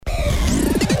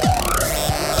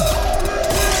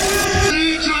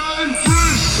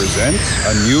presents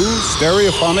a new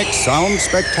stereophonic sound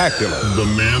spectacular. The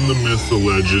man, the myth, the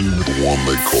legend, the one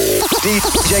they call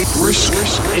DJ Brisk.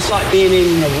 It's like being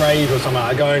in a rave or something,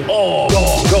 like going, oh,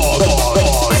 God.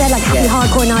 They're like happy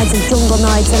hardcore nights and jungle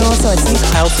nights and all sorts.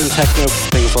 House and techno,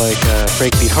 things like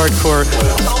breakbeat hardcore.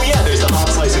 Oh yeah, there's the hard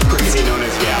slice of crazy known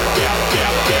as yeah.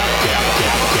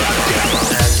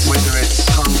 And whether it's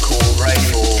punkcore, rave,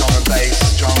 or drum and bass,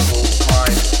 jungle,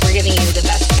 grind. We're giving you the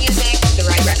best music, the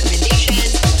right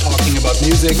recommendations. Talking about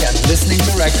music and listening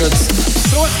to records.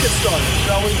 So let's get started,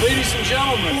 shall we? Ladies and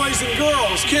gentlemen, boys and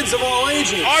girls, kids of all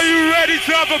ages. Are you ready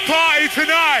to have a party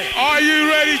tonight? Are you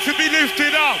ready to be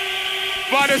lifted up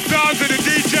by the sounds of the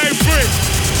DJ Brisk?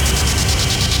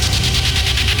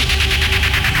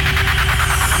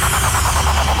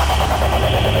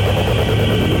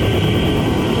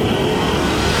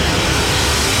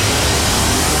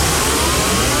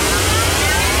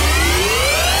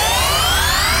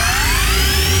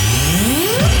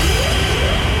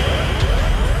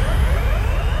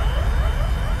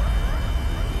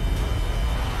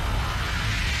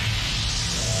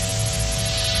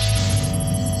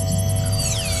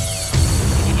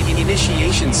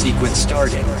 Initiation sequence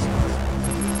starting.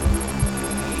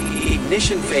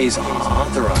 Ignition phase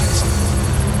authorized.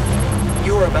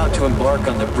 You are about to embark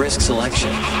on the Brisk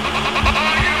selection.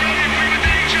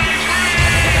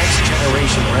 Next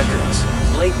generation records,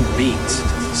 blatant beats,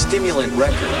 stimulant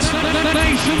records.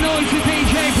 Make some noise for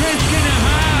DJ Brisk in the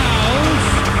house.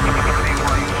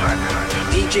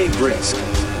 DJ Brisk,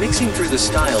 mixing through the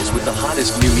styles with the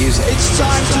hottest new music. It's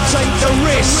time to take the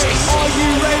risk. Are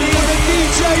you ready for the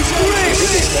DJ Brisk?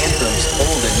 Biggest anthems,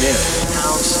 old and new.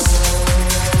 House,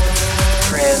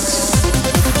 trance,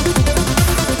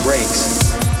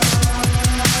 breaks,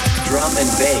 drum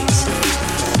and bass,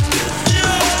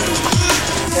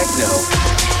 techno,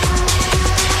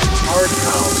 hard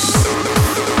house,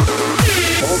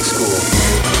 old school,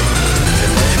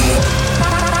 and much more.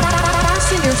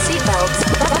 Fasten your seatbelts.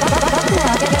 Buckle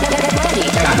up. Get ready.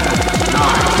 10, 9,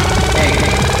 8,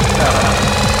 7,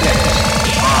 6,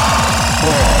 5,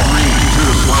 4, 3,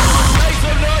 2, 1. Make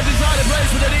some noise inside the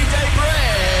place for the DJ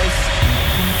Brisk.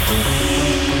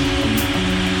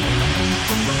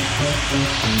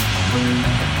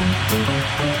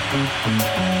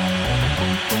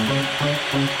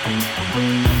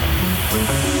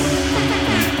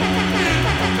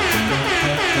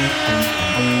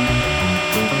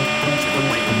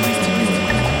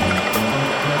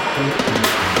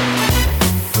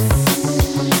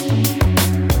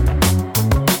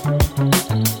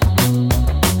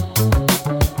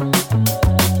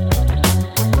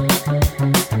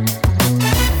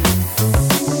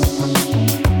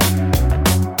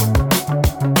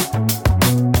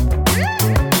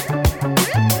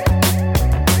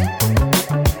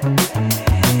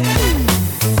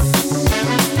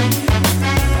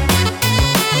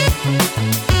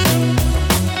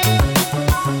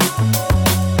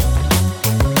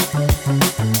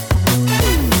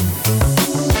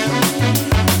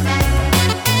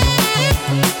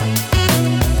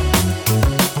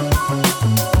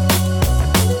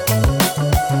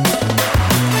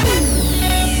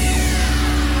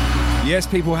 Yes,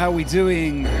 people, how are we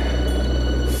doing?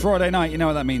 Friday night, you know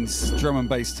what that means. Drum and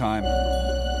bass time.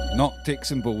 Not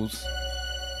dicks and balls.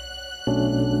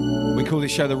 We call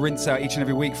this show the Rinse Out each and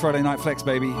every week. Friday Night Flex,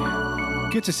 baby.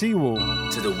 Good to see you all.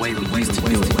 To the way we used to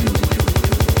do it.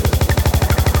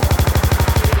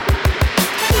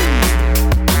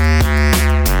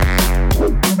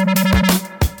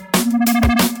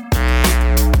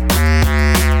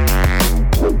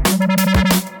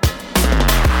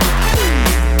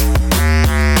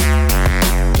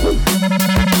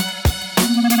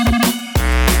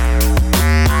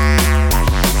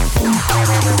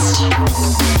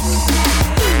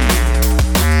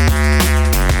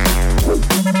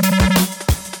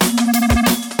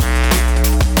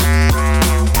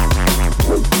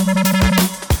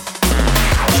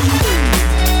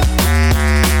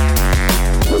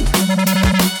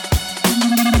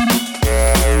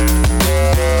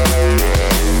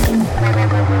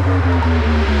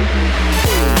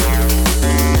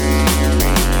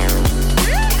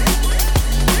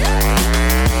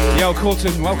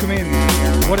 Corton, welcome in.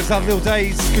 What is that, Lil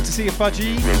Days? Good to see you,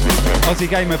 Fudgy. Aussie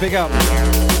Gamer, big up.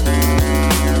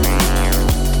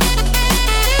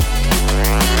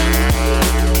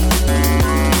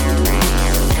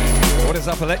 What is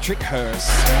up, Electric Hearse?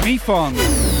 Mefon,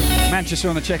 Manchester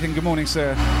on the check-in. Good morning,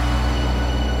 sir.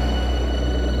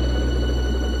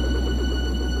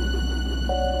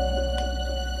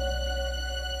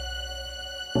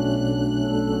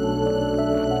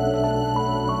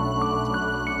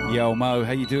 Yo, Mo,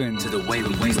 how you doing? To the way we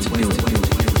used to do it.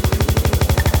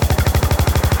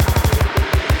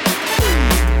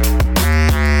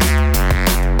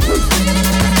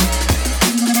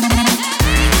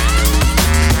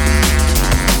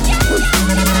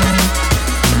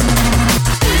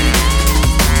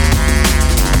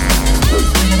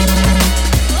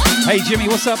 Hey Jimmy,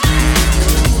 what's up?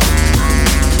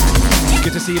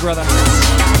 Good to see you, brother.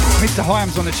 Mr.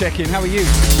 Hyams on the check-in, how are you?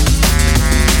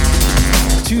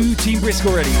 2 Team Brisk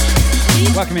already.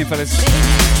 Welcome in, fellas.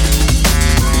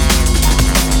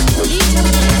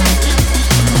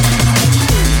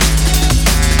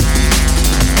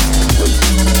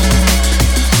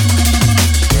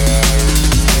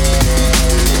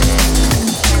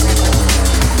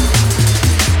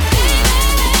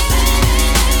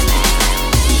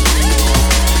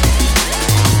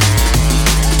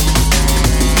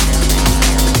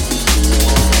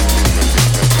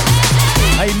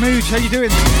 Hey Mooch, how you doing?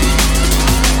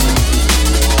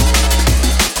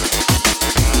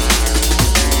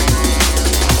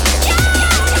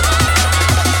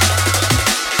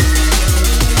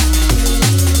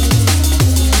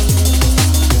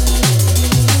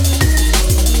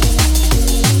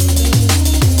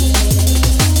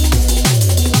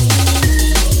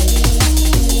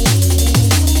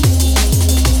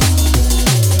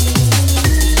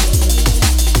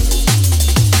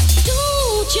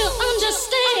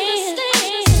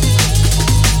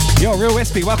 Yo, Real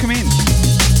Westby, welcome in.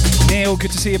 Neil,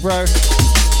 good to see you, bro.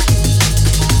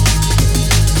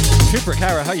 Cooper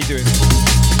Cara, how you doing?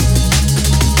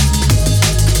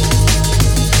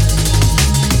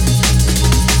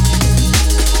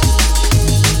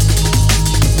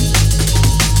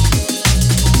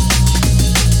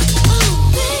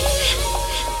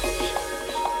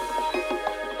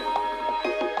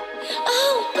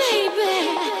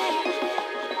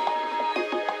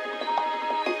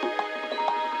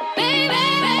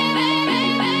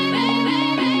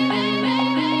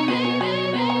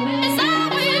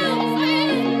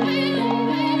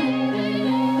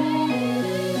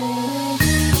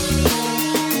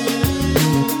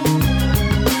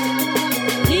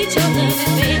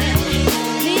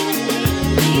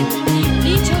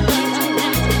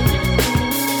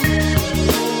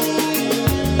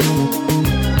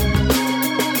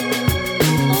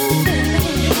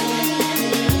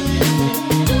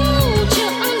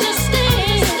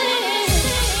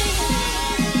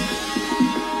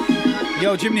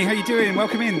 Yo, Jimmy, how you doing?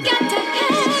 Welcome in.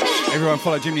 Everyone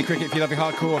follow Jimmy Cricket if you love your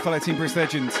hardcore. Follow Team Brisk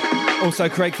Legends. Also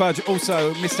Craig Fudge.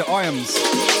 Also Mr. Iams.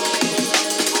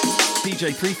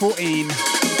 DJ 314.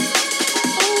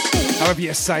 However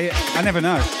you say it. I never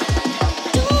know.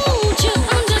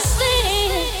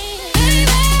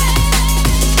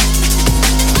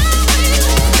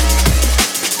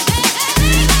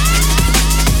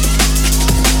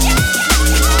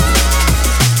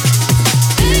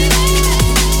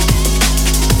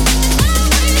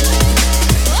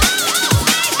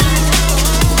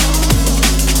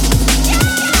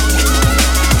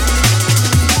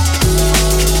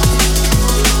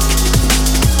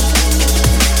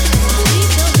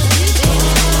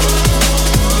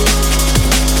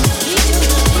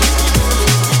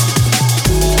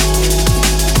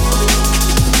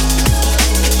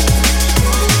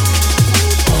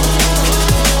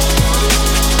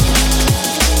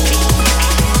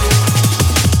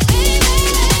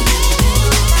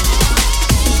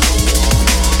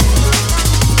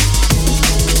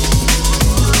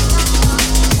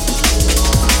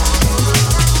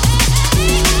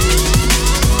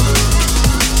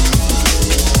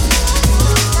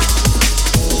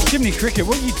 Cricket,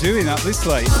 what are you doing up this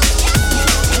late?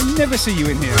 I never see you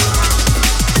in here.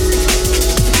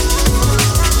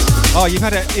 Oh, you've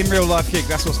had an in real life gig,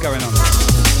 that's what's going on.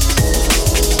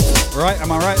 Right,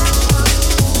 am I right?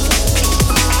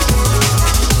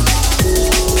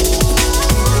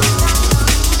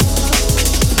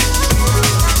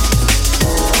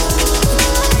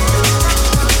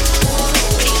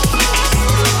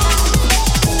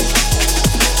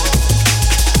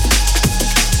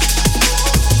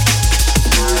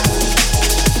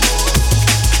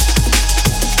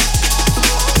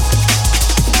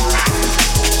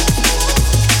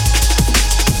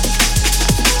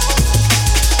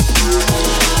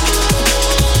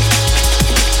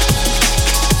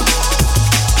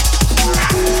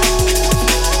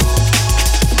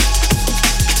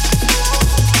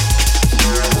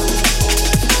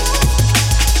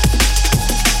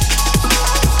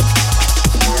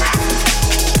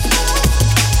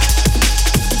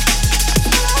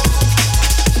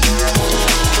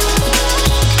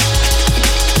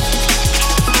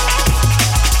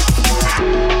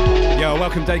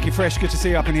 welcome Dakey Fresh, good to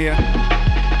see you up in here.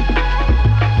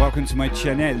 Welcome to my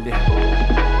channel,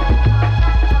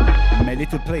 my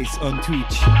little place on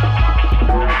Twitch.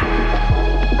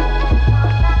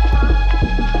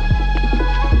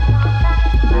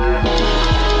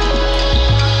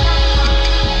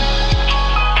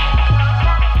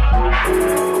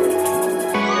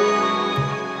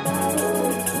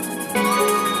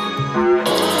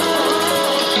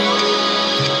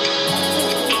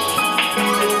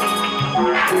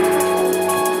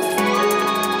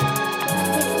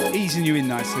 You in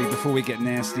nicely before we get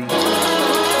nasty.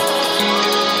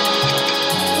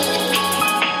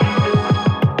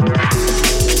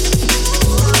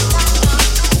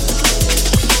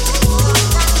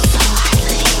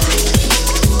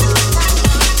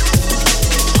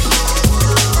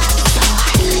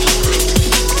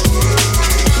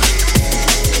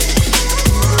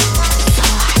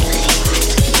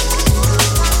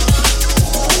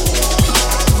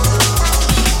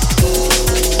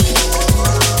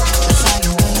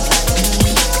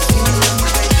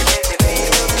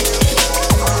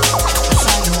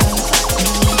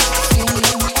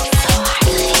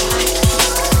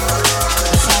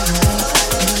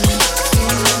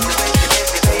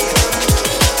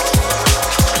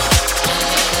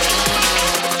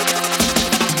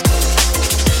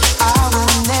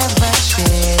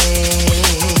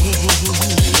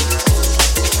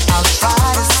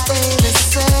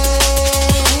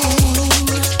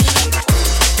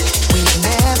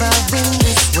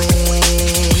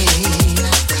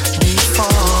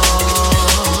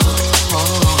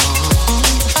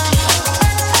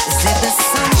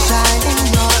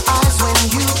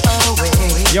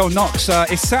 Yo, Knox,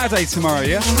 it's Saturday tomorrow,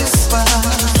 yeah?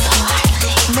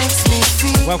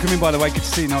 Welcome in, by the way. Good to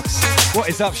see you, Knox. What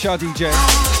is up, Shah DJ?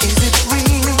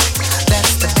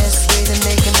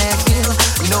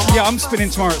 Yeah, I'm spinning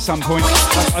tomorrow at some point.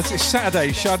 It's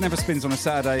Saturday. Shard never spins on a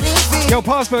Saturday. Yo,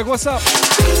 Parsberg, what's up?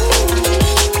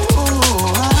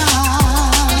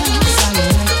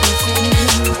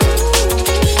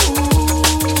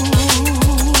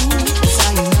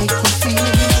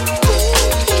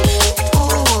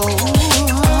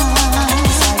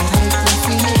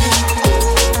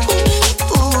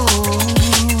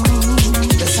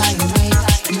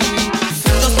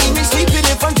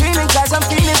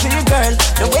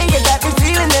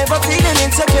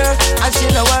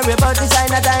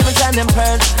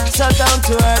 So down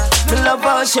to earth, me love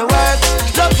how she work,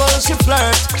 love how she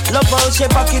flirt, love how she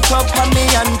back it up on me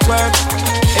and twerk.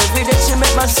 Every day she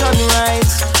make my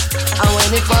sunrise, and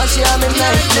when it falls she have me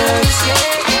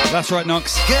nightmares. That's right,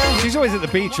 Knox. She's always at the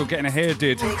beach or getting her hair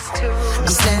did. That's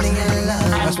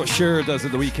what Shura does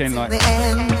at the weekend, like.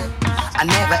 I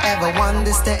never ever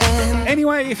understand.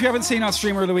 Anyway, if you haven't seen our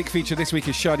Streamer of the Week feature, this week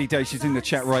is Shardy Day. She's in the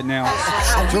chat right now.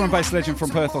 Drum and bass legend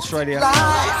from Perth, Australia.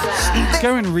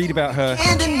 Go and read about her.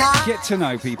 Get to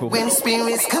know people. When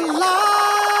spirits collide,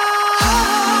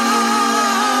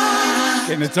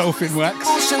 getting a dolphin wax.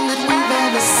 Ocean that we've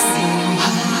ever seen.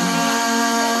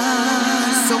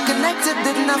 So connected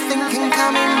that nothing can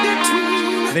come in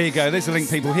between. There you go. There's the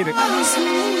link, people. Hit it.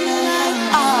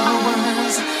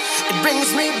 It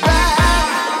brings me back.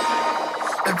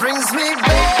 It brings me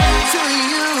back to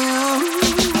you.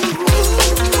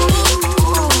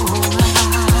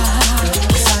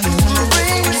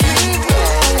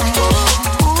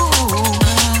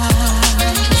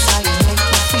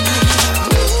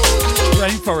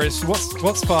 Rainforest,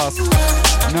 what's fast?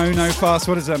 No fast,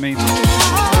 what does that mean?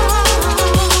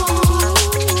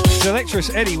 Selectress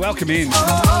Eddie, welcome in.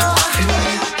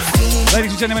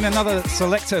 Ladies and gentlemen, another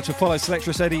selector to follow,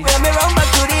 Selectress Eddie.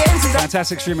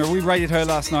 Fantastic streamer. We rated her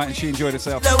last night and she enjoyed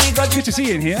herself. Good to see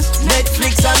you in here.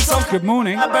 Netflix and some good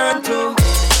morning. I burn through,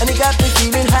 and it got me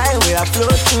feeling high where I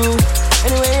float through.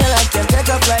 Anyway, I like to take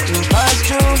a flight and pass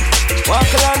through. Walk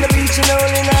around the beach and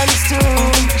holding hands too.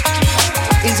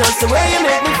 It's just the way you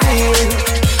make me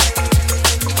feel.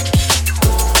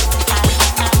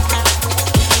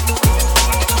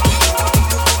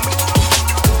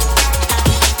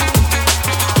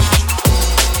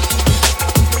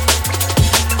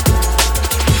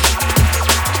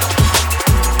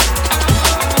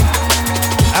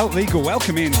 Out Legal,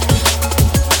 welcome in.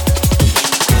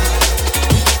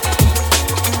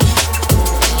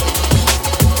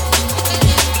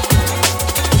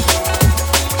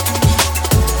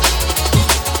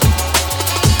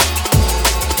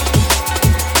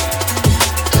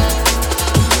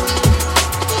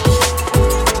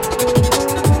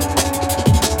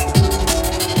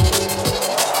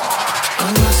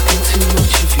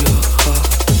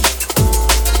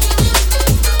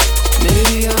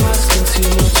 Maybe I'm asking too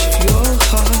much of your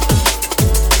heart.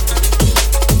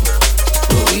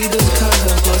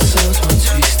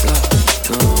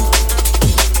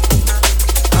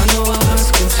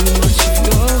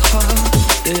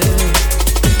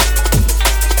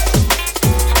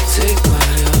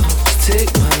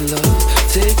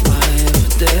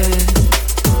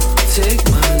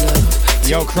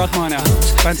 Crudminer.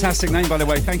 Fantastic name, by the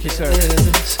way. Thank you, sir.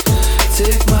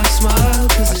 Take my smile,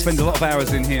 I spend a lot of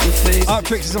hours in here.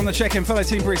 Arctrix is on the check-in. Fellow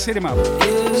Team Brisk, hit him up.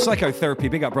 Psychotherapy,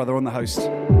 big up, brother, on the host.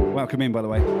 Welcome in, by the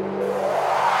way.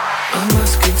 I'm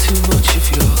asking too much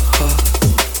of your heart.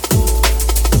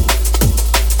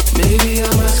 Maybe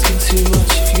I'm asking too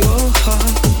much of your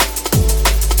heart.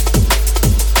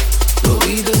 But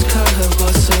we just can't help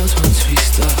ourselves once we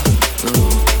start. No.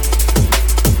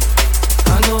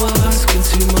 I know I'm asking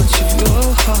too much of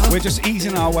your heart. We're just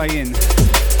easing our way in.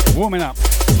 Warming up.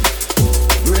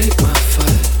 Break my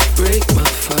fire, break my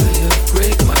fire,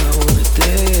 break my own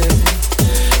day.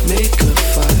 Make a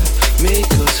fire,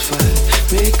 make us fight,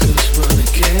 make us run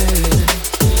again.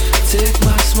 Take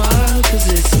my smile, cause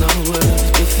it's not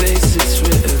worth the face it's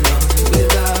written on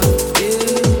without you.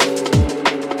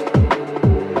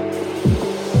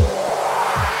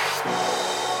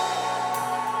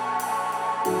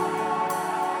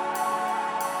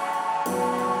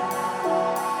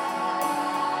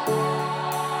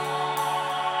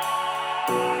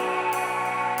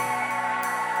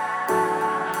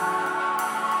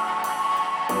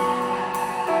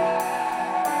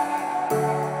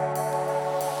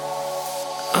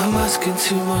 I'm asking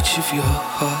too much of your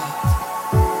heart.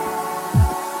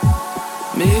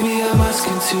 Maybe I'm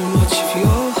asking too much of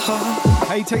your heart.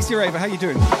 Hey, Tasty Raver, how you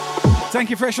doing? Thank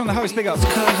you, Fresh on the host, big up.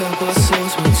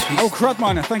 Oh,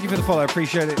 Crudminer, thank you for the follow,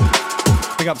 appreciate it.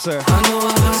 Big up, sir. I know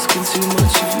I'm asking too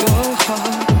much of your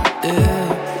heart,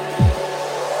 yeah.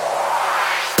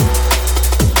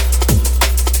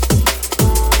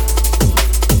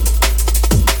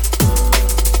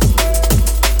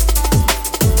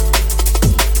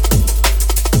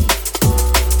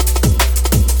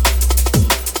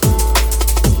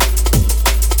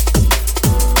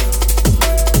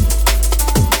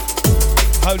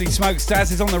 Holy smokes,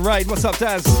 Daz is on the raid. What's up,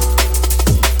 Daz?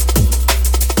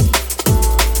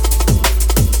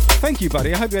 Thank you,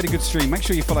 buddy. I hope you had a good stream. Make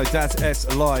sure you follow Daz S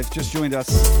Live. Just joined us.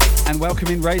 And welcome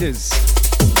in, Raiders.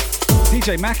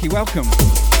 DJ Mackie, welcome.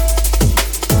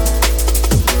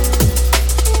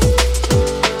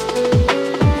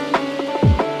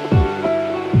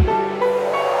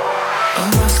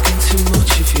 I'm asking too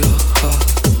much of your heart.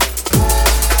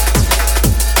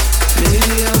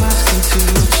 Maybe I'm asking too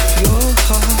much of your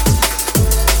heart.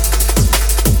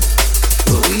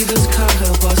 But we just can't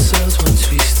help ourselves once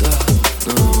we start.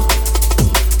 No.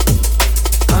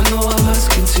 I know I'm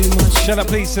asking too much. Shut up,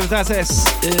 please, to Daz S.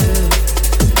 Yeah.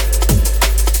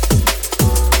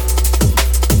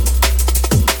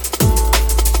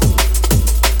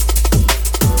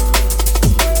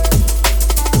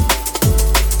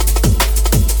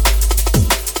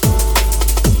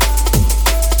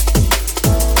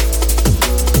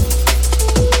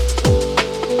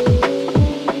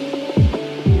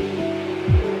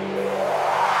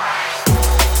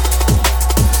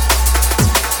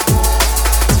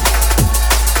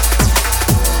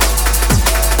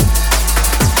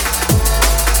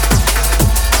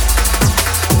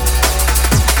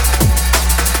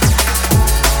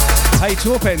 Hey,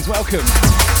 Torpens, welcome.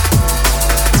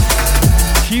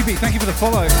 QB, thank you for the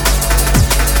follow.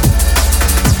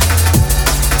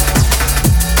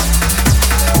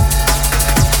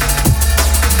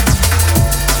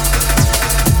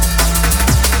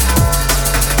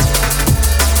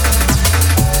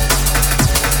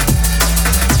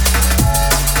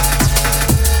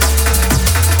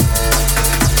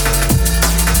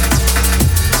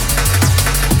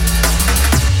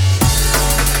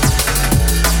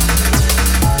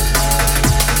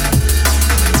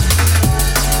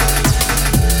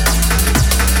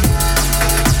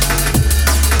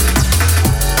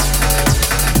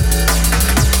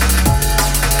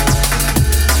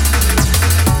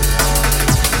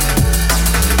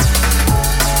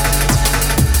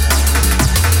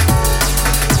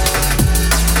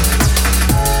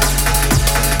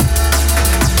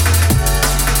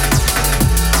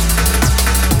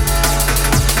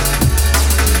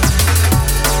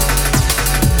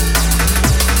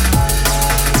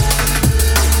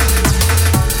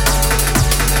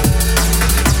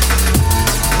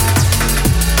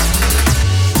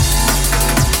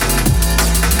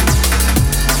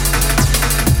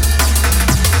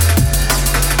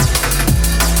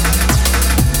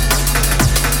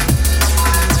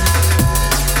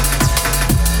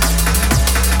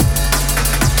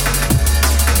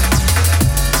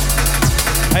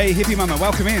 Hey, Hippie Mama,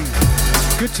 welcome in.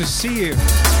 Good to see you.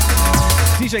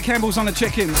 DJ Campbell's on the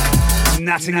check-in.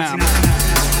 Nottingham.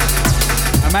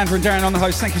 Amanda and Darren on the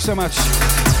host, thank you so much.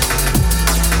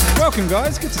 Welcome,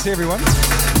 guys. Good to see everyone.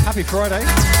 Happy Friday.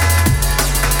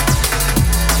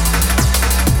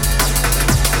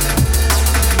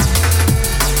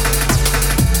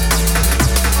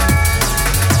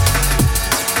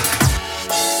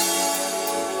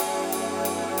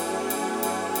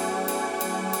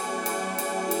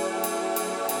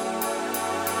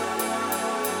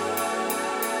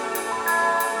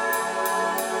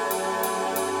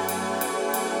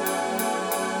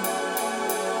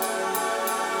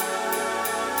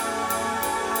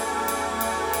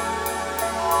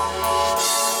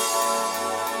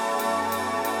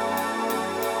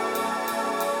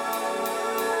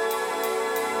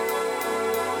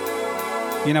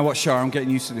 You know what, Shah? I'm getting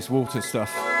used to this water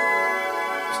stuff.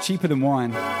 It's cheaper than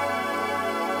wine.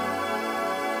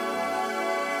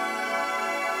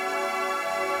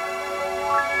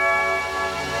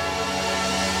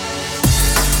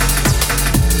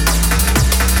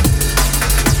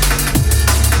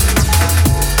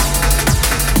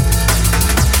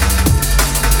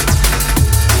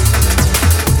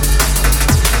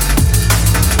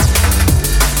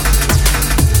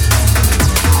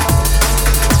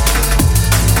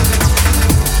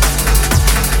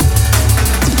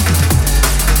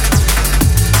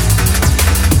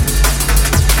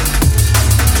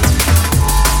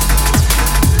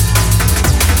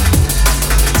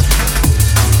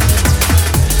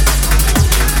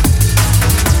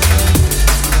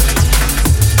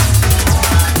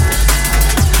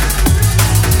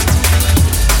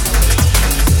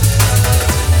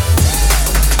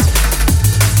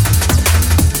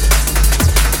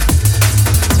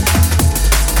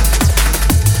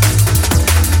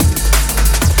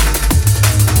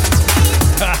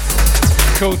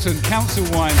 Colton, council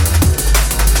wine.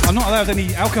 I'm not allowed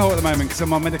any alcohol at the moment because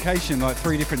I'm on medication, like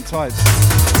 3 different types.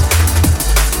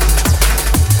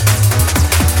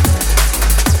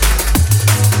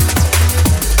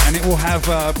 And it will have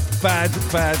bad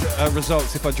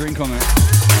results if I drink on it.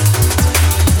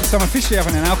 So I'm officially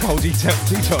having an alcohol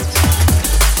detox.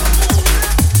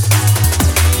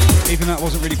 Even though it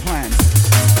wasn't really planned.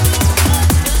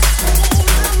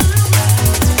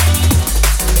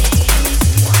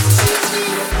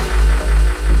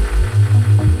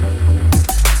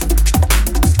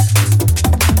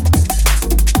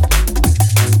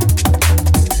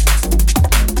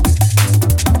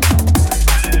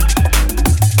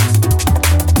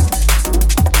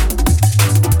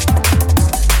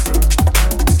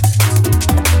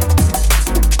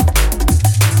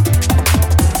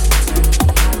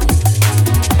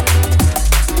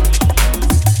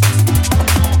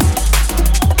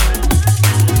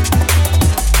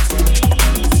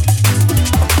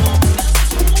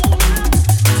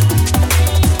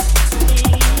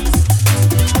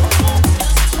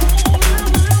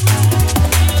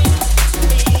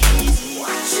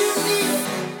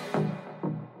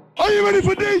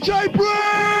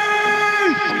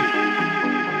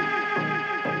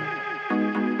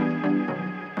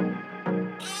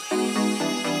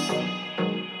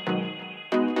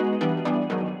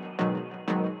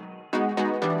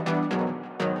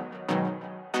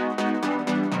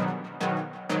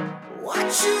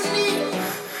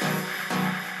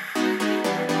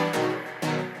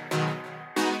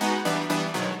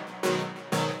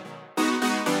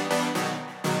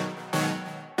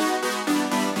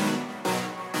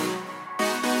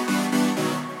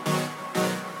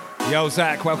 Yo,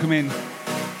 Zach, welcome in.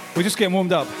 We're just getting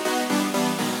warmed up.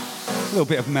 A little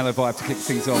bit of mellow vibe to kick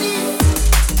things off.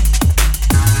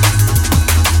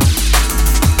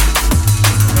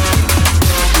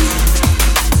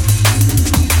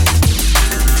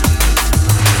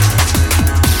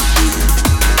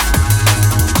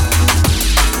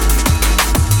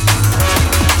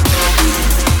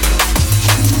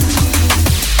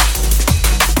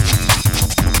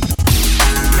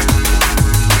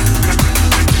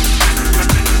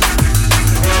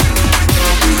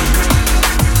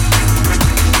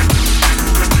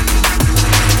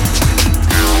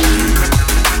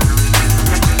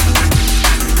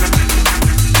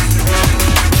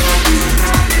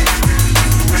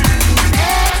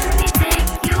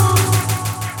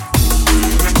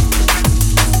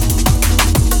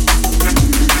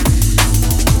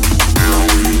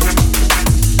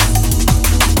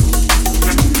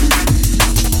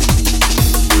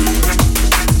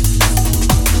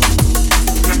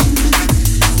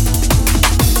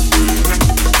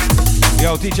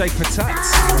 DJ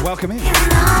Patat, welcome in.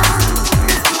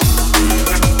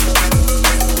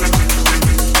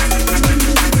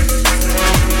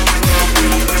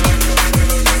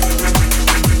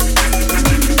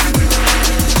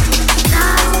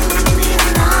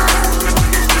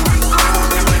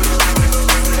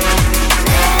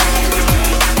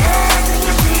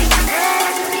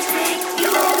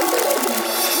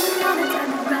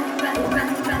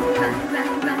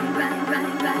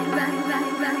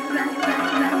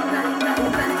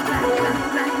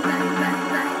 Right.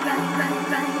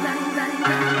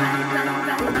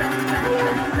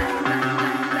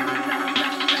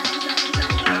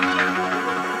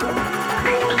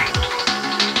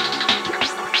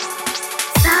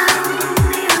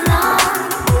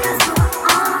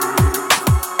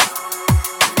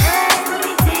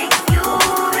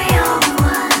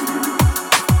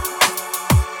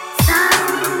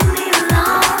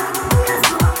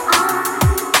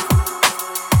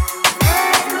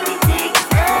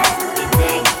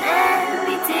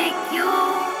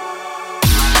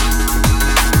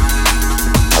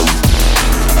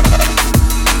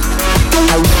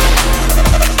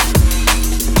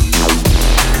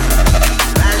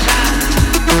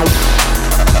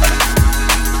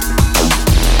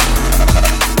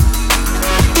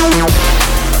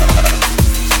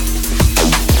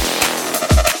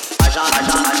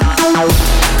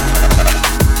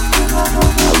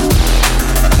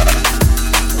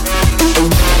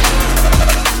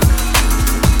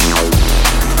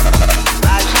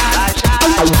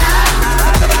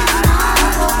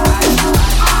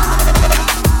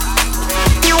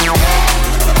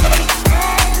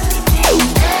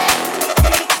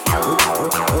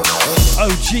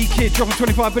 dropping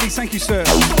 25 biddies. Thank you, sir.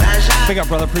 Big up,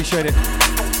 brother. Appreciate it.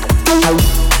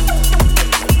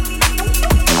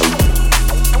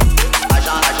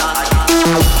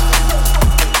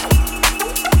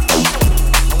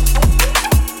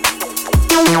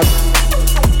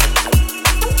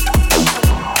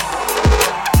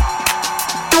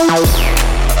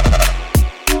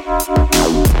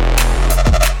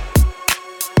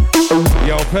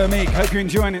 Yo, Permeek, hope you're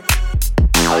enjoying it.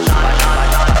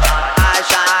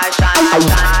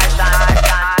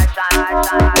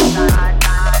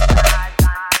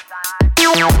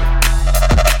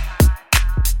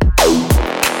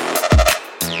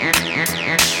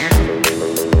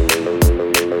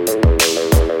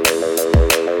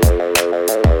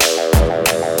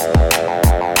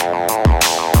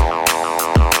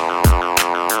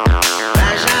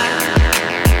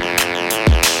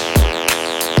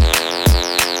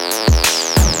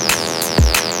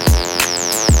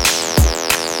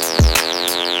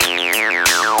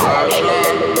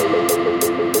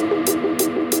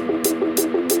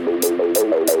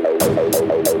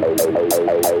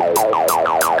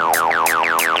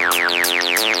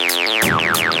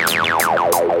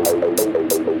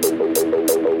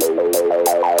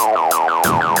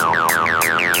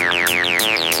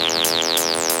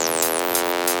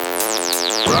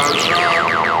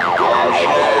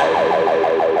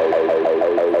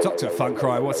 Dr. Funk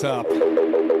Cry, what's up?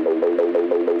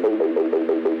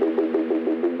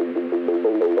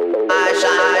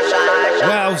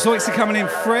 Wow, Zoixy coming in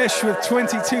fresh with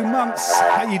 22 months.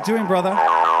 How you doing, brother?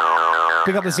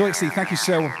 Big up the Zoixy. Thank you,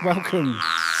 sir. Welcome.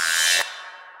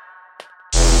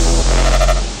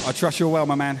 I trust you're well,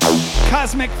 my man.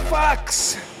 Cosmic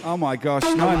Fucks. Oh my gosh,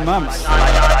 9 months.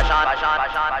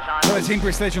 Well, Team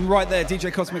Brisk Legend right there,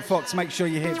 DJ Cosmic Fox. Make sure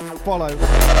you hit follow.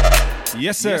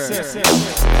 Yes, sir. Yes, sir.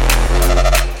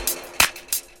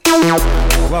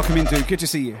 Welcome in, dude. Good to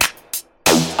see you.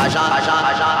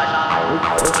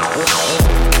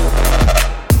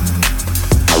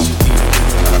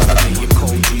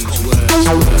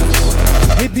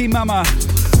 Hippie Mama,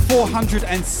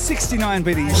 469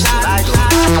 biddies.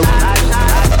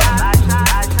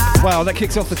 Wow, that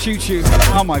kicks off the choo-choo.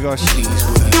 Oh my gosh.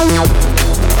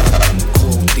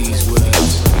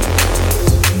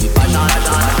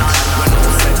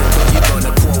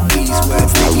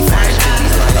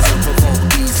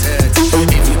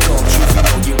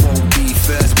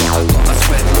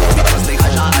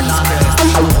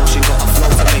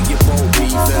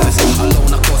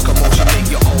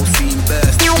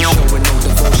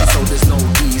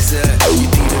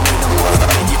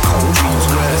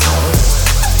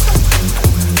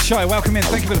 Shy, welcome in.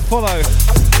 Thank you for the follow.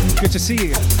 Good to see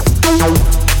you.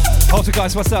 Halter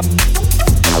guys, what's up?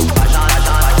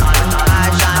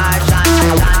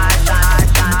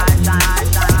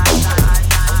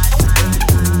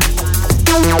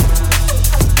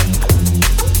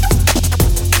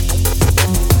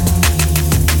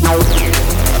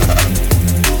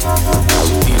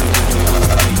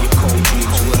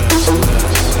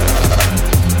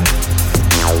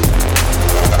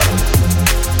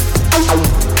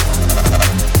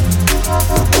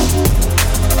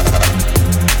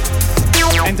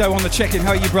 Endo on the check-in. How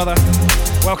are you, brother?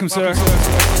 Welcome, sir.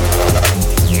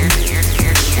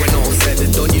 When all said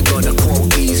and done, you're gonna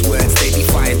quote these words. They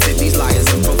defy to these liars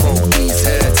and provoke these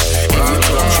hurts. If you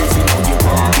talk truth, you know you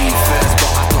won't be first.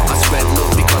 But I gotta spread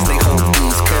love because they hold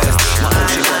these cursed. My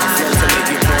ocean got a flow to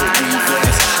make your boat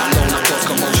reverse. Alone I cause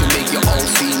commotion, make your whole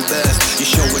scene burst.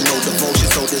 You're showing no devotion,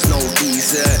 so there's no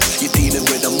desert. You're dealing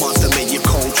with a monster, make your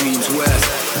cold dreams worse.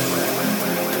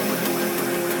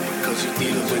 Cause you're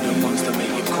dealing with a monster,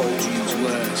 make your cold dreams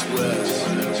worse.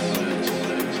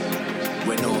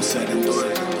 When all said and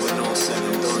done, when all said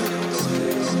and done,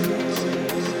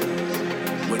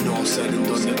 when all said and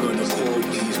done, they're gonna quote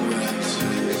these words.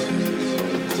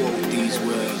 Quote these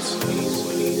words.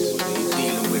 You're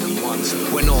dealing with a monster.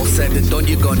 When all said and done,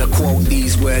 you're gonna quote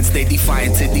these words. They defy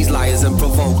to these liars and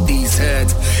provoke these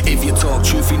herds. If you talk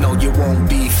truth, you know you won't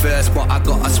be first. But I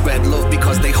gotta spread love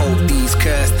because they hold these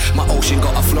cursed. My ocean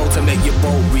got a flow to make your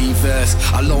boat reverse.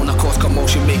 Alone I cause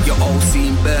commotion, make your whole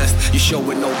scene burst. You're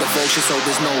showing no devotion, so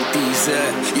there's no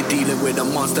desert. You're dealing with a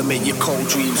monster, make your cold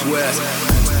dreams worse.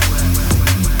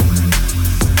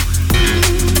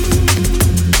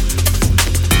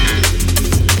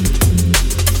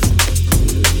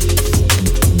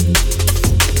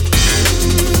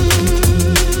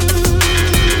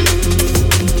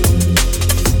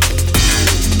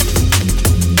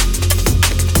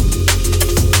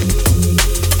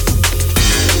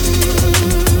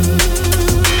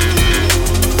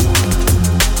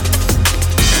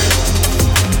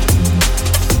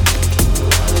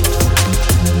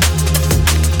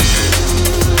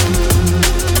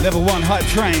 Hype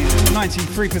Train,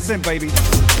 93%, baby.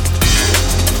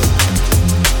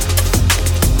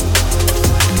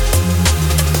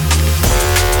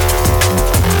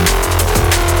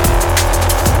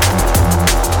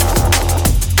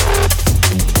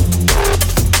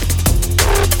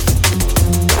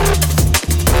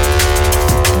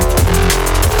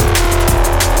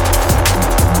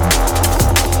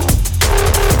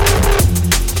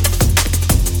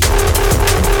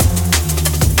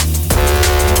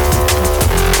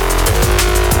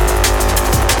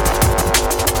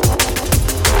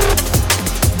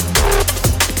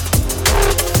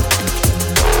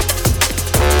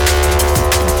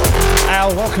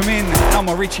 Welcome in,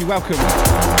 Elmo Ricci, welcome.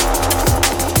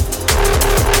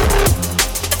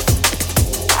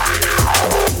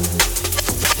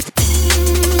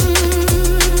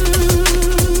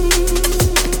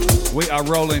 We are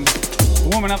rolling,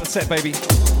 warming up the set, baby.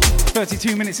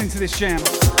 32 minutes into this jam.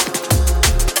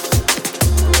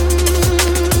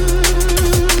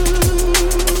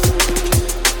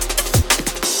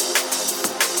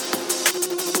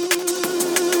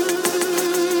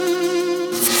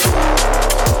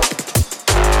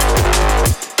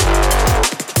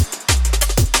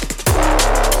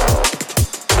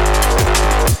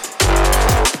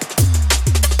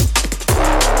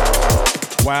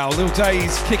 Wow, Lil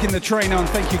Days kicking the train on.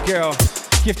 Thank you, girl.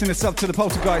 Gifting us up to the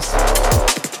poltergeist.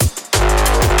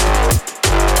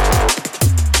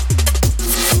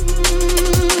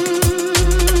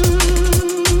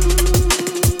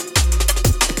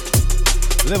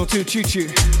 Level 2 choo choo.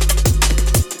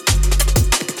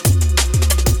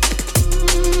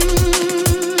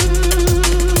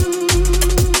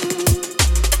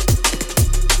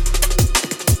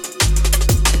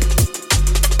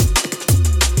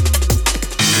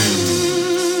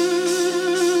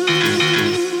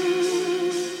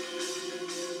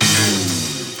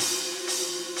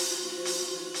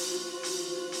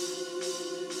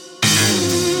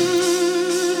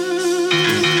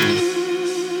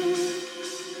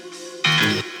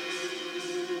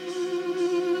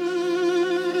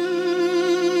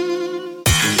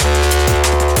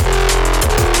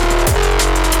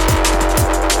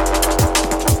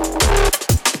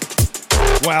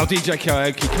 Wow, DJ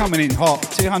Karaoke coming in hot.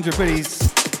 200 biddies.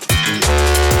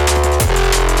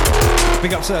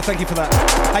 Big up, sir. Thank you for that.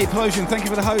 Hey, Plosion, thank you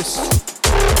for the host.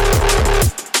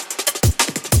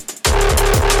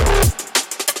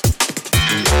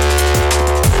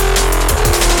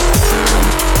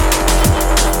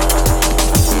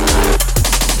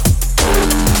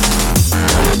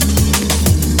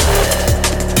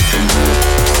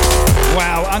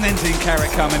 Wow, unending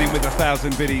carrot coming in with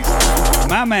 1,000 biddies.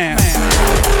 My man.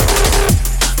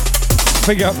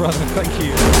 Big up, brother. Thank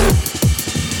you.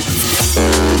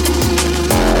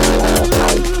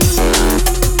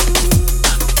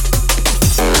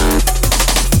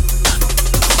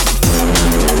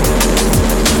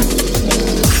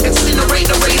 Incinerate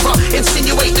the raver,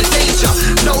 insinuate the danger.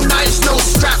 No knives, no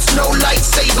straps, no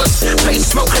lightsabers. Place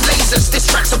smoke and lasers, this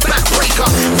track's a backbreaker.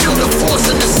 Feel the force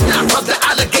and the snap of the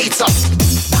alligator.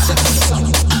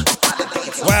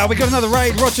 Wow, we got another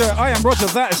raid. Roger, I am Roger,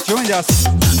 that has joined us.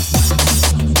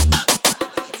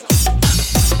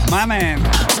 My man.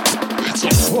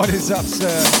 What is up,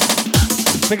 sir?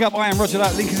 Big up, I am Roger,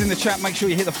 that. Link is in the chat. Make sure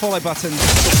you hit the follow button.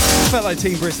 Fellow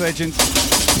Team Brisk legend.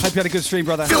 Hope you had a good stream,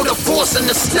 brother. Feel the force and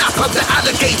the snap of the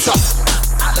alligator.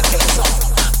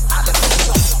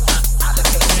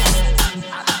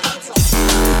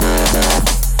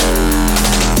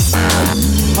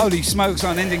 Holy smokes,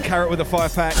 unending carrot with a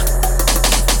 5-pack.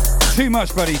 Too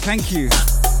much, buddy. Thank you.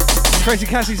 Crazy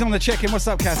Cassie's on the check-in. What's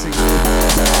up, Cassie?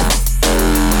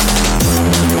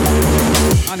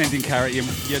 Unending carrot, you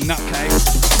nutcase.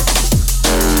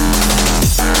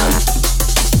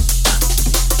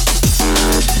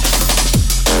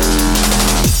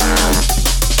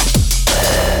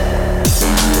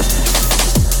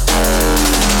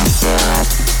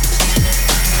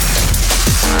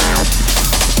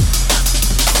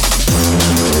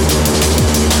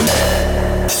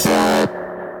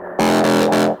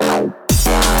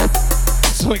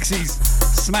 Swixie's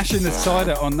smashing the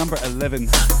cider on number 11.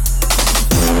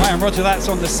 I am Roger, that's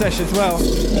on the sesh as well.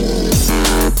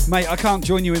 Mate, I can't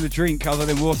join you in the drink other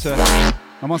than water.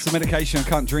 I'm on some medication, I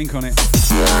can't drink on it.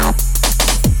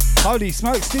 Holy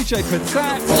smokes, DJ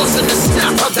Patat. Force and the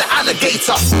snap of the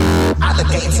alligator.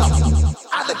 Alligator.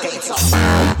 Alligator.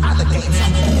 Alligator.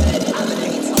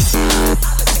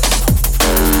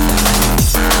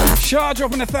 Alligator. Shah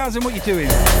dropping 1,000, what you doing?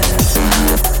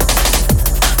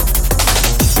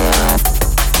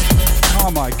 Oh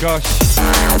my gosh.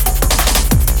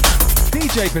 DJ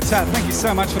DJ Patat, thank you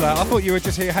so much for that. I thought you were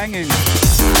just here hanging.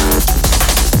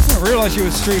 I didn't realise you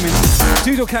were streaming.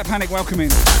 Doodle Cat Panic, welcome in.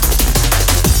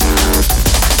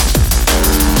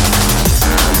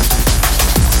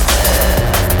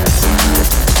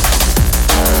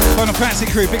 Final Fantasy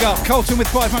crew, big up. Colton with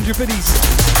 500 biddies.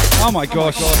 Oh my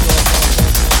gosh.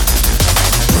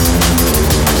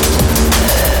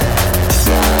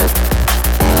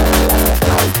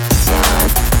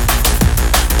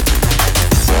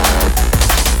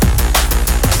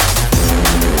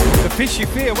 The Fish You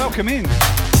Fear, welcome in.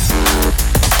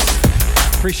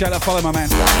 Appreciate that follow, my man.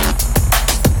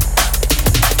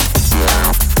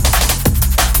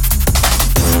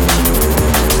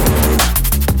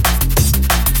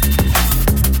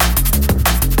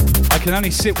 I can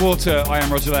only sip water, I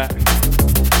am Roger that.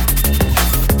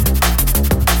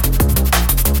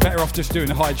 Better off just doing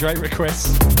a hydrate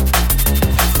request.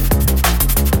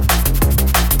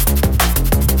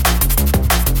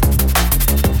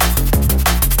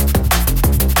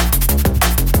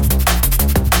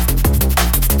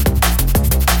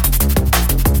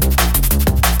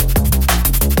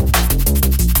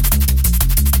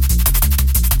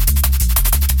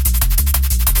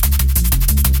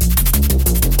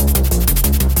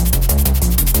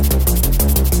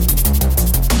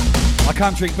 I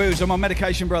can't drink booze, I'm on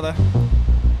medication, brother.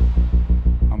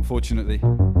 Unfortunately.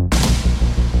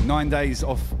 9 days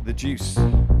off the juice.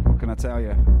 What can I tell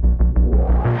you?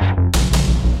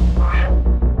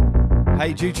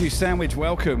 Hey, Juju Sandwich,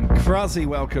 welcome. Kruzzy,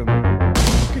 welcome.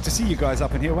 Good to see you guys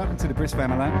up in here. Welcome to the Brisk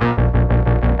family.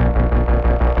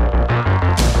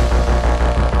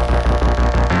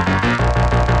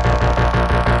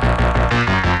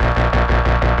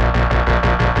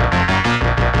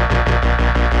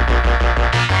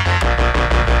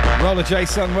 Roller J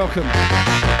Son, welcome.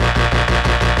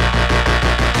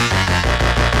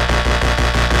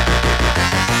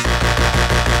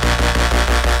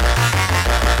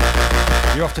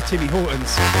 You're off to Timmy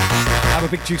Hortons. Have a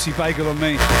big juicy bagel on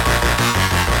me.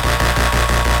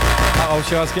 Uh-oh,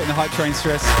 Charles getting the hype train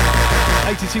stress.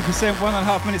 82%,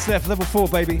 1.5 minutes left. Level 4,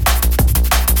 baby.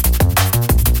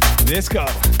 Let's go.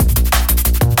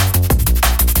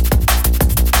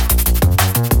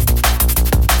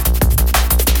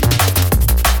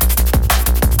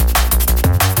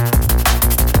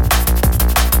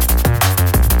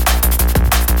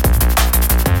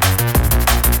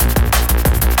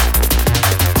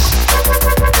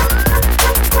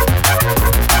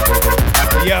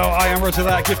 Yo, I am Roger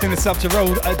that, gifting this up to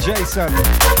Roll Jason.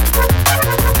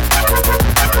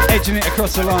 Edging it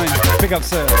across the line. Big up,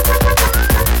 sir.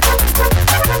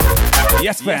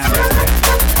 Yes, fam.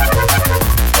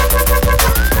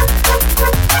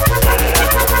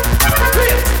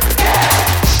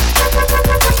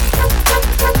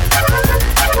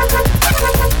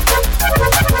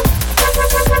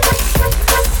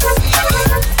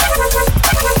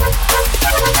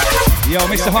 Yo,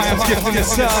 Mr. Hyams gifting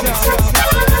us up.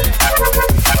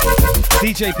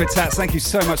 DJ Patats, thank you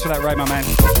so much for that raid, my man.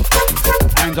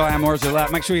 And I am Roger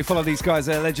that. Make sure you follow these guys,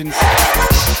 they're legends.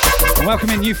 And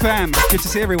welcome in new fam. Good to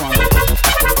see everyone.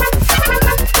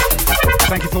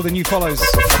 Thank you for the new follows.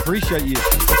 Appreciate you.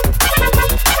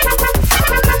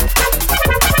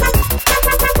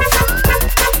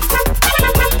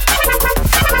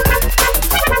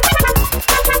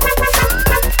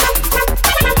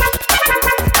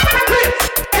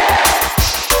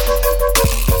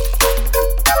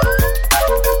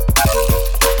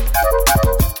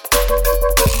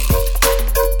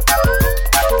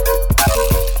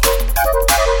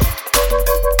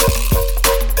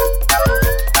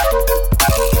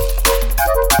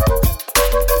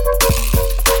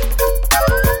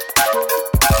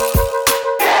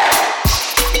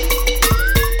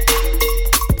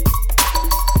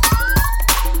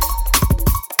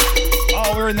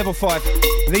 Level 5.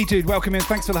 The dude, welcome in.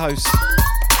 Thanks for the host.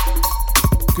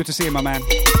 Good to see you, my man.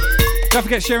 Don't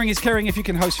forget, sharing is caring. If you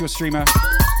can host your streamer,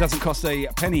 doesn't cost a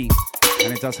penny,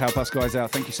 and it does help us guys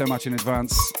out. Thank you so much in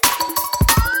advance.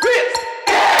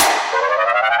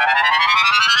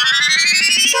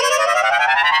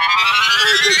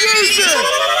 Introducing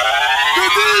the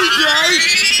DJ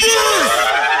Brisk.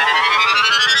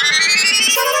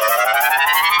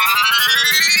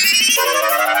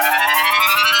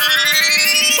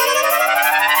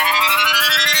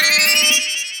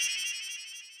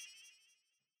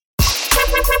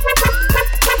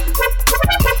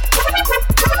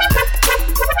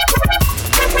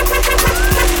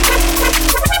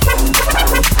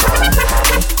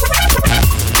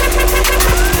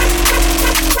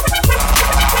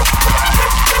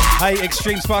 Hey,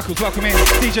 Extreme Sparkles, welcome in.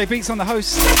 DJ Beats on the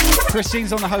host.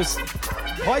 Christine's on the host.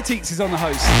 Pyteeks is on the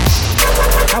host.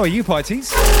 How are you,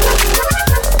 Pyteeks?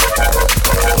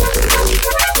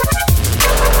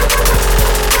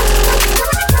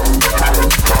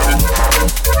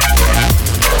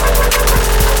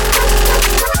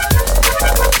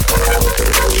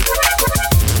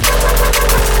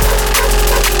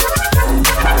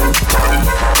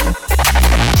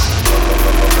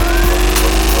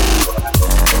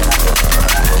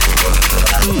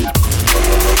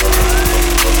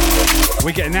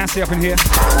 We're getting nasty up in here.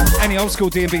 Any old school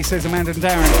D&B says Amanda and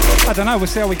Darren. I don't know, we'll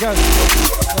see how we go.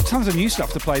 Got tons of new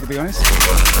stuff to play, to be honest.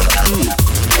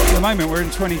 At the moment, we're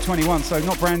in 2021, so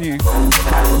not brand new.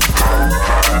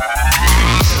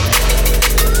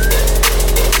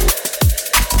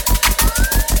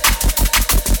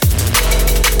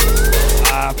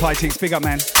 Pyteeks, big up,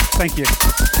 man. Thank you.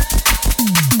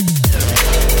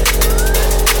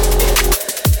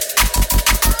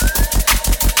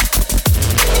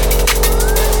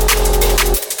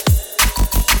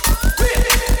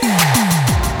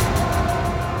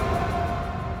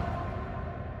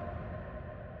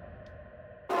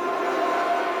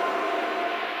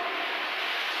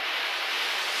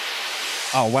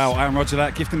 Oh wow, Aaron Roger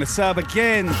that, gifting the sub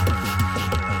again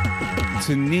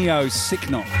to Neo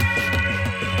Sicknot.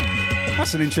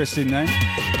 That's an interesting name.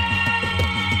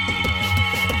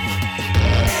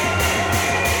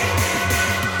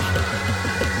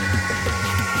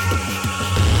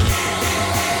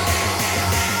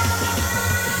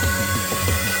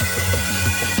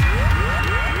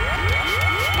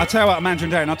 I'll tell you what, Amanda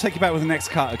and Darren, I'll take you back with the next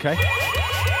cut, okay?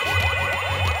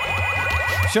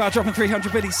 Shout out dropping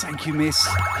 300 biddies. Thank you, miss.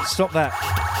 Stop that.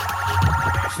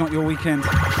 It's not your weekend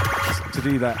to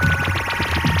do that.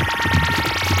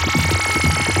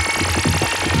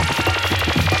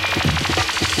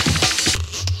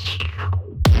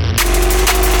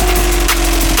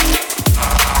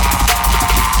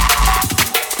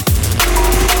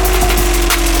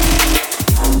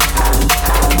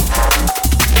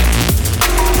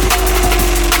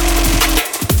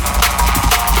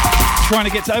 Trying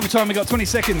to get to overtime, we got 20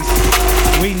 seconds.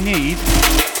 We need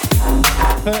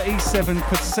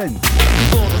 37%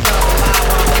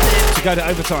 to go to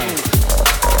overtime.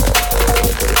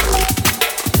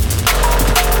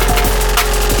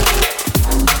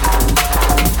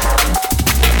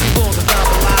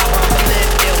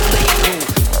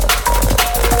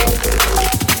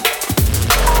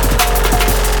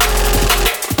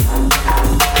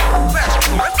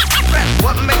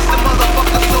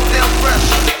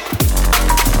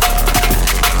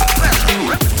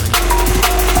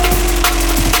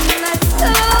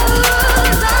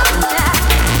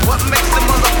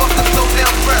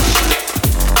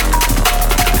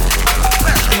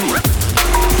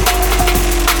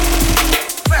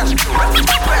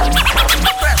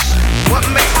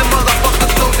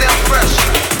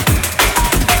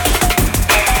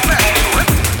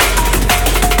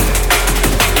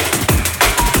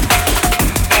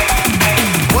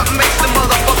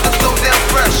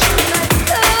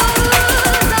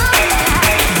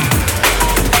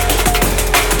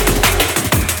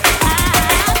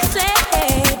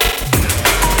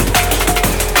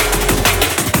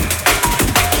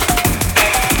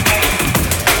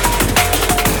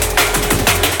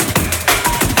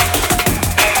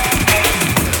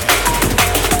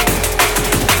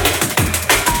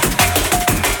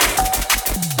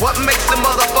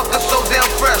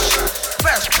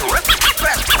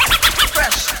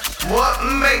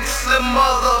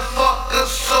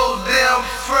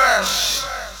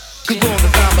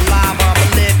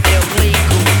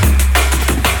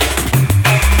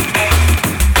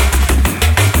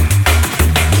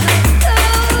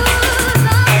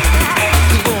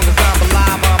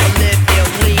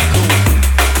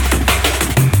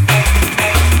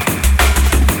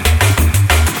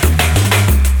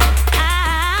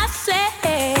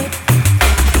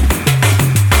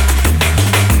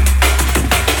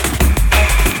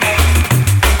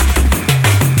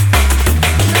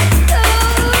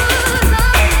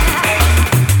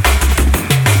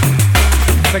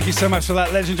 So much for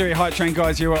that legendary hype train,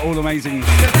 guys. You are all amazing.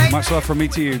 Much love from me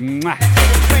to you. Mwah.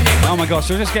 Oh my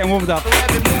gosh, we're just getting warmed up.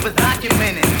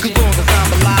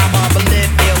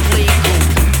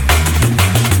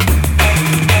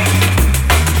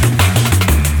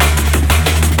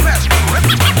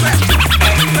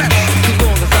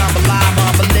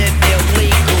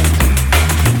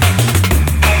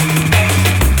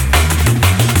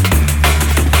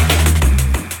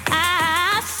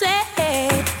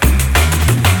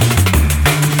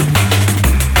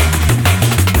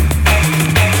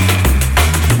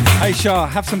 Shah,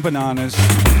 have some bananas.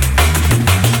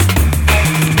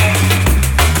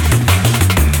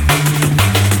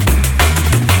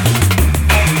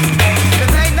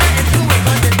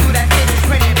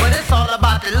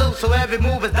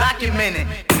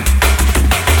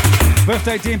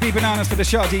 birthday, D&B Bananas for the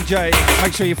Shot DJ.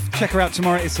 Make sure you check her out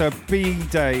tomorrow. It's her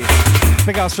B-day.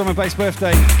 Big ass drum and bass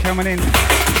birthday coming in.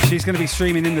 She's going to be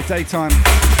streaming in the daytime,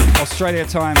 Australia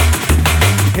time.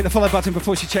 Hit the follow button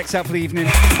before she checks out for the evening.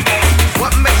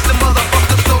 What makes the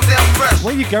motherfucker so damn fresh?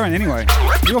 Where are you going anyway?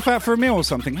 You off out for a meal or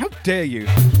something? How dare you?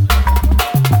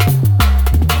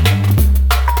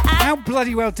 How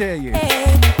bloody well dare you?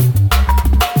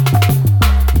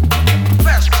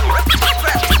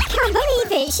 Can't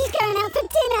believe it, she's going out for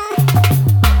dinner.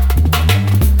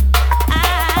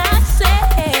 I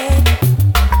said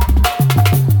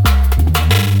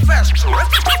fresh.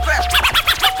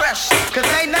 Cause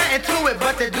ain't nothing to it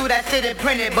but to do that shit and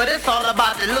print it. But it's all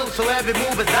about the loot, so every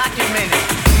move is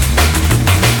documented.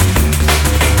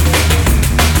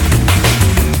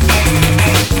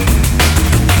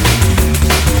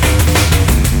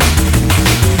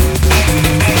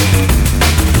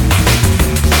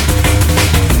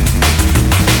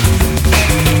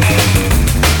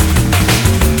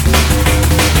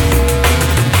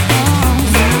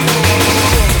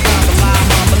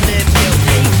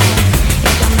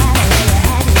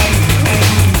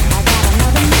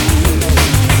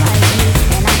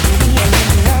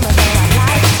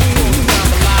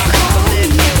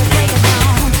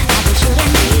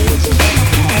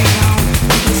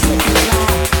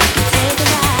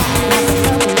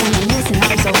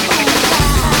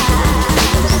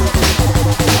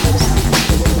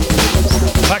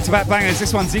 Back bangers.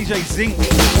 This one's DJ Zinc.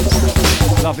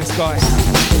 Love this guy.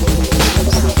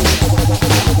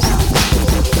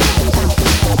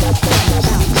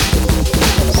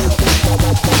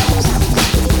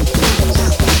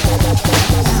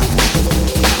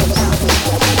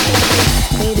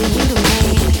 Baby, you the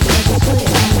man, cause you put it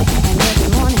on me. And every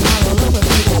morning I roll over,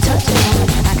 baby, touching on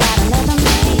me. I got another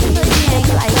man, but he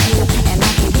ain't like you. And I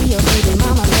can be your baby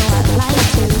mama, though I'd like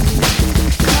to.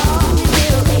 Call me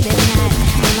real late at night.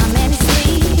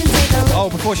 Oh,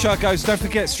 before Shah goes, don't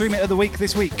forget, stream it of the week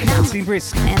this week. Team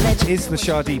Brisk is the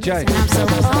Shah DJ.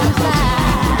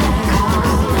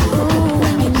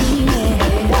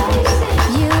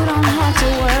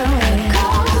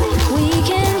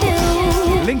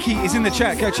 Linky is in the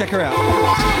chat, go check her out.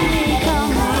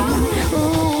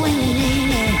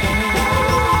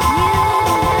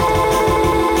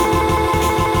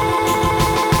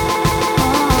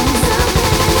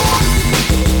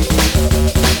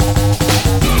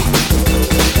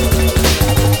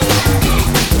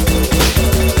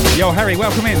 Yo, Harry,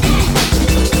 welcome in.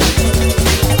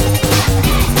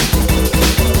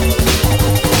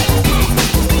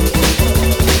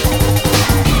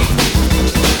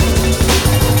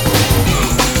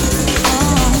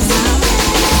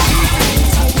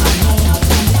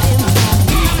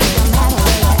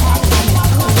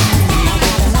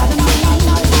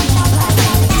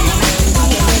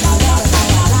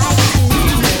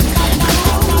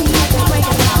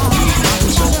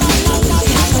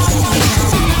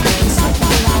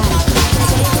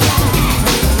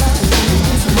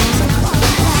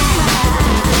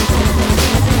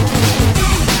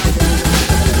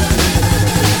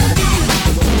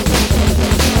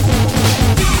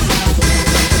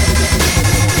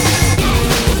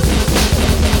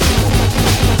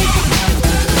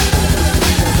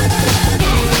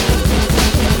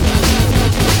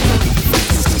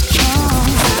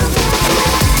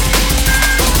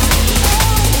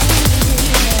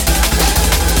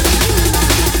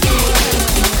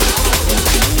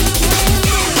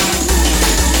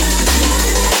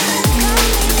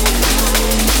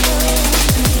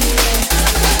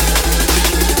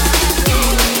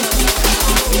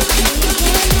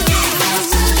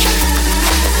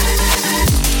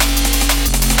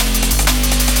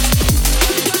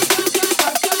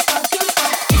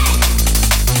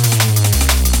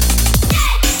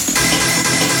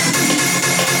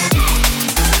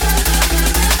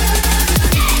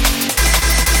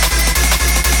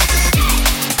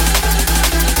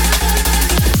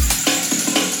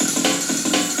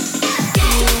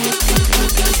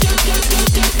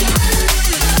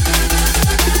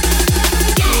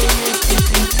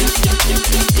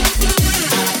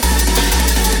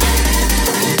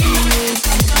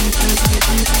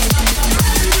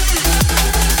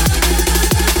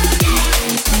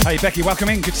 Hey Becky, welcome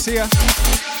in, good to see you.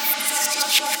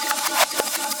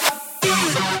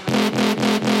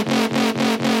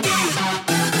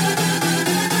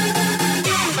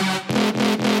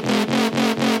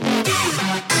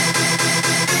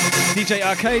 DJ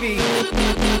Arcady,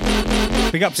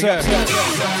 big up, sir.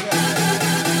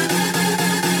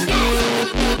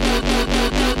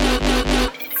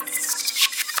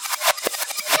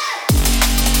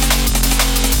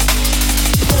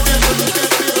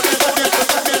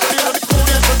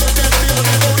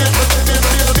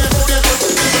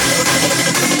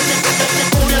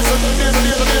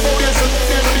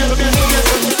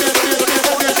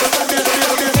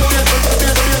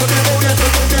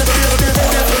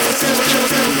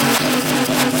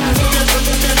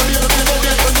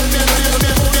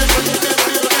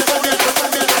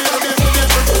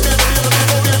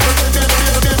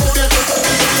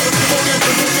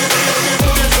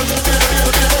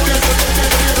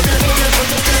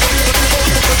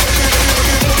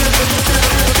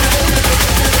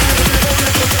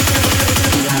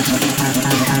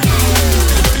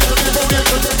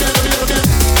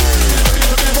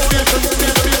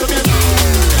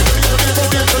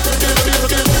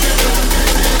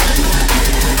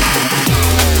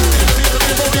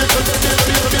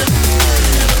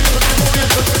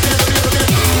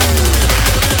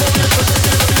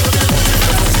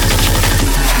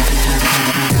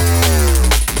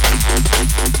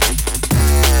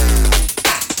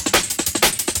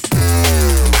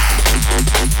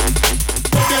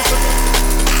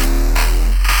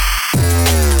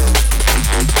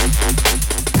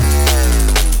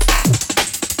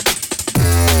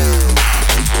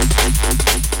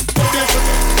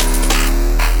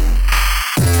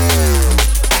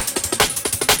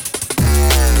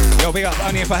 big up.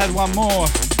 Only if I had one more.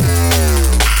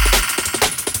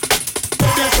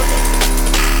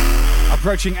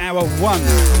 Approaching hour 1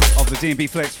 of the D&B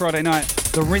Flex Friday night.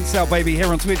 The Rinse Out Baby here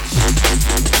on Twitch.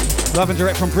 Live and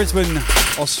direct from Brisbane,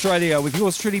 Australia, with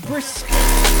yours truly, Brisk,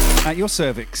 at your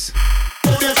cervix.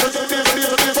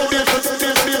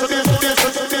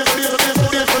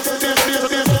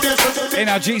 In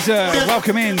our Geezer,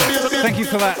 welcome in. Thank you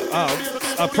for that.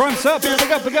 Prime sub,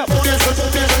 big up, big up.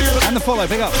 And the follow,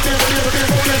 big up.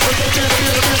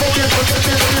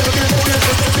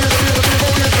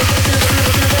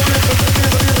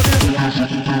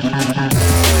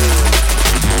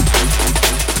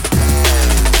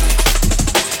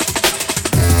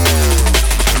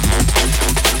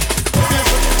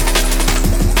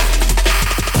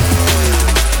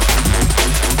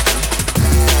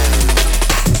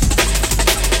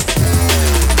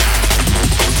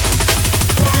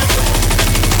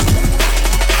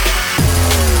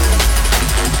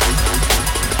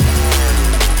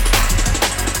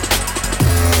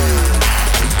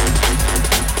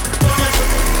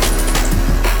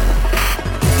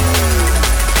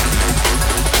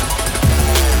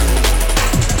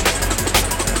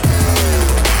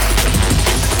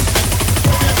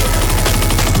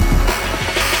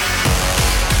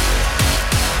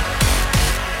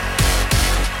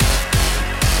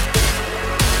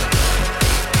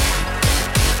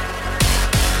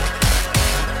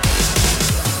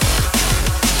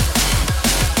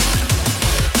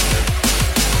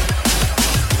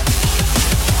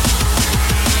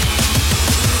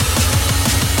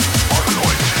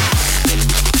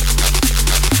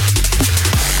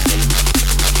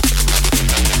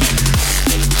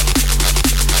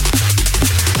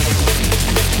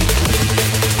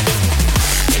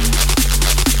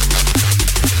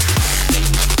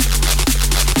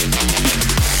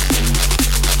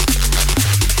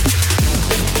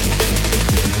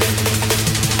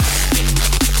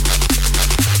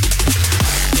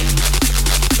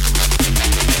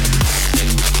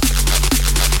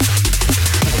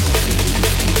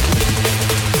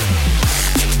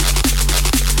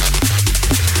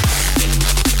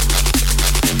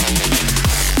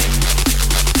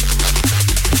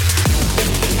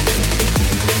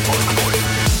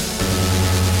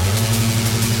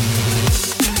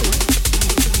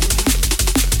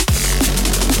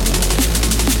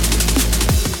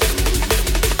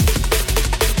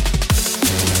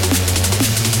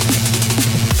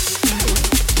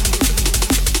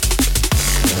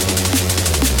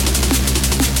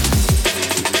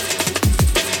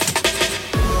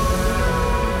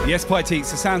 Yes, Piety,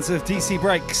 it's the sounds of DC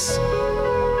Breaks.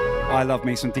 I love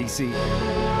me some DC.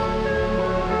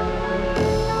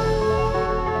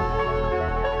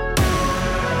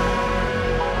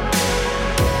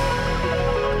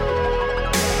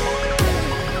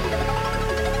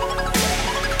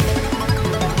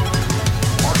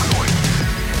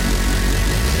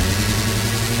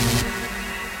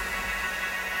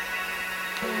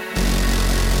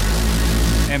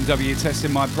 MW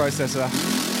testing my processor.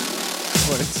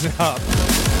 What's up?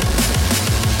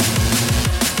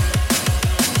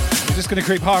 You're just going to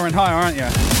creep higher and higher, aren't you? I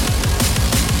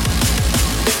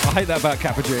hate that about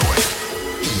Kappa G.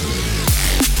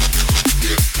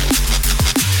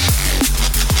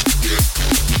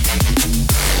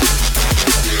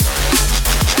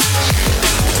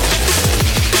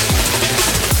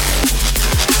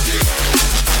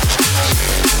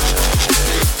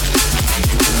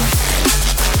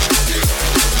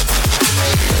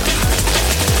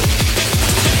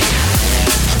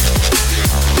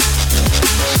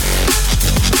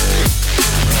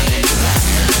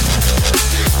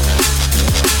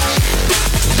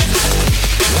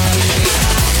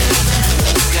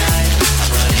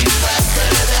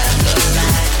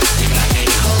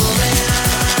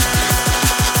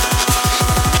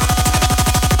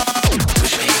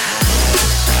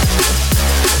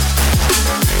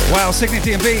 Wow, Signet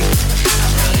D&B.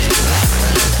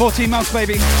 14 months,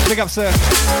 baby. Big up, sir. I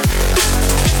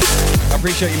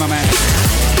appreciate you, my man.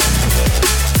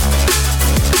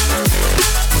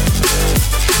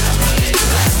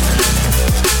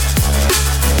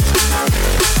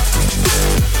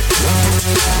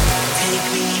 Take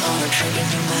me on a trip in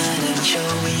your mind and show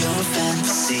me your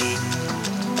fantasy.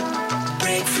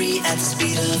 Break free at the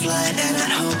speed of light, and I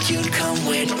hope you'd come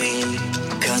with me.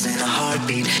 Cause in a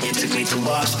heartbeat, you took me to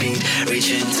warp speed,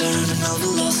 reaching terminal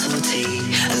velocity.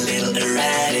 A little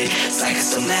erratic,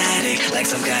 psychosomatic, like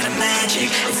some kind of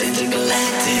magic. It's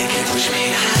intergalactic, it pushed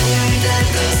me higher than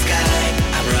the sky.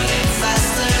 I'm running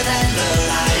faster than the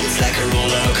light. It's like a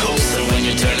roller coaster when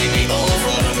you're turning me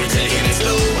over. We're taking it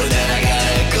slow, but then I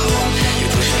gotta go.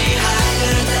 You push me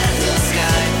higher than the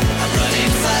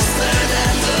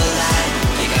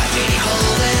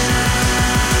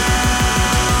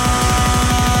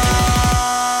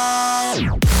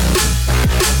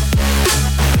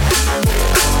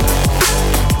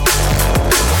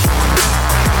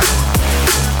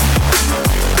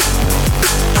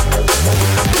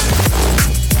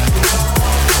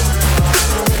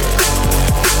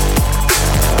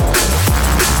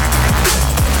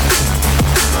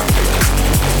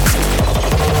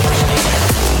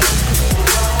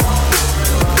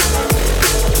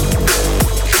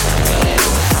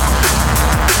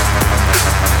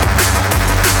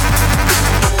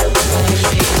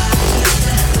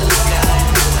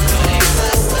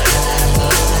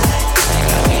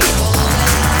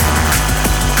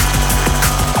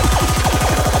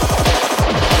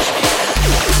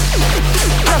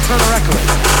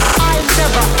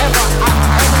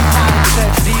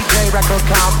people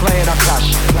can't play in a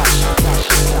clash.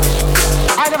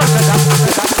 I never said that.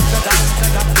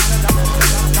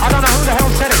 I don't know who the hell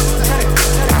said it.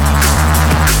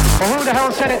 Or who the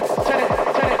hell said it.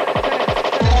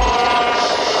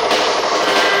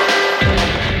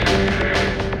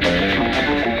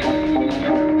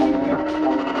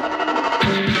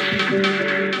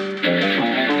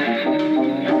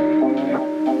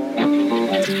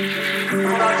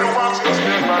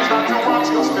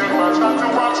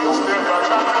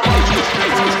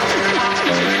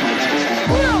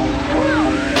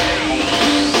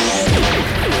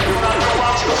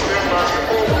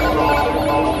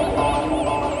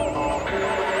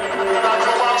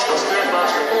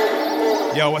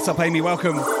 Yo, what's up, Amy?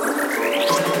 Welcome.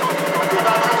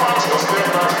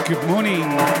 Good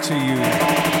morning to you.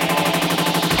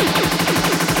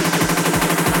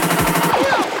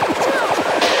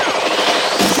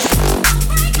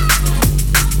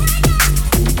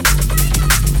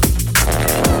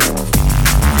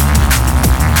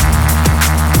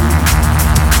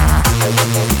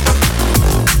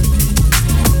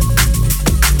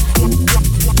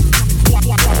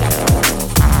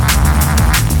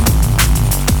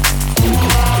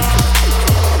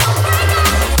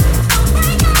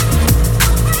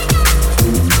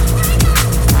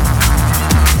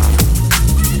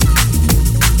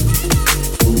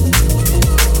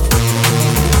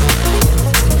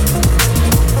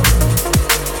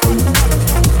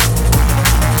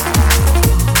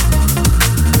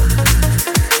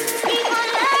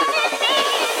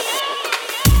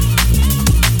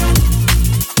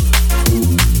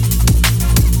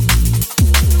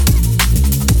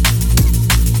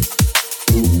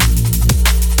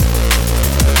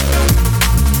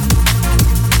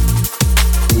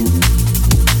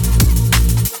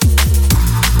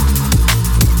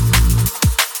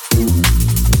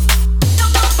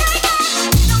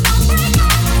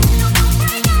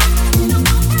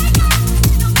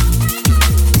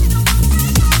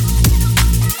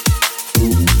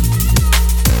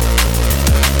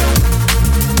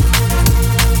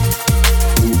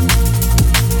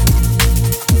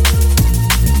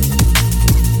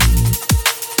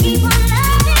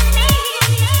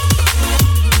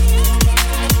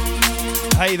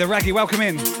 The Raggy, welcome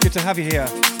in. Good to have you here.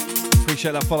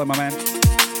 Appreciate that follow, my man.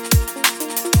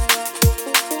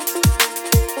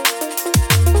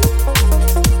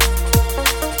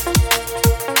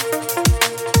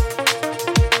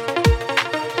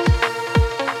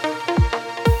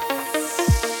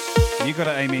 You got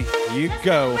it, Amy. You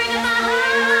go.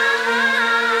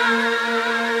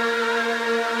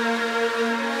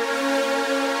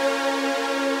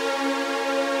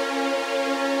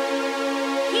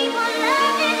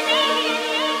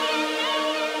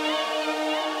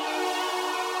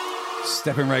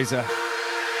 Stepping Razor.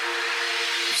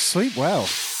 Sleep well.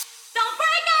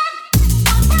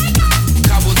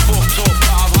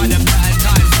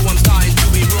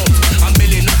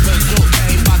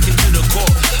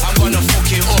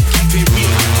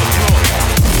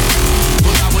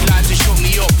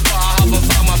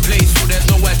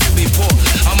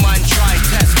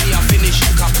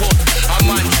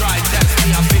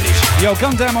 Yo,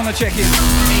 Gundam on the check-in.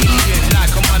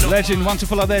 Legend,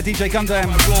 wonderful out there, DJ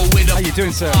Gundam. How you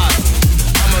doing, sir? I'm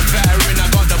a veteran, I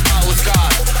got the battle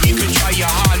scar. You can try your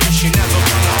hardest, you never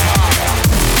run apart.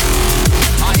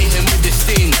 I hit him with the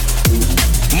sting.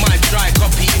 My dry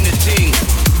copy in the ting.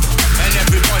 And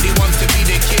everybody wants to be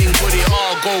the king, but it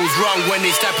all goes wrong when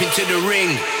they step into the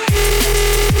ring.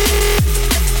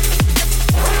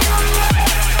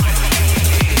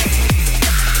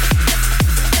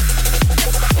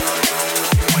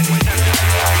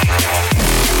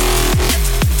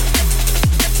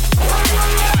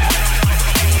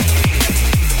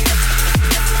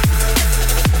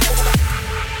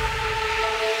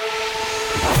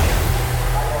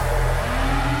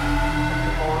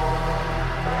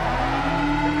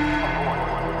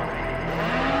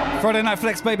 Friday Night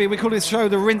Flex, baby. We call this show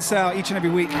the Rinse Out each and every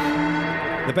week.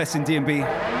 The best in D&B,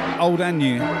 old and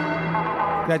new.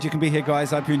 Glad you can be here,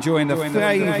 guys. I hope you're enjoying the flavor.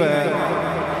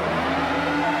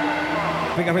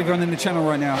 Big up everyone in the channel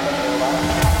right now.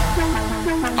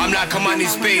 I'm like a man in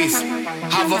space.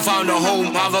 Haven't found a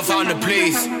home, haven't found a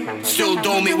place. Still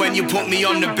dome it when you put me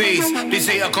on the base. This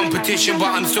ain't a competition, but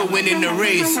I'm still winning the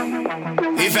race.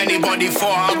 If anybody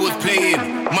thought I was playing,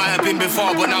 might have been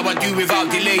before, but now I do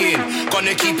without delaying.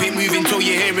 Gonna keep it moving till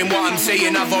you're hearing what I'm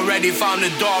saying. I've already found the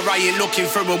door, I ain't looking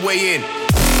for a way in.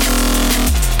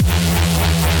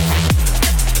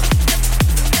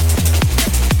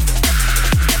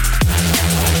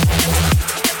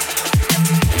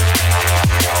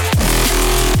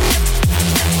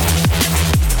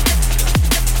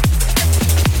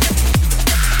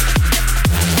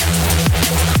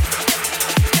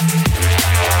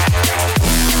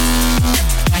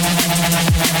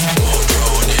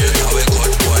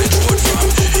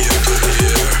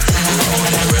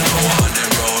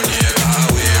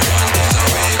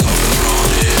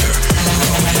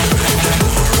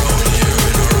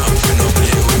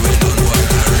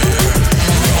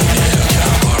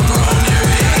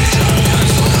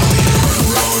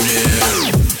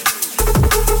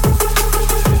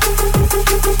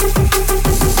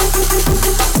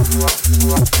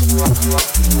 Yo,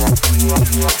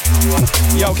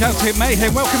 Celtic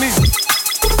Mayhem, welcome in.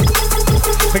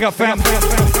 Big up, fam.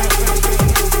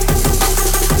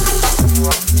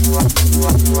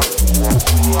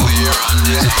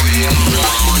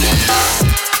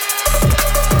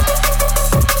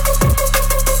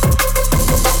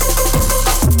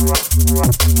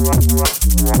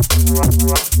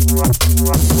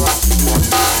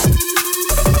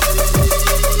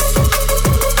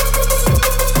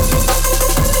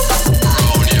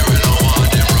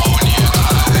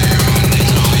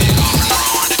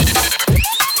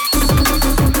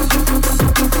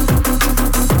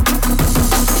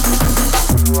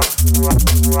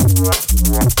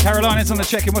 Carolina's on the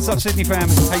check-in. What's up, Sydney fam?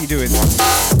 How you doing?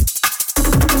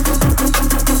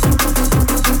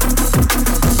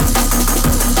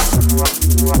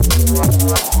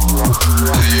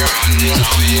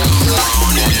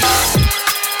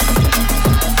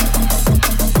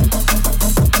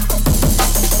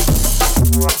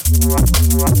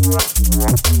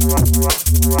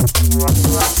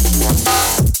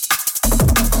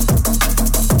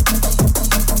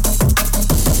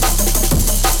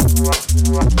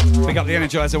 Big up the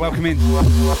Energizer, welcome in.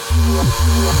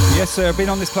 Yes sir, been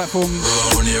on this platform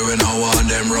 4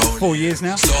 years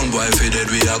now. Soundboy fitted,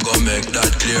 we are gonna make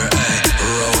that clear.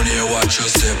 Round here, watch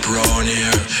your step round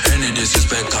here. Any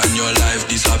disrespect on your life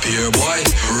disappear, boy.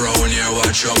 Round here,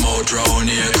 watch your mouth round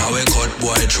here. Can we cut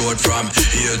boy throat from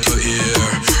ear to ear?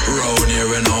 Round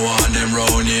here, we no want them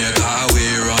round here. Cause we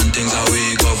run things how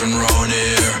we govern round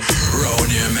here. Round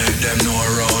here, make them know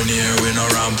round here. We no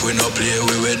ramp, we no play,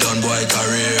 we done boy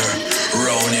career.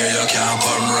 Round here, you can't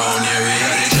come round here. We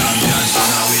are the champions, so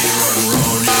now we run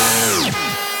round here.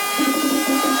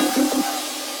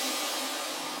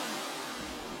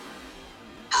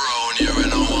 Round here, we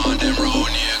no want them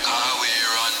round here. Cause we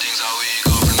run things how we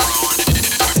govern round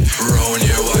here. Round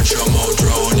here, watch your mouth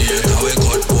round here. Cause we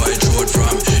cut boy throat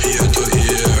from ear to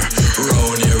ear.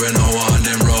 Round here, we no want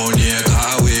them round here.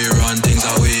 Cause we run things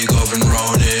how we govern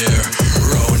round here.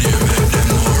 Round here, make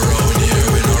them know round here.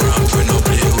 We no ramp, we no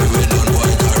play, we done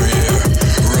boy career.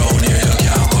 Round here, you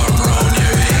can't come round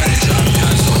here. We are the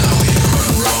champions, so now we run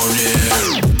round here.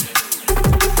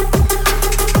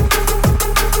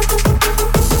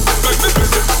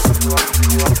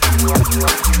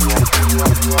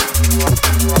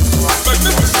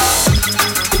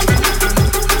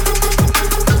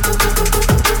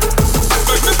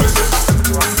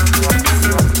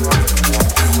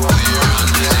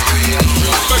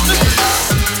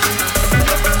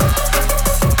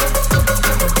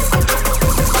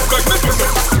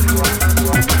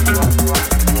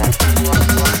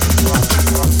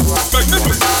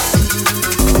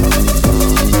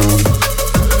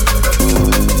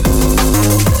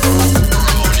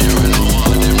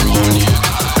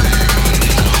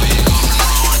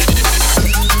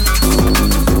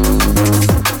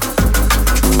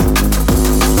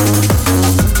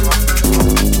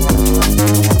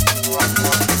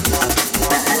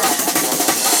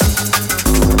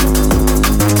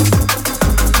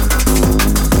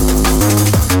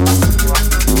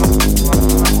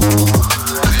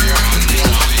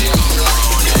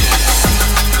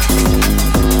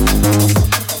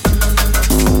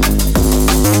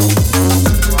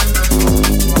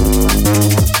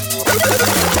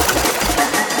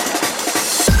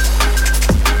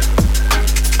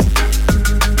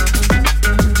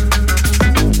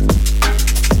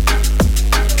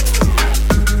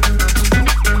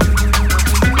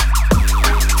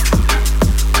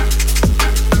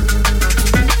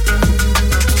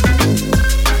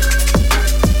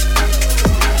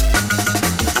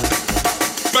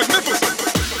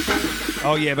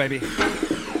 Oh yeah, baby.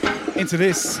 Into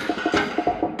this.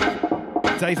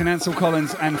 Dave and Ansel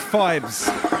Collins and Fibes.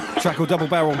 Track called Double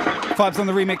Barrel. Fibes on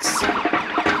the remix.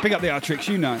 Pick up the Artrix,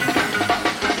 you know.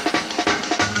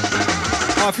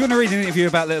 Oh, if you want to read an interview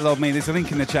about little old me, there's a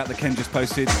link in the chat that Ken just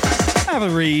posted. Have a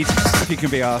read, if you can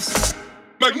be asked.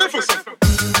 Magnificent!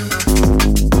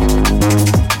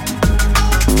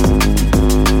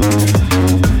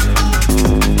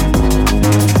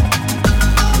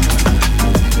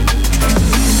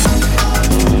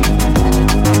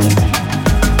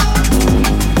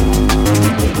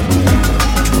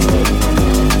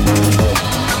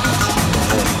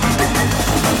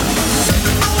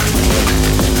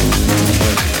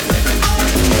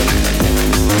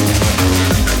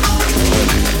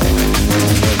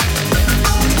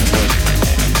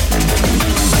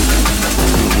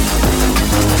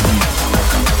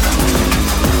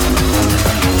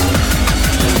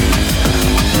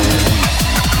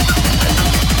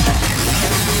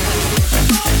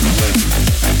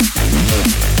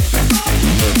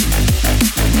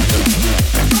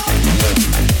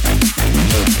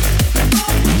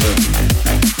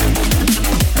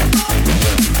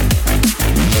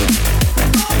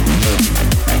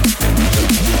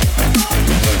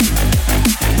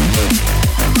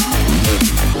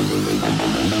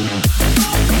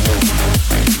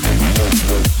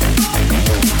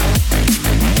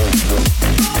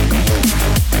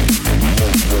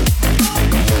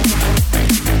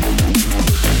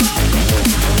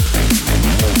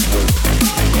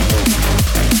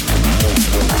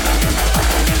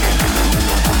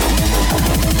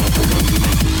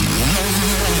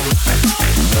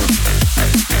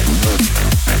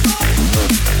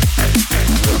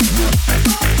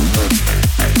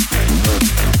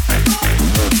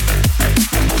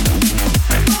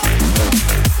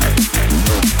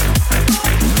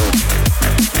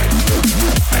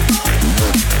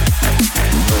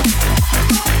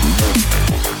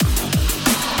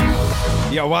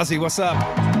 Yo, Wazzy, what's up?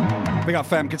 Big up,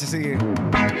 fam. Good to see you.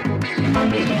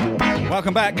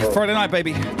 Welcome back. Friday night,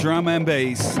 baby. Drum and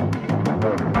bass.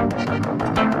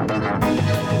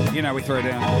 You know we throw it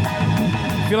down.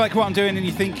 If you like what I'm doing and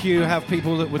you think you have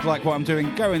people that would like what I'm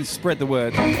doing, go and spread the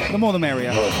word. The more the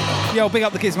merrier. Yo, big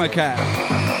up the Gizmo Cat.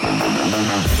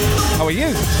 How are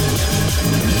you?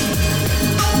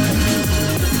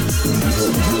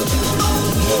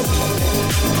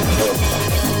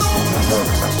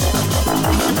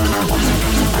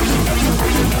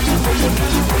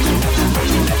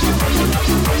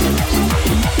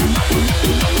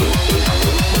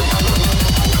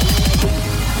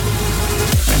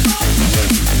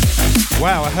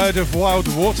 Wow, a herd of wild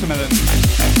watermelon.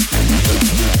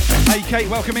 Hey Kate,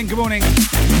 welcome in, good morning.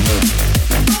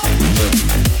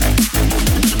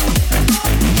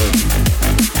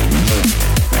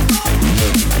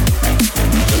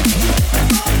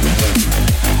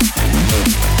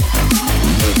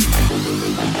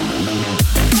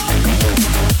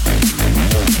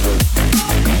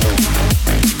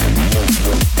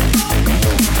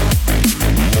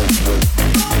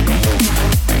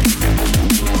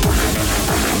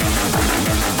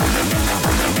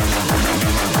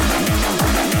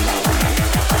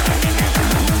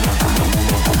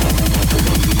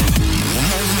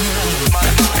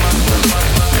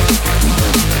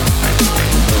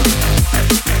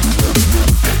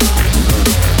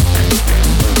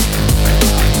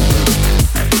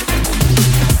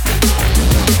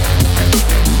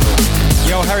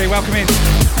 Welcome in.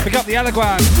 Pick up the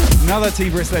Alaguan. Another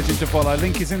T-Brisk legend to follow.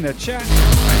 Link is in the chat.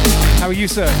 How are you,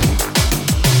 sir?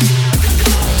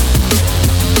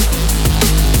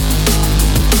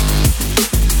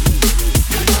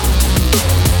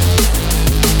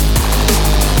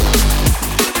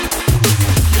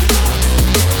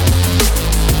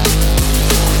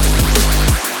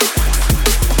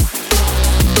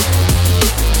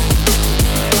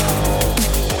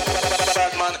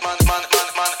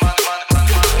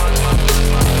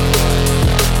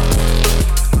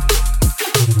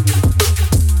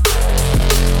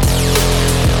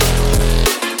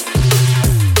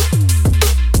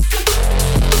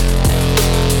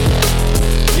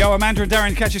 Amanda and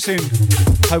Darren, catch you soon.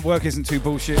 Hope work isn't too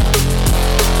bullshit.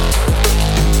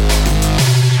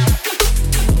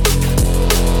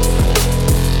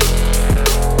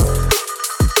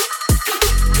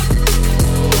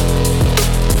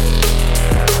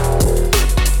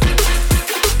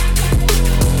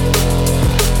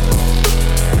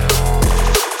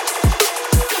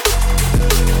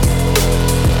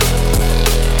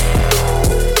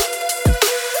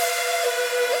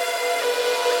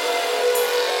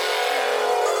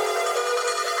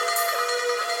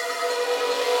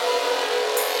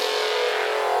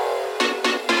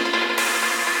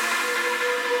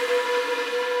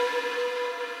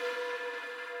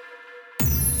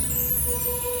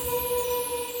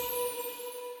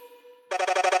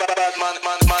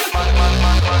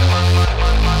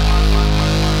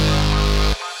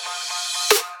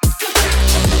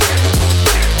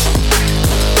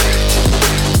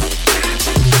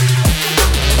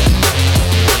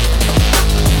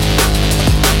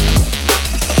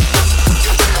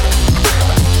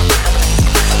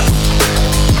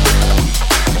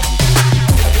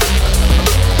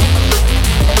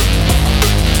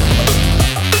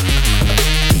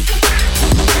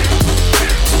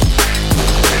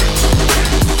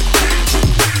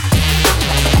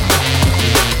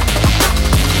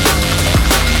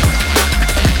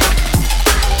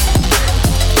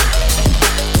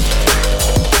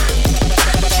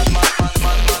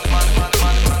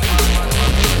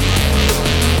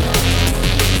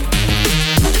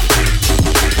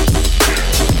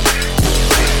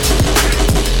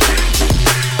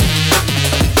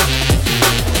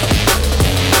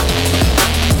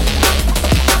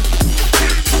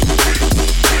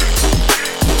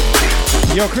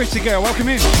 Yo, Christy girl, welcome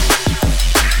in.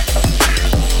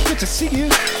 Good to see you.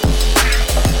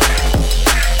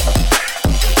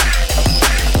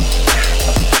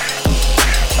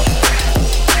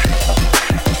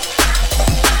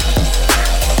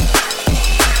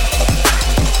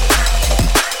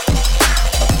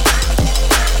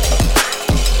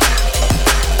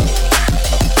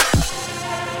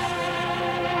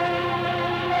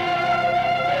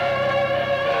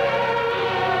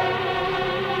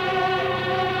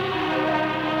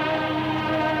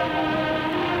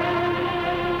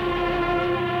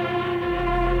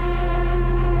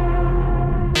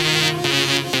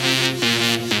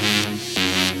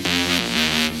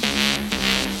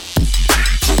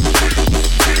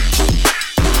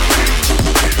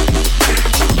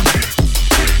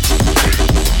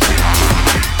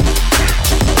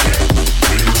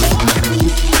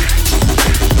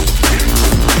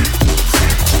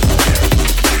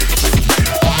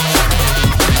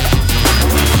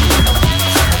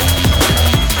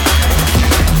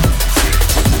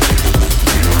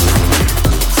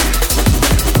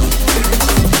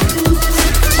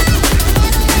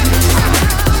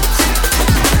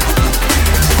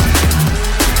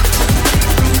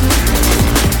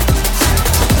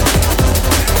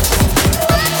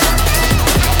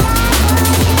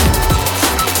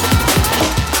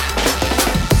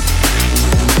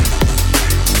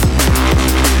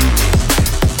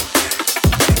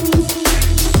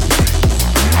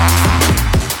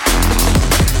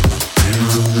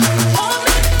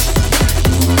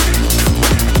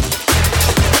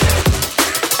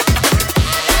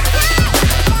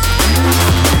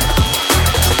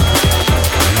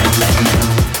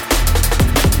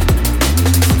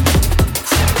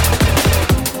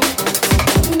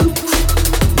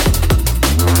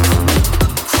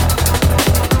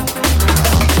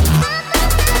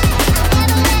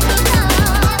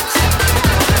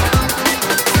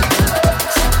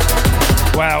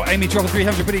 Amy dropping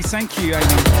 300 biddies. Thank you, Amy.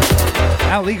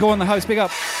 Al Legal on the host. Big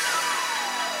up.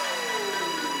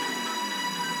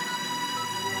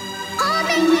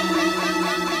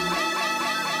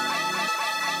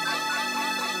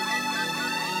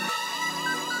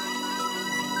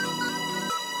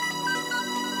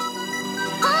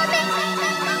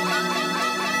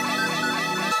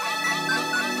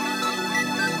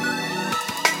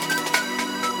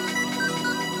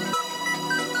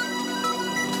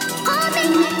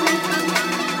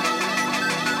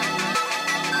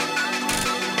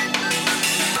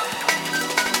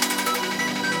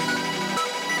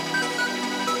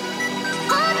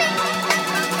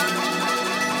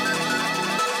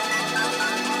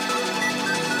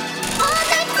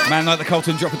 Man like the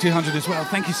Colton dropping 200 as well.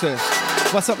 Thank you, sir.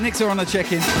 What's up, Nixer on the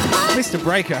check-in? Mr.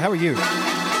 Breaker, how are you?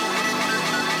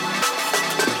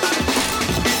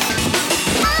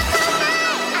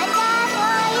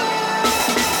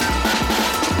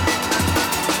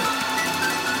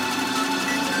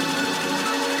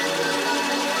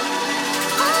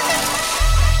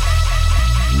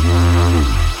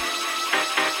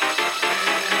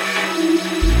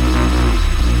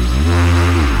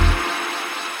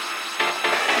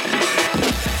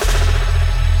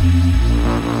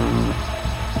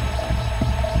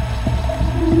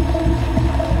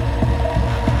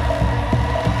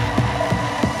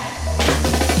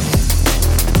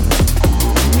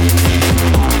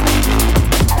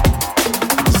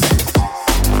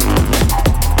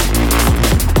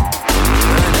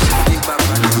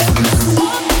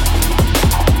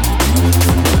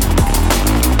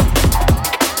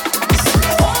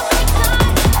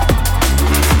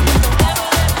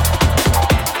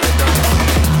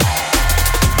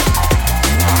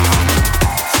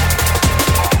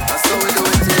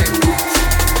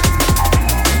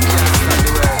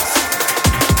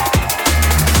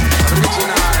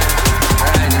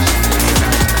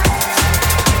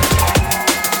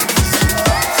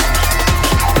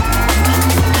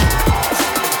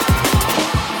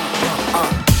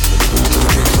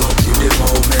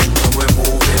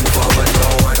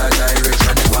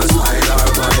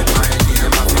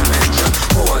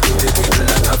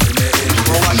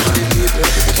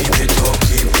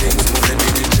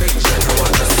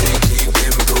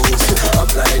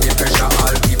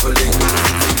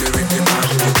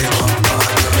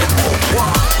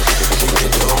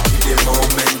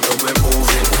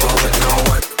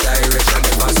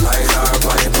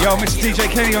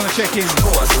 Check-in.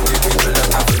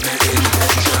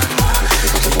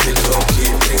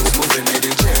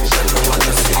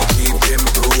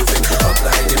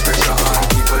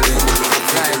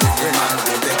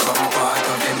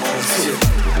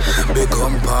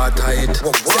 Become part of it.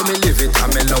 Say me live it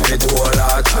and me love it all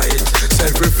heart tight.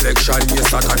 Self-reflection,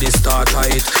 yes, that the start of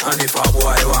it. And if a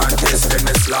boy want this, then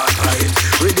me slaughter it.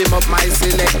 Rhythm up my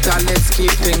selector, let's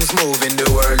keep things moving. The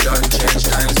world don't change,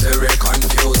 times very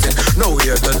confusing. No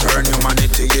here to turn,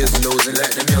 humanity is losing.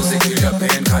 Let the music heal your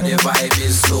pain, cause the vibe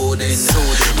is soothing.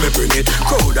 Me bring it,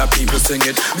 crowd of people sing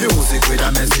it. Music with a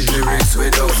message, lyrics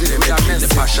without limit. The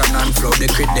passion and flow, the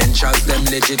credentials, them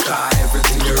legit.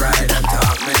 Everything you ride and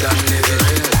talk, me done live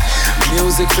it.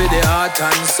 Music for the heart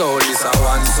and soul is a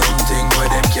one something where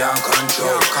them can't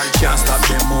control. Can't stop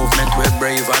the movement, we're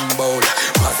brave and bold.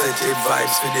 Positive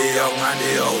vibes for the young and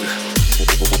the old.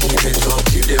 Keep it up,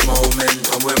 keep the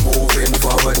momentum, we're moving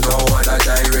forward. No other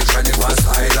direction, if a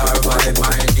style or vibe,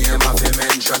 my name have to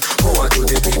mention. Power to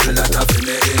the people that have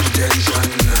the intention.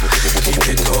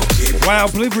 Keep it up, keep it. Wow,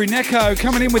 Blueberry Neko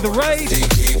coming in with the raid.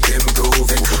 Keep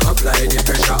improving, apply the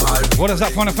pressure all. What is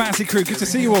up, Final Fantasy crew? Good to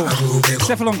see you all.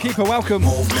 Cephalon Keeper, welcome.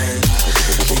 Movement.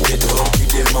 Keep it up, keep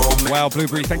the moment. Wow,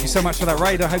 Blueberry, thank you so much for that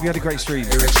raid. I hope you had a great stream.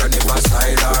 Direction, if a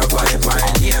style or vibe, my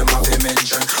name have to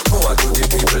mention. Power to the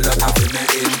people that have the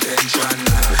intention.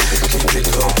 Keep it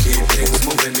up, keep things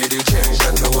moving. Me the change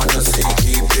that I wanna see.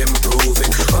 Keep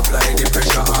improving, apply the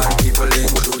pressure. All people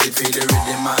included. Feel the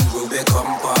rhythm and will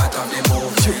become part of the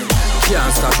movement. Can't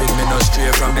stop it, me no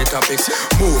stray from the topics.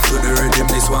 Move to the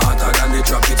rhythm, this one hotter than the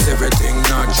tropics. Everything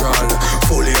natural,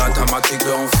 fully automatic.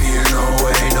 Don't feel no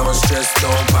way, don't stress,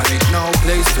 don't panic. No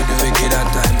place for the wicked and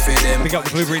time for them. Pick up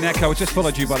the Blueberry Neko. I just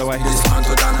followed you, by the way.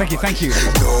 Thank you, thank you.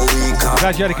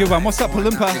 Glad you had a good one. What's up,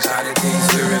 Palumpa?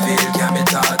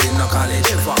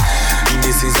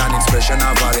 This is an expression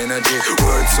of our energy.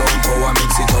 Words, sound, power,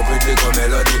 mix it up with little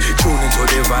melody. Tune into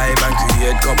the vibe and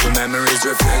create couple memories.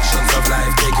 Reflections of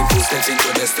life, taking 2 steps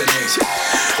into destiny.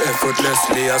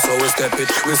 Effortlessly, that's how we step it.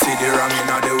 We see the wrong in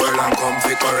the world and come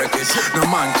fi correct it. No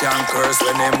man can curse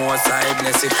when they more side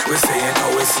bless it. We say it how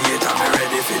we see it and we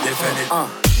ready fi defend it.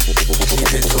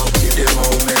 Keep it up, keep the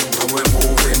momentum. We're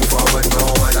moving forward, no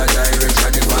other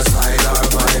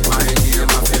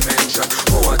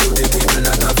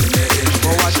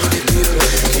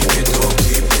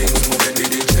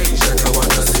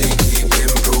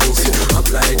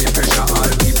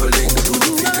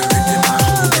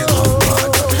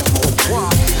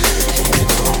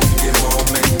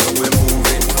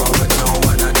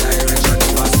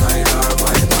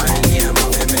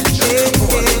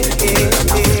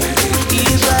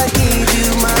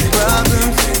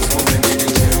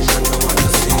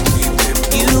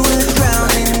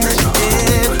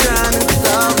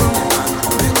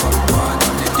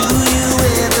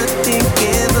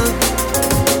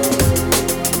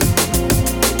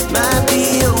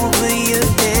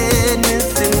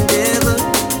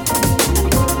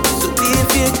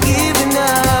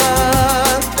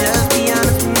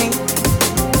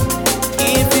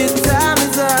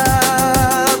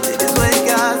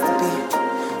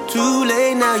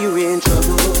you're in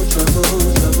trouble, trouble,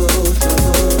 trouble,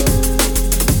 trouble.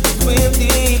 Swim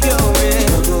deep, you're in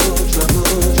trouble, trouble,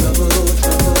 trouble,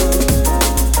 trouble.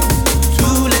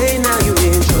 Too late, now you're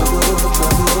in trouble,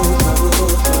 trouble,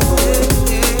 trouble, trouble.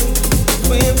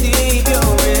 Swim deep,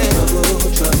 you're in trouble,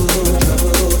 trouble,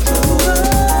 trouble, trouble.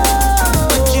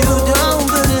 But you don't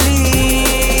believe.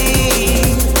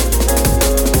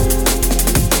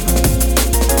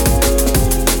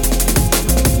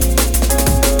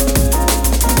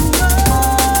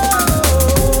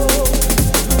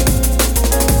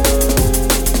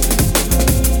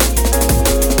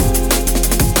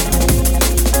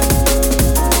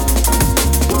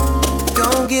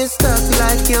 Don't get stuck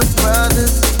like your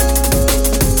brothers.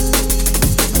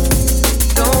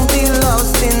 Don't be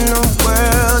lost in the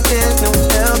world, there's no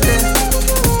help there.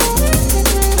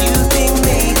 You think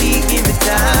maybe give it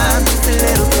time, just a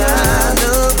little time.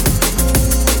 Look,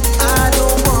 I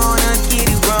don't wanna get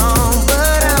it wrong,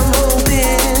 but I'm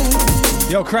hoping.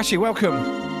 Yo, Crashy,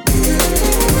 welcome.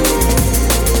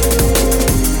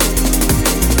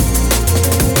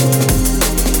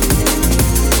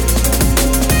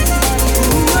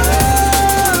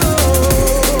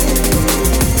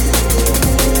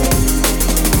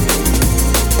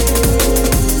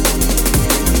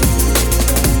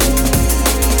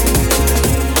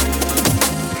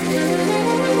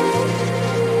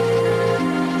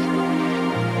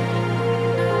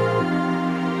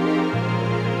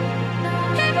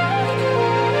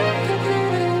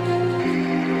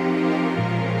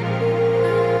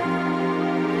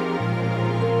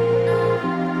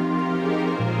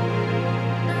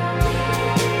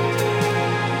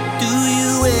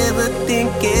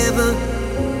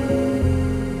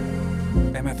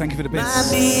 Emma, thank you for the bits.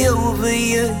 Might be over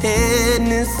your head in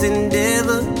this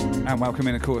endeavor. And welcome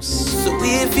in, of course. So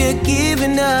if you're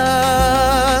giving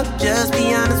up, just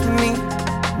be honest with me.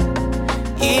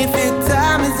 If your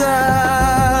time is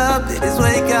up, it is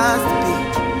what it got to be.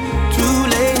 Too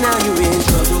late, now you're in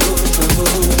trouble,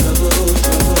 trouble, trouble,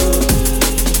 trouble.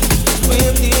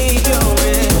 Swim deep, you're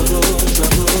in trouble,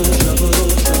 trouble, trouble,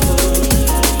 trouble.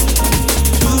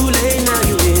 Too late, now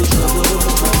you're in trouble,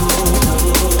 trouble,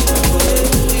 trouble, trouble.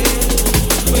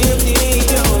 Swim deep,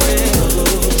 you're in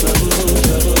trouble, trouble,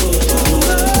 trouble, trouble.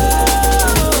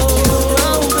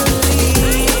 Don't believe.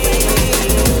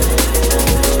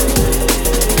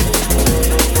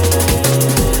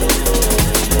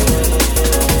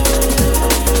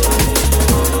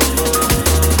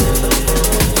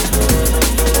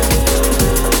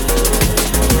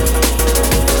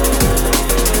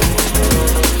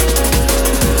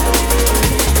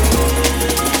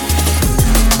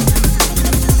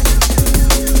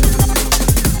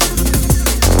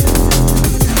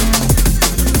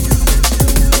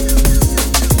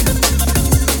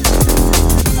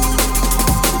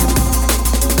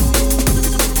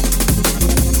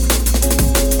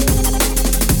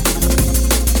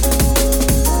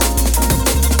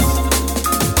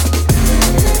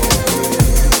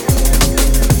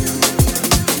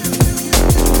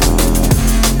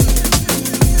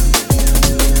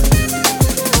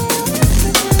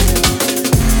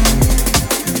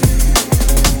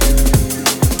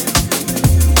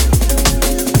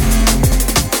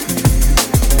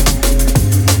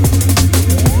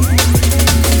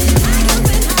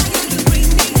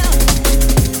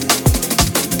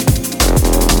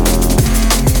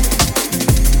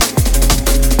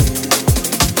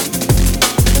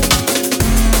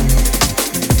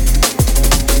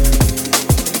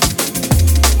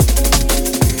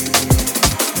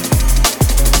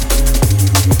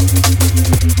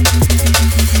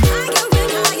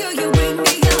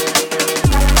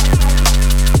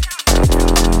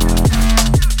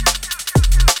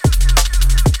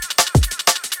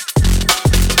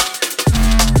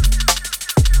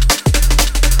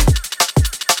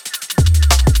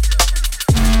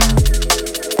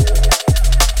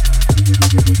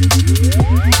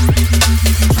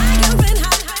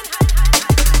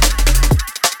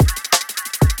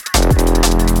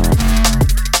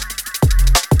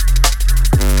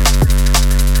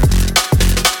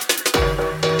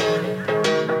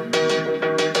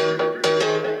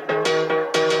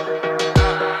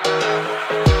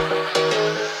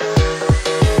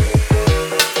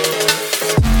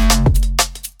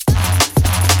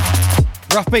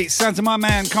 Rough beats, sounds of my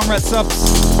man, Comrade Subs.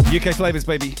 UK flavours,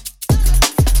 baby.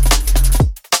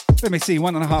 Let me see,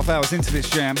 1.5 hours into this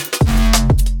jam.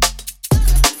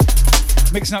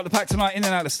 Mixing up the pack tonight, in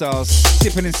and out of stars.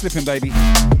 Dipping and slipping, baby.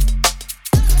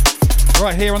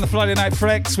 Right here on the Friday Night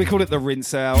Flex, we call it the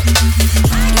rinse out.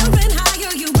 Higher and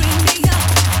higher, you bring me up.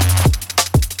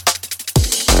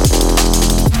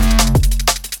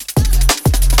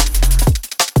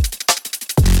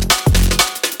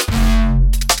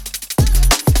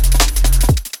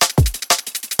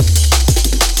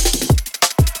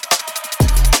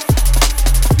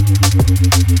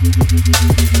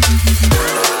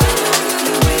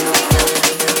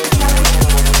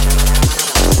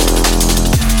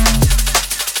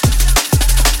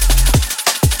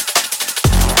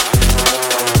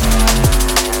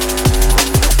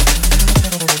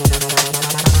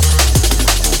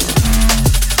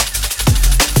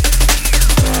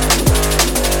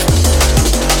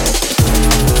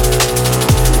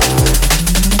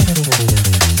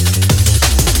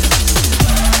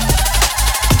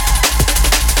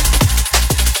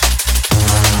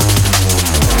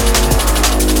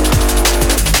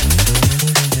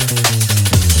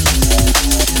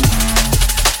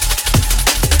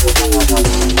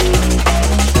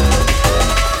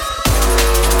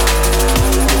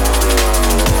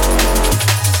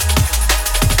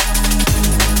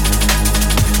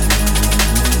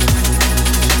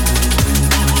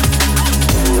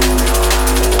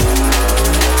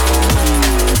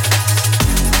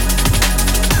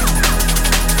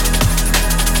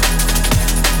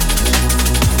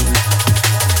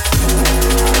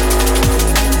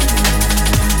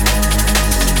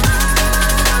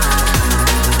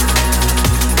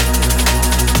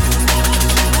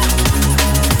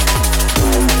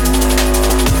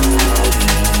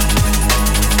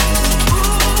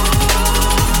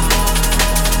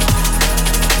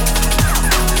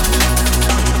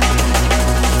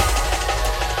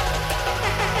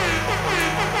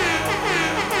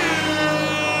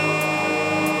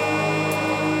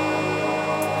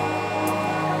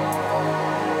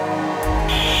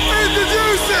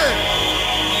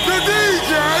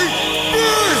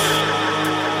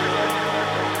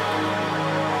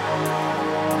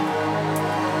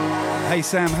 Hey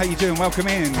Sam, how you doing? Welcome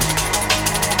in.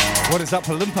 What is up,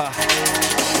 Palumpa?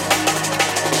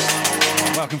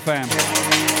 Welcome, fam.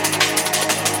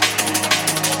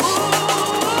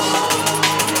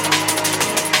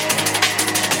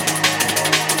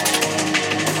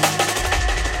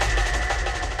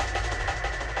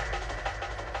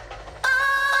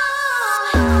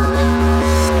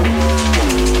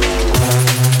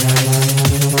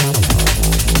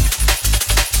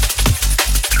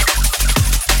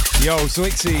 Yo,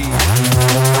 Zwixy.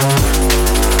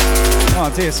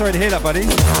 Oh dear, sorry to hear that, buddy.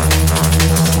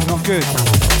 Not good.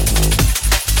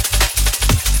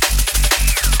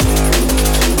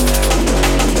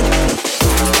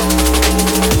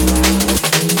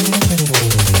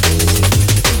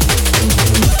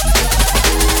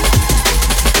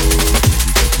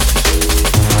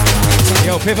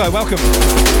 Yo, Pivo, welcome.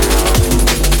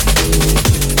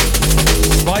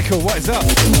 Michael, what is up?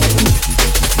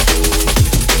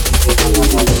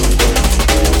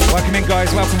 Welcome in,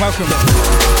 guys. Welcome, welcome.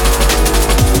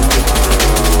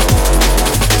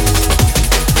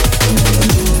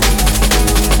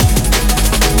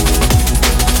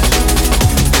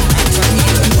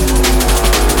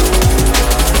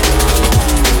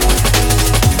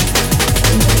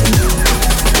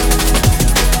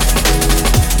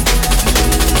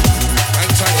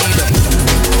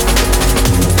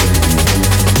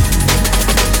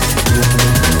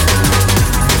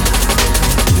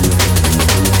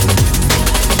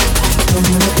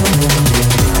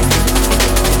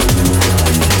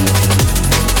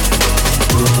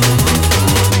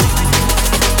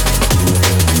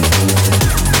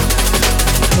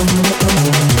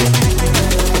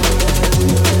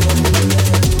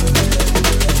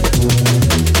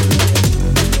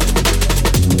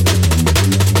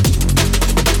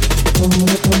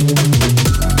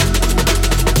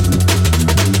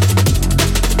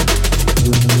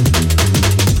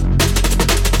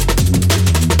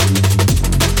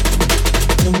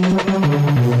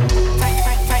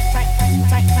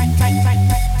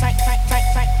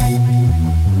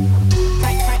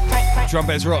 Drum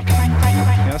Bears rock.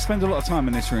 Yeah, I spend a lot of time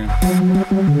in this room.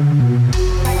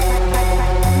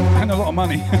 And a lot of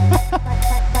money.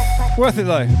 Worth it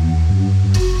though.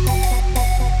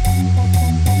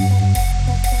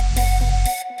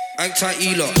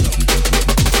 Anti-Elo.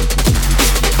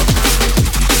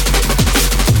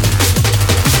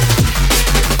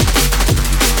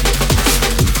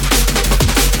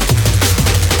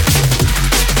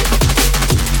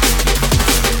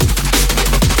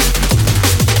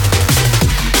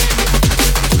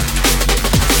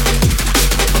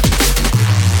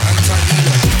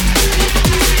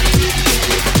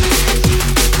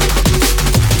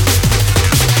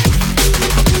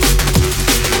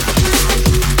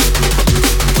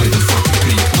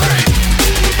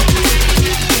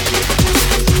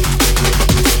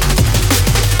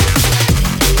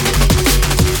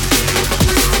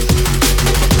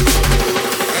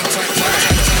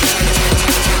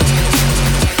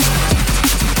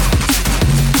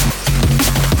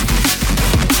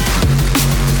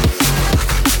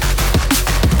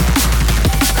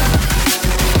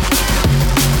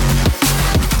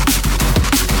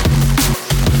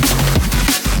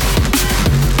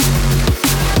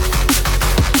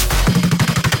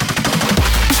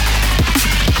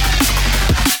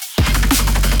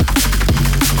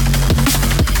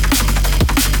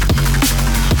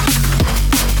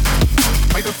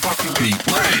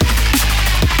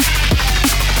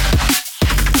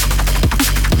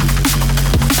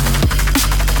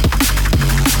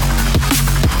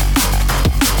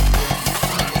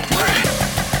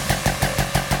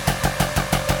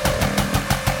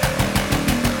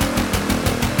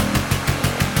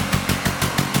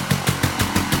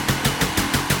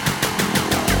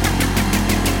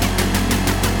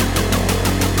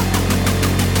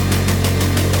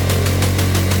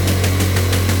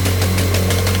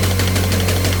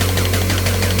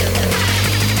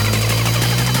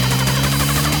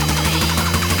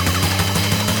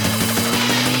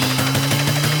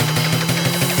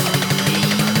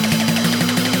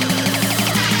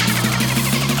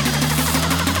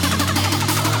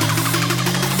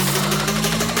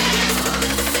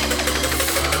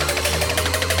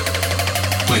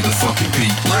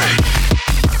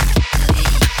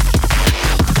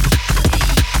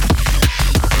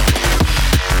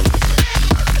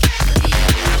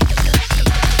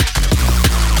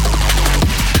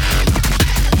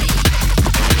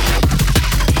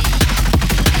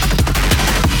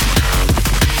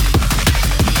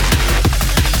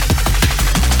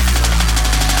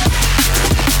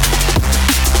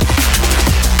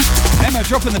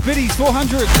 Dropping the biddies,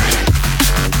 400.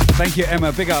 Thank you,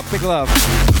 Emma. Big up, big love.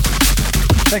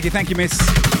 Thank you, miss.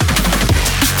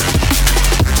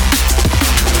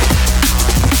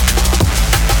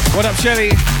 What up,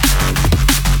 Shelly?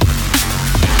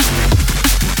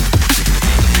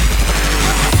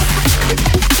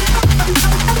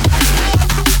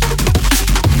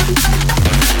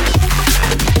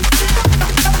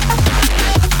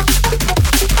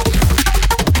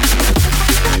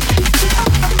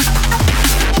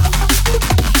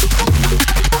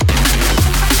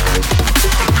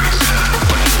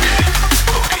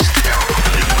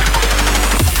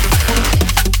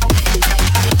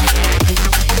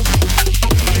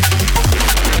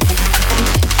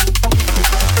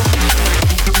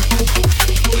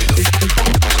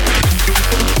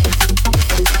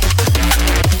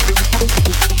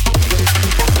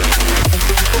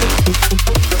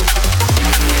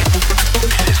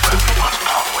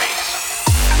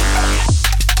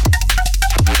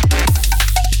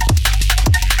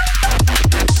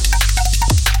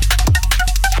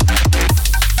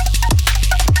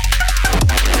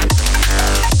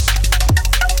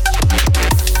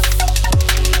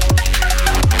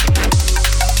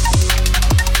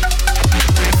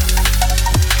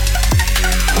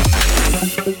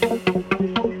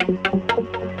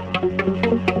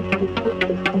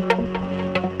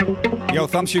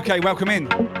 Thumps UK, welcome in.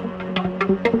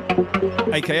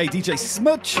 AKA DJ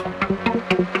Smudge.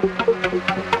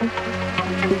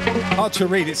 Hard to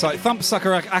read, it's like Thump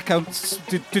Sucker Acco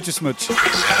did you Smudge.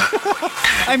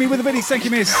 Amy with the biddies, thank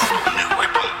you, miss.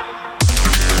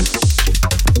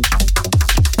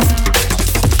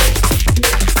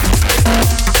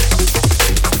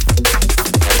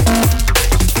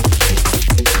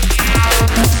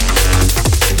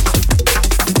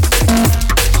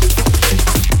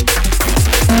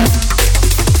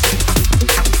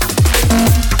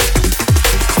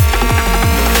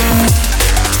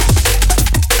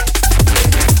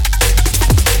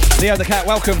 Leo the cat,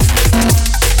 welcome.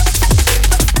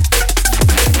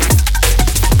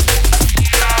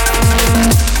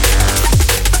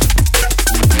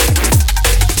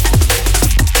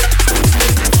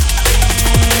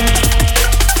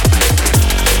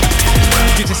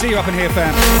 Good to see you up in here,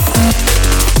 fam.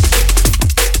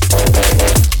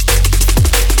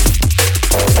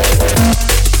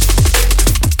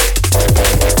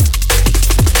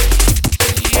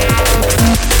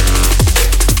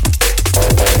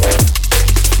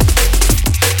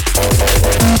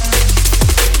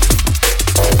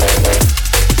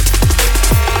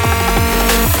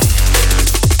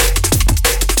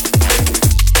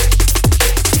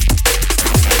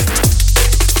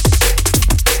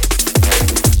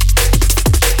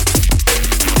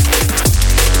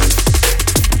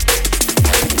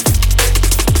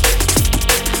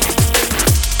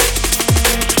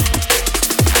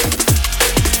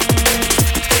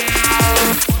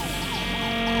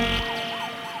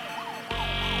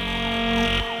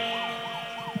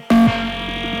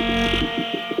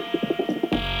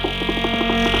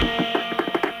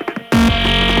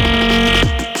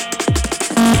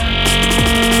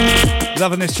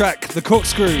 Loving this track, The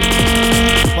Corkscrew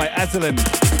by Azalin.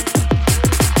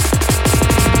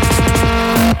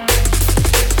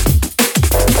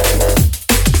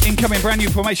 Incoming brand new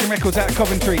Formation Records out of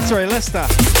Coventry. Sorry, Leicester.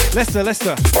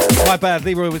 My bad,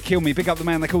 Leroy would kill me. Big up the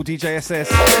man they call DJ SS.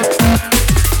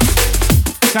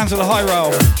 Sounds of the high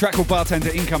roll. Track called Bartender,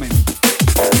 incoming.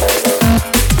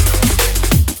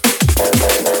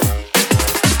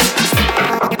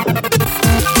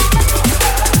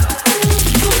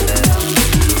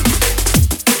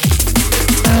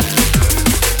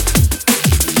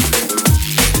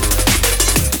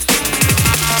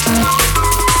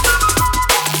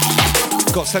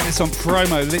 Got sent this on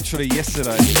promo literally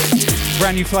yesterday.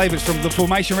 Brand new flavours from the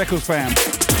Formation Records fam.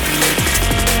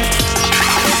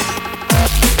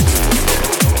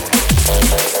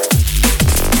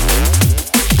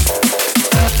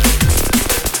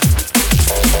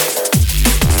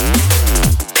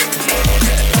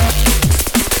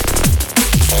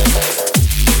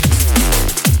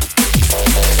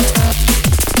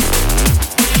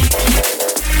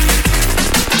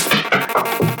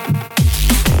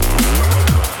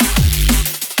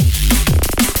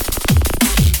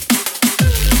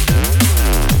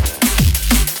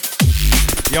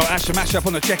 Asher mash up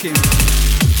on the check-in.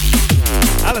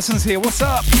 Alison's here, what's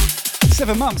up?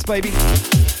 7 months, baby.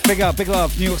 Big up, big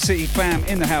love, New York City fam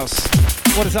in the house.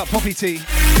 What is up, Poppy T?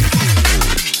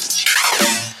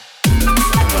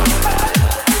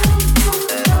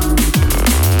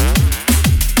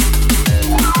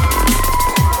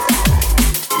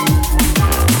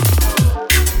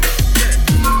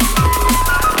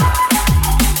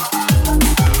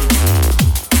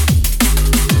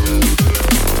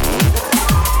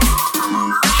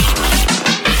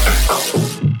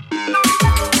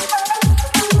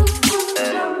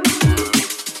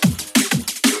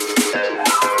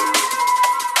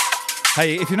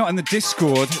 Hey, if you're not in the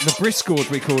Discord, the Briskord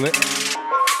we call it,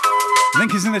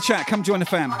 link is in the chat. Come join the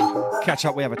fam. Catch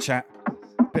up, we have a chat.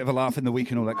 Bit of a laugh in the week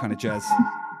and all that kind of jazz.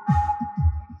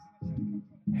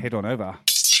 Head on over.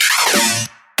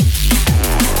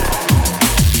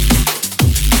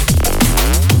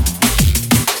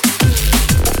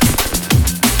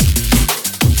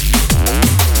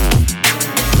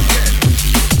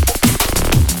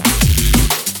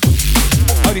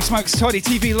 Holy smokes, Tidy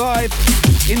TV Live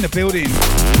in the building.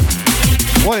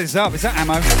 What is up? Is that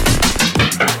Ammo?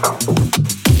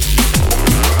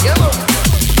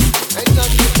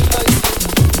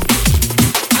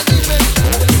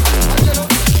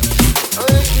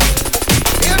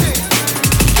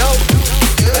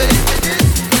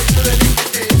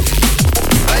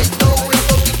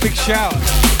 Big shout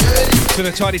to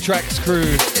the Tidy Tracks crew.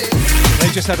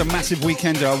 They just had a massive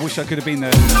weekender. I wish I could have been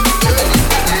there.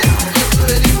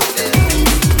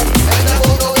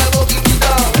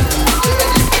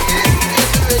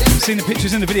 Seen the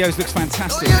pictures and the videos, looks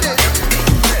fantastic.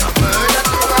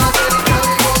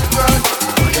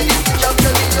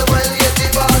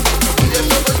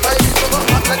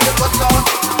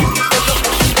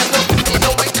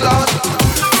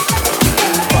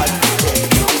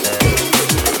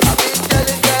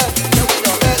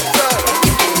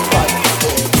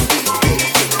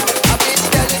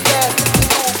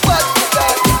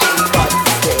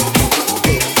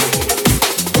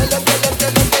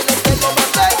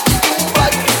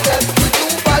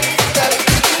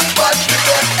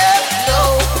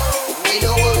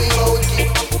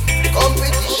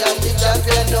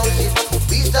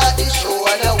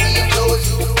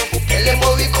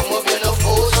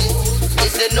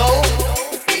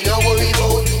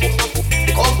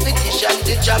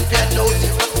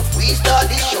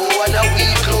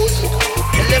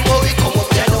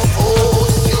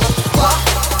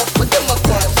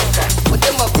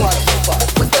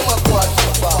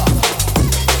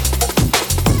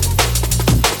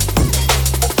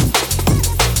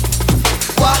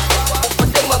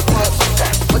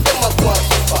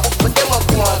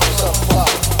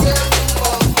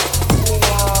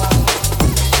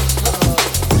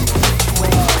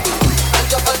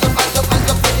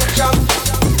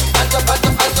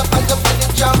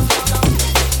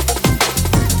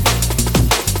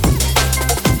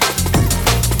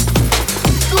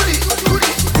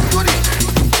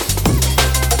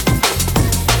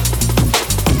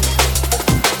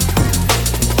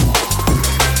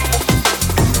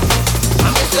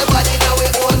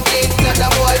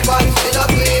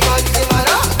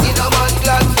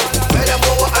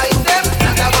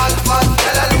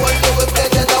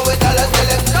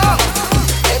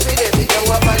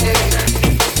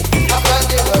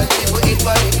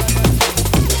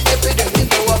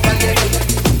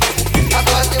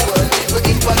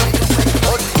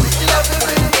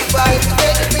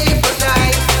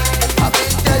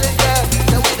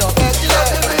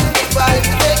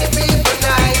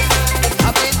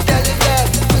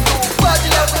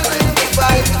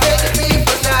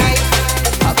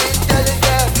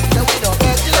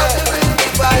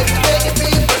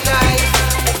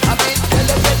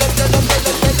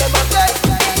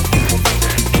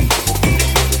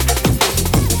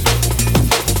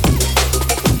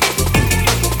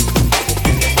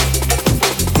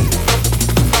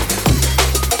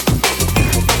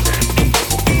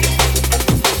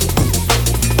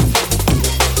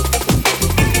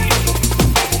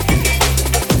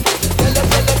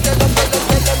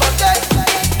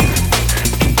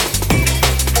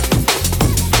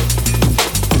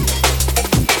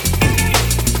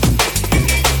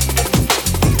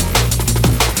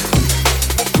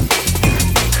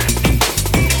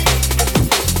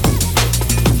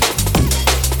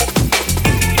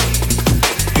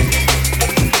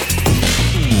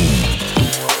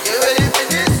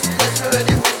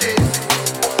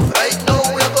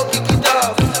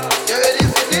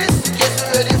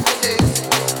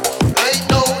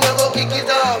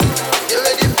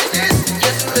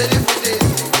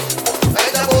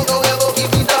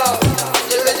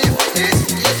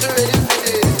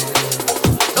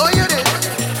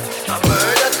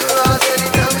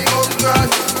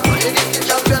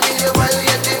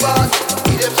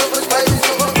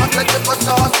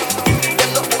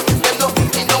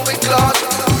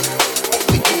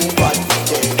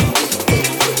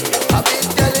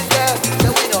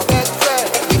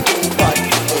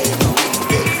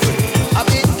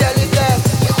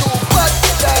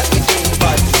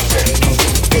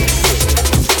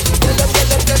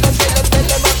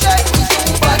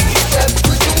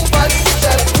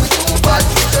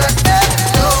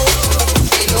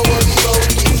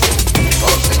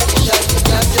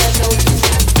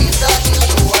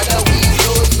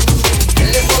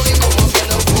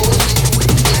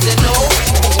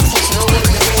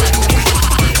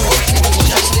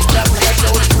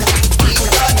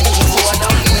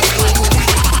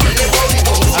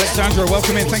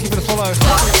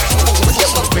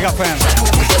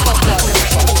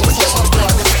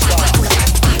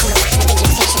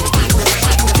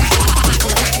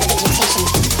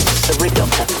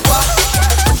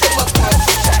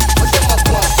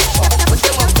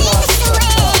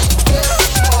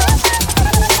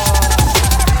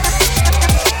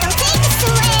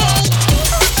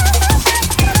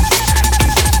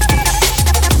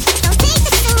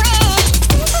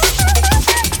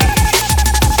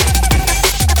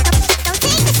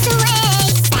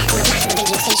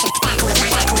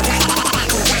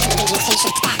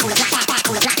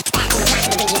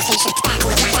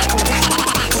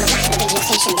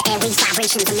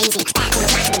 Maybe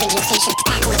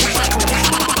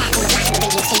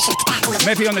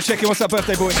on the check-in. What's up,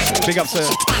 birthday boy? Big up, sir.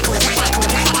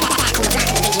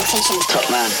 Top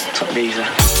man, top geezer.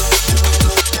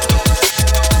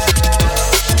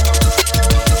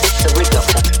 The Rig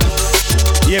Doctor.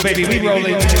 Yeah, baby, we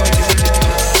rolling.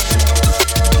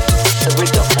 The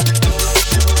Rig Doctor.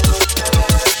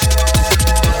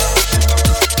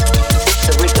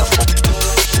 The Rig Doctor.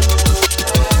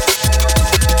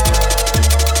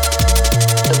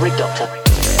 The Rig Doctor.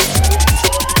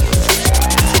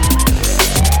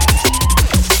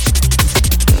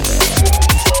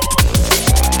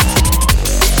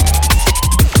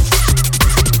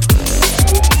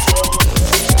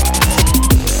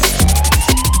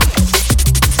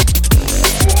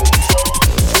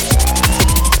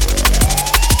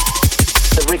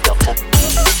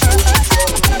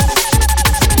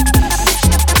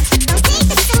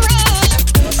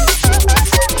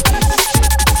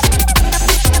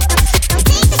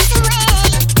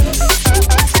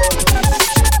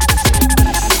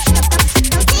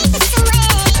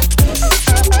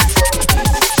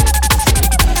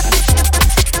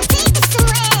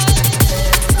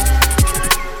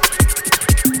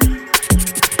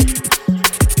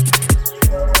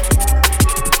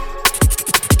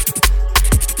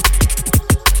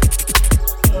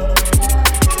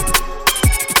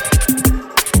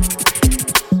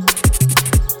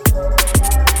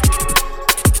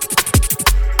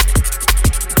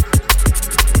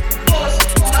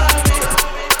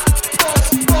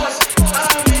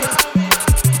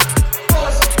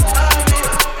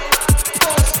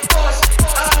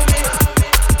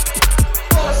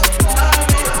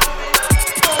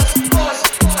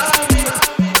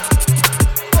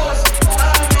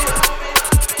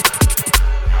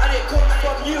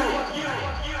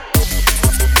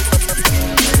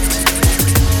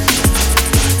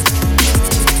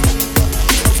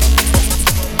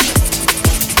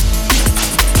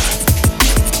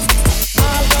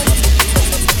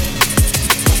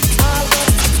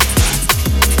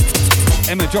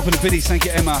 Dropping the biddies, thank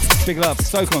you, Emma. Big love,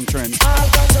 Stoke on trend.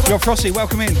 Yo, Frosty,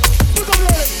 welcome in.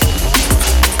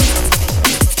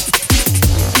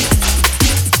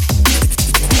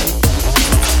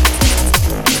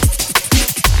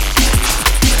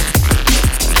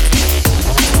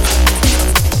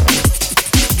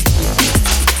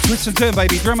 Twist and turn,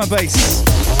 baby, drum and bass.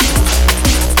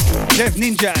 Dev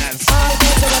Ninjas.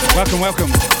 Welcome,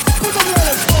 welcome.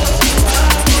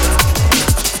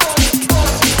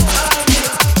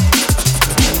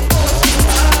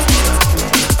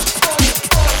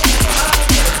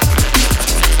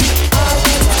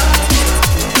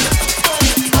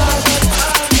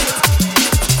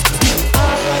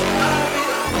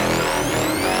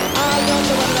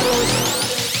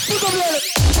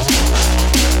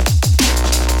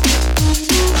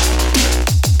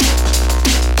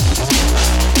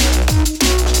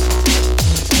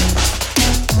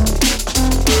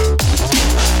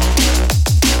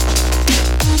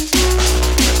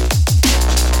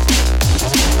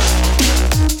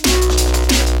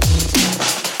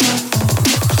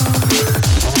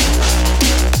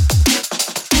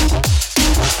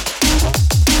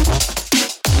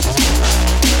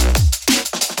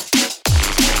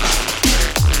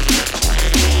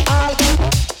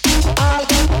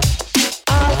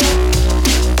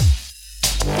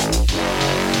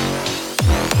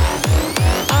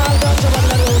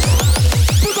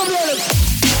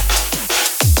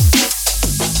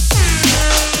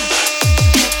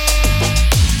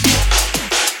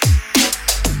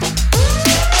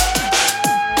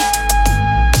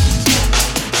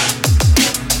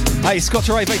 Hey, Scotch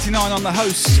Rave 89 on the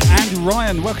host, and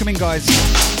Ryan, welcome in, guys.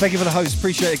 Thank you for the host,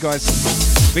 appreciate it,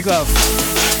 guys. Big love.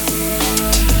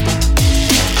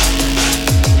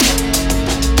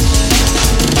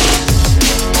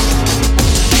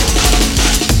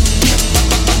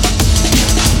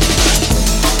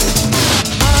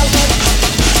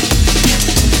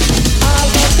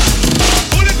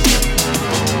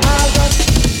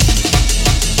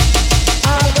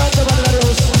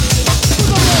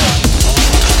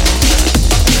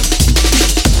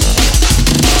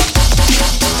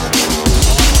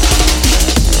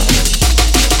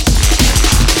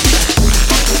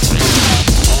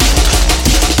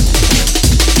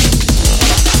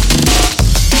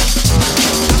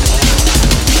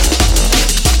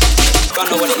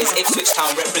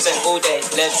 Represent all day.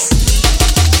 Let's.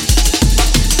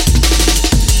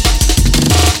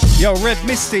 Yo, Red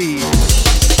Misty,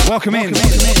 welcome in.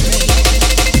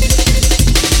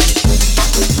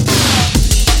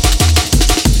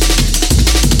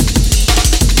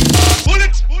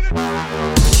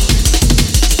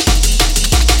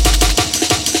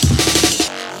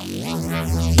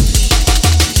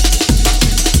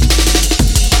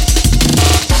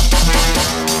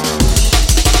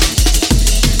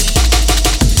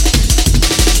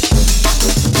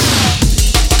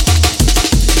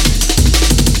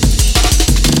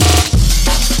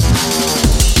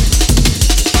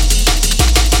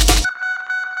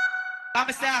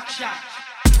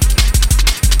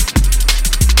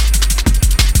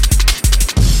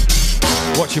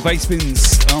 Watch your bass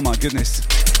bins. Oh my goodness.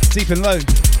 Deep and low.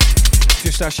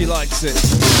 Just how she likes it.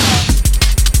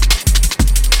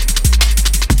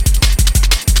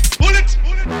 Bullet!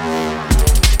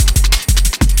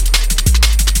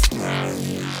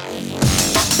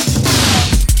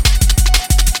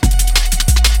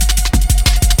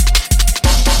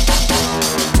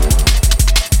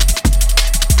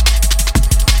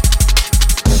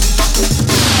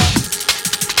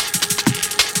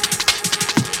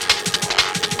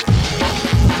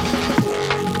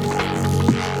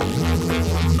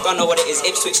 I know what it is.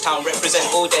 Ipswich Town represent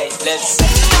all day. Let's.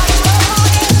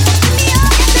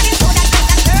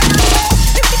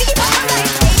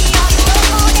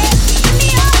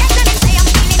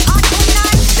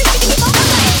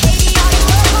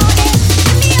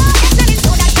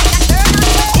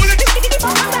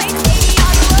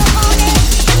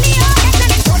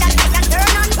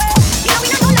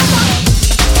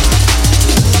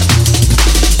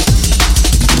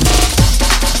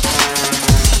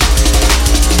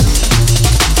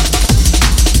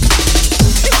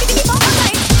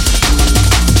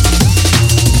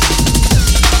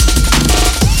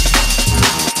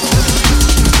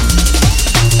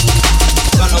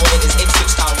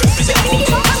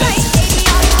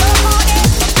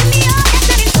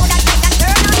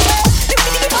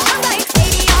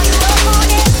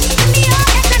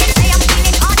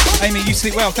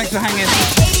 Sleep well, thanks for hanging.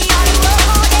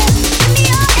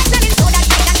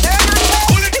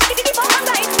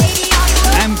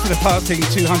 And for the parting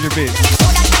 200 bits.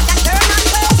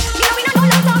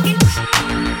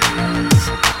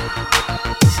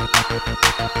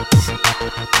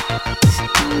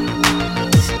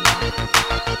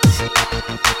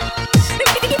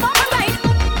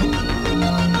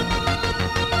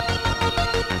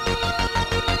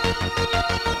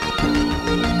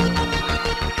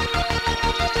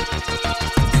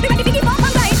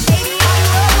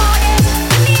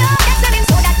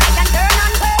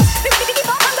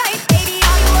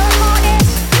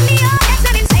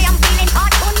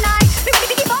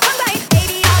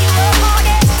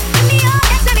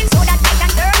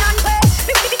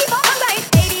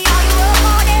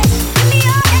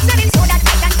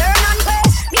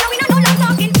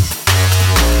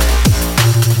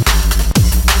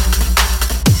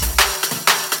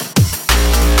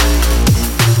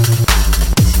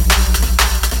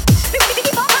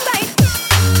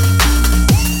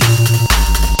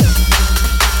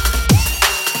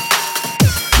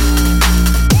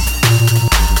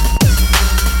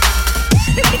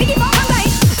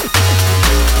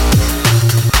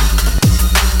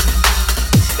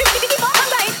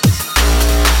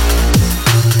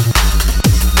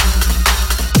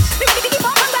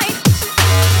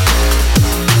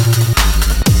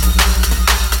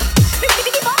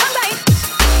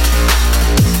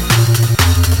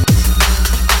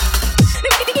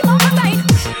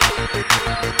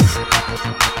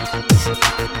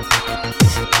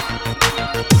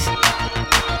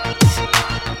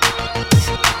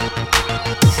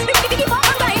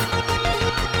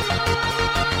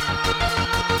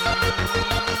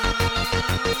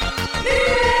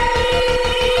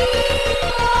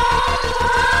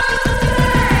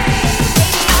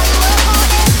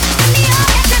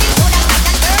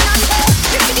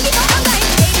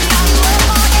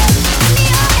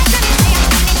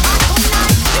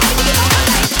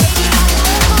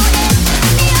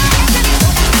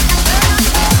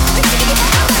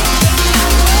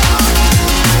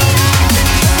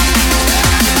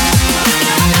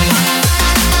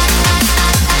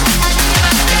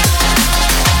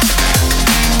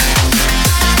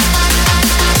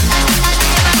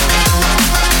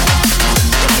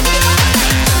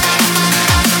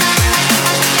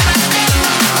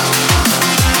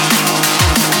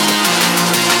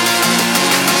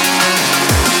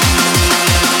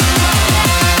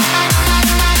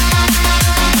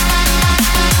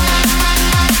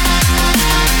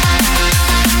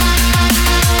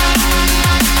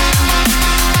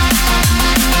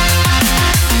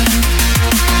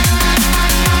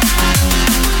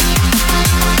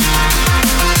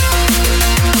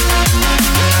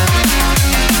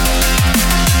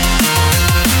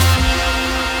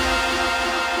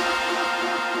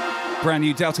 Brand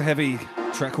new Delta Heavy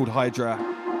track called Hydra.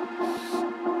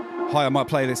 High on my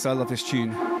playlist, I love this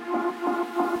tune.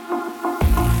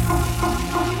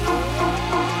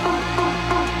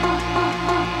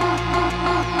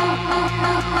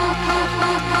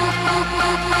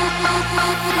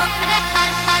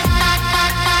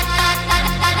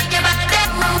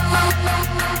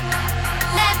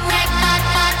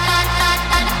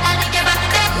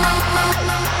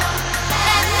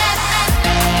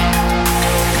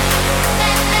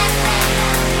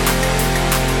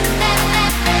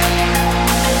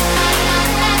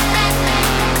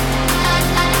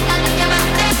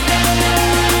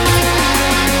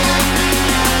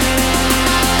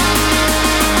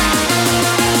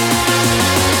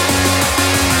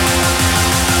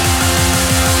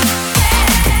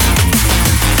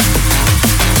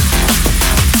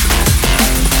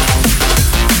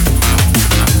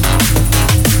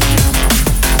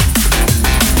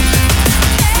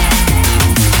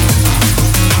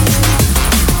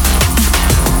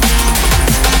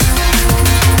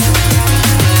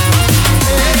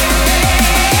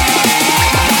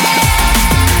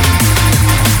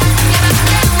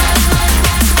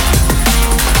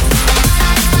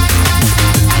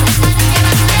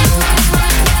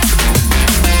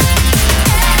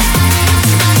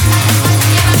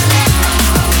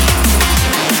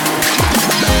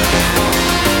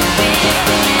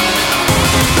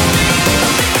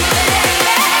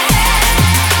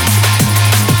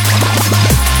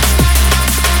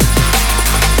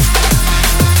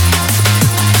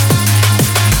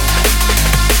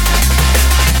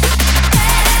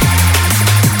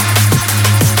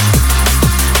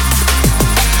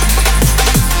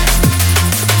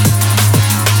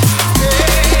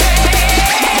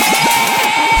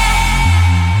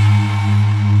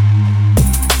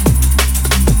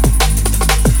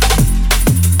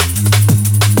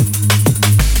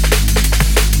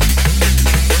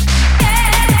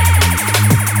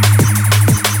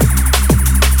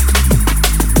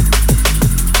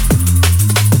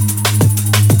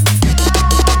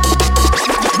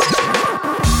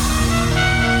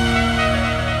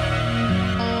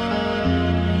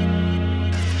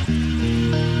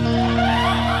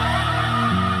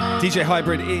 DJ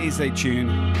Hybrid, it is a tune.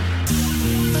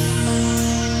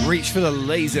 Reach for the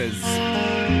lasers.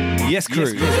 Yes,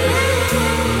 crew.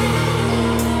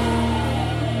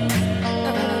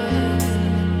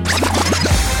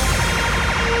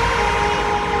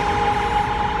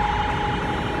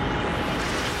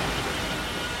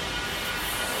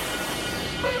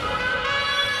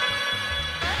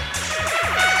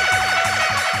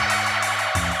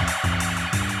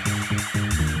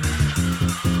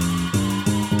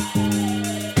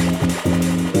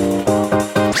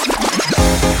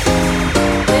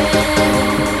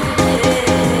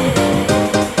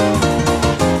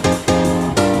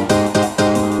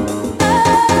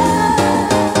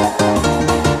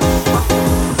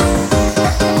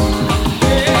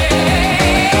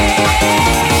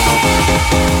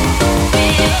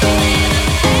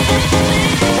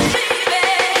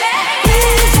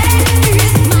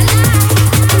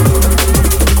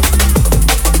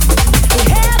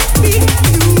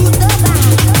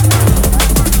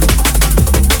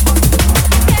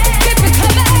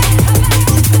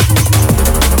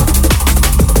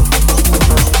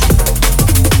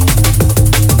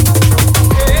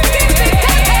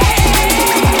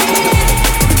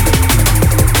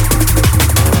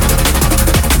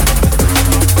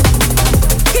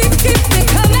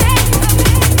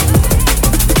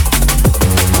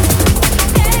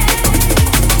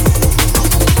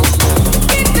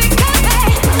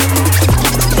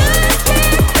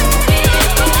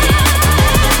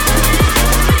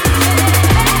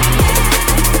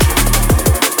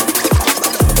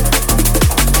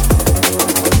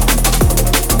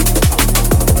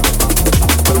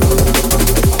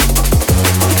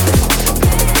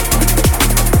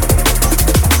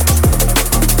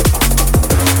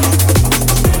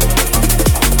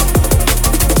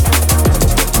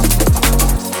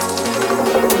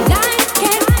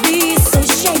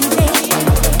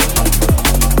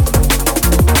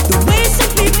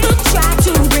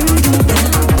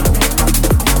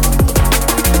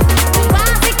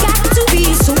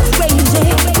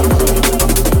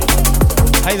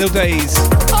 Days.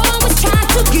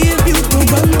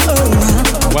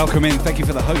 Welcome in, thank you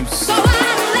for the host. So I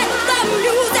let the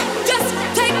music just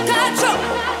take control.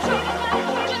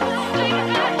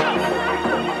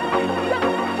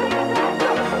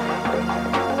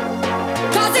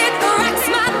 Cause it rocks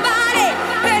my body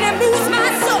and it moves my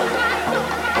soul.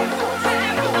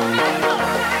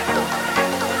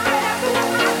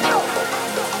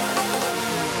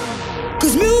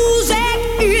 Cause music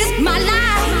is my life.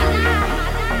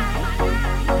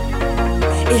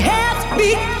 It helps me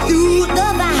through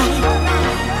the night.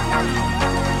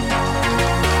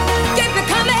 Keep it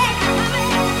coming.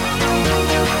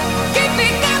 Keep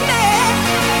it coming.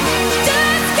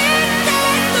 Just can't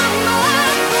take no more.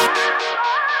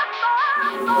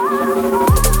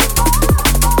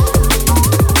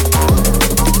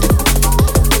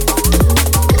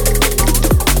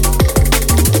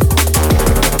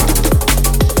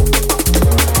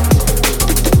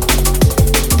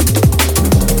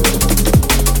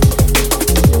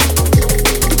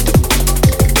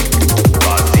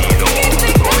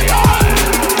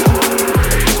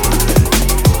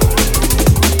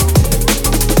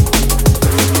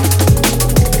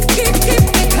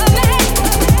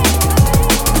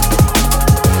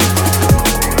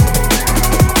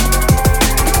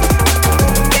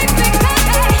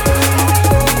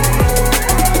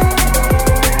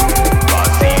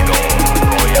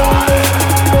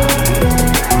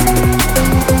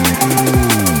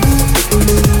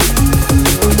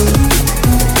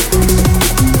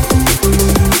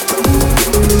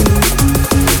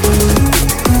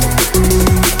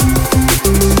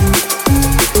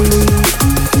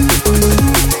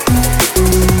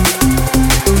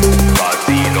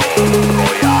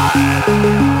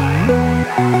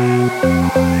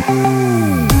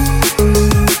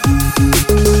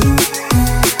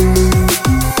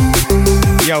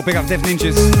 Big up Dev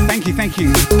Ninjas. Thank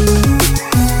you.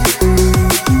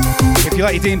 If you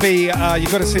like your D&B,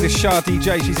 you've got to see the Shah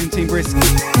DJ. She's in Team Brisk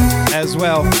as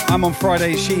well. I'm on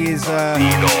Fridays. She is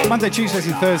Monday, Tuesdays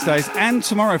and Thursdays. And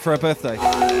tomorrow for her birthday.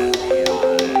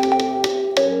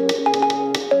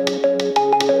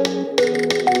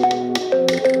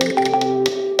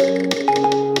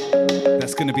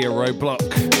 That's going to be a roadblock.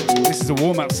 This is a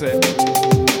warm-up set.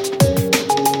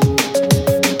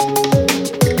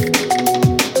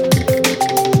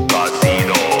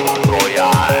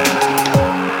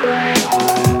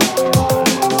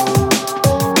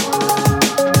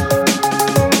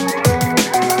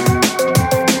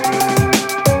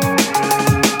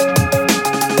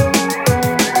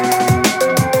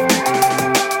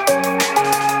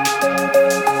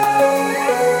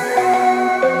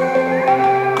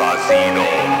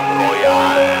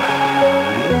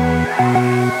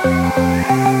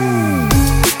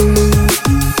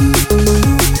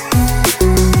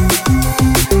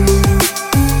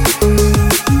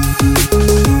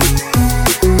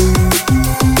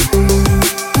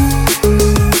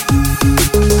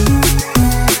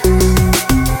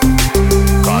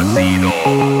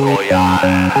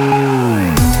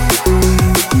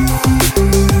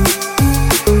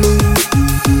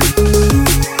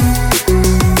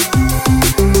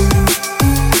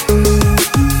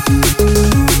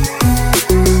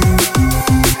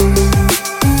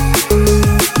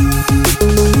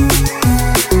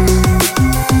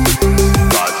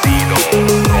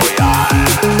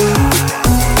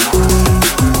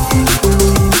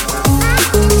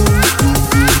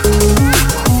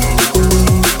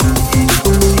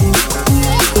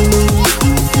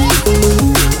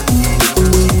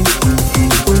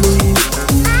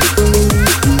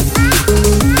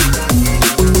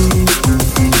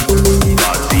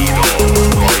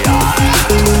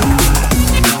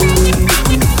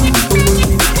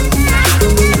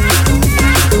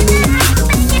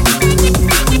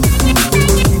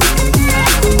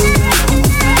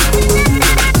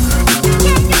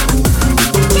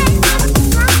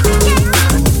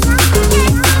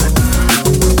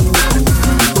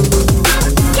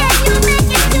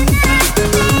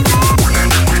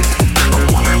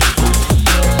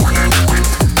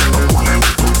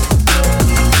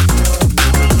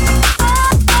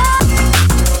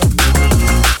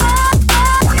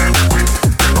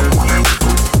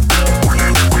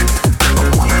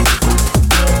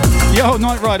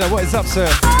 Rider, what is up, sir?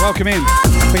 Welcome in.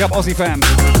 Big up Aussie fam.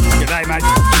 Good day, mate.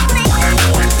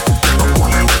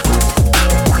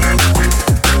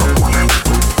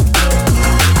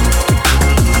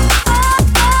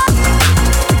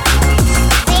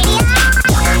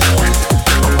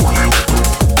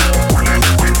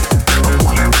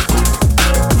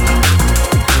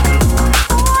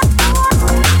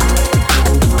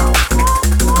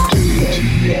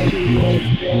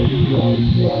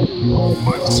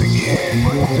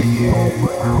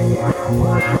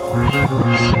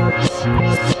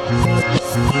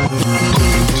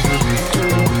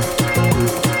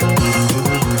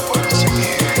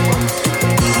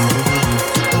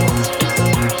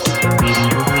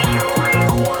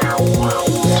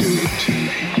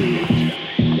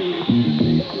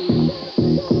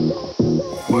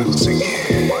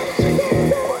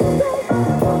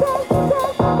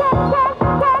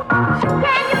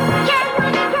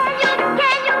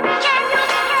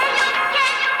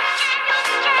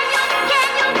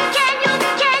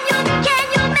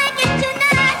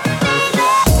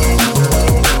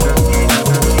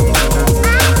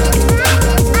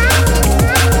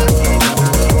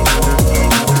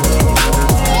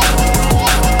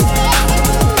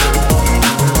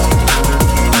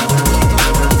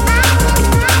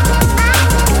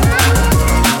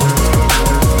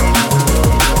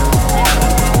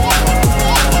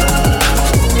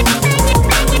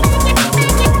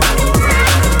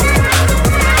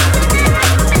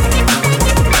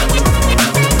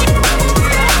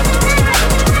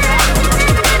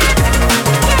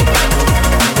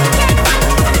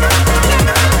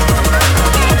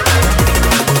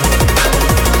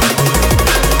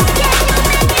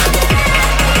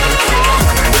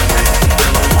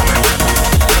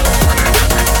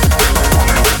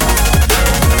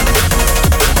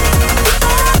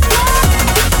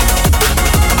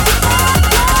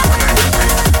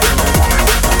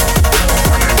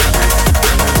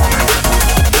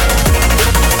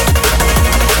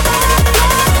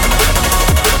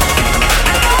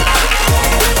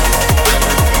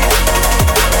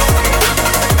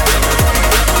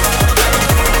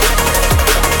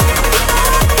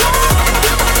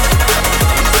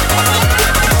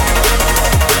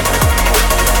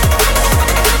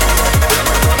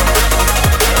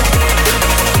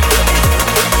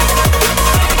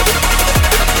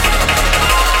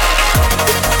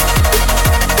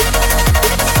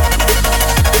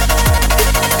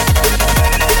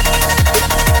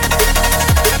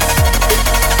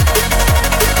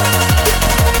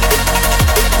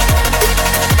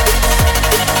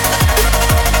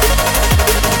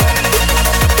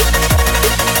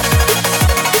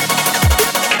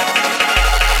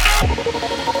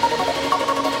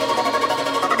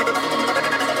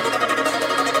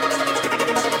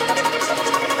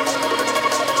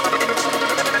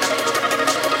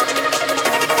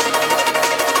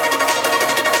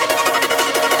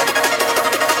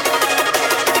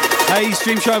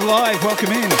 Stream Tribe Live,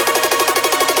 welcome in.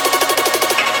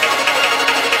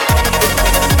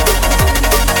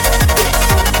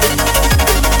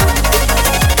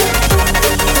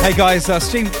 Hey guys,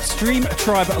 Stream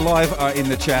Tribe Live are in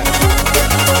the chat.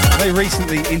 They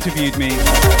recently interviewed me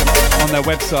on their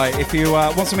website. If you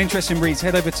want some interesting reads,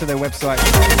 head over to their website.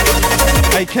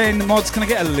 Hey Ken, mods, can I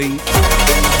get a link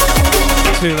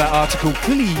to that article,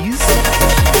 please?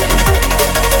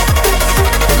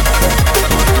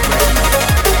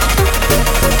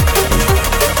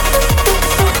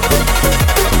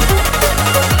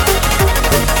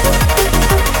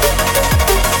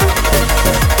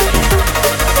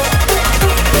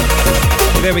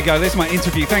 There we go, there's my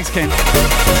interview. Thanks, Ken.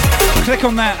 Click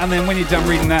on that, and then when you're done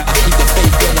reading that,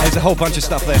 there's a whole bunch of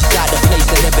stuff there. The place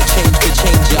that never change could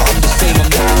change it. I'm the same,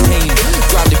 I'm not tame.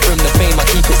 Grounded from the fame, I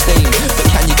keep it sane. But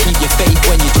can you keep your faith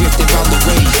when you're drifting round the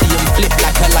rage? See them flip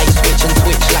like a light switch and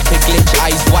twitch like a glitch.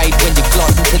 Eyes wide when you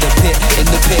glance into the pit, in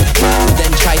the pit.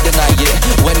 Then try deny it.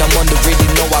 When I'm on the rhythm,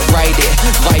 know I ride it.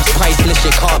 Vibes priceless,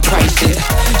 you can't price it.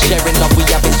 Sharing love, we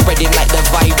have been spreading like the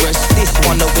virus. This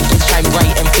one, no we can shine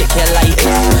bright and flick your lightest.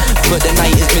 For the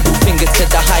night is middle finger to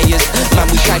the highest. Man,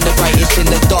 we shine the brightest in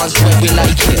the dance when we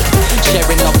like it.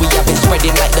 Sharing love, we have been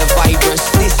spreading like the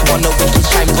virus. This one, no we can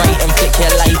shine bright and flick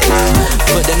your lightest.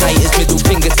 For the night is middle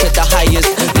finger to the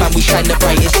highest. Man, we shine the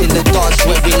brightest in the dance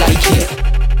when we like it.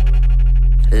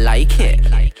 Like it.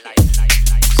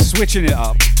 Switching it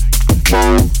up.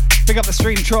 Pick up the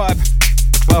Stream Tribe.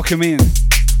 Welcome in.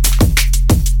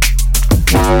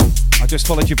 I just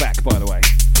followed you back, by the way.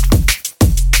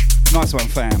 Nice one,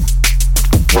 fam.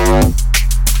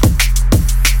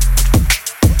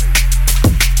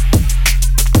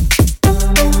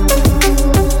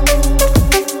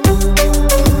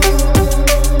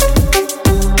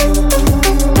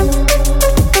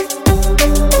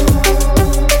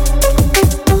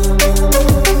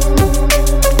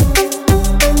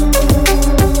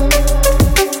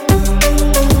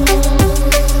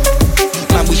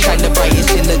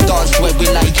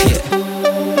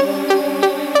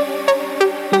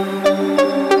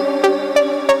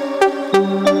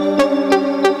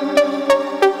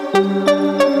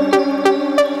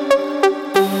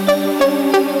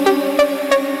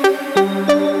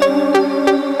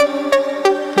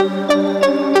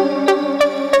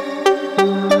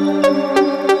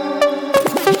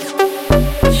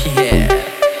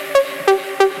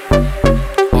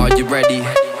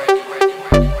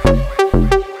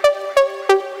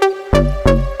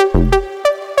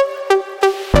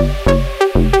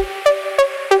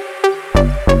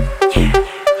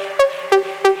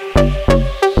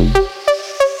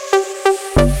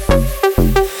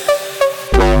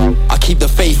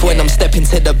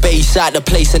 like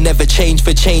the place and never change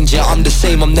for change. Yeah, I'm the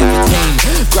same, I'm never tame.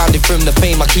 Grounded from the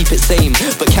fame, I keep it same.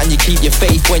 But can you keep your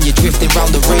faith when you're drifting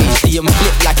round the rage? See 'em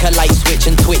flip like a light switch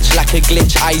and twitch like a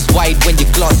glitch. Eyes wide when you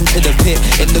glance into the pit,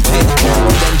 in the pit.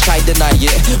 Then try deny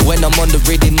it. When I'm on the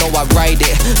rhythm, know I ride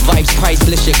it. Vibes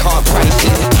priceless, you can't price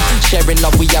it. Sharing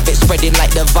love, we have it spreading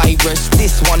like the virus.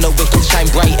 This one, we can shine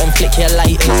bright and flick your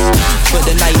lighters. For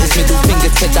the nighters, middle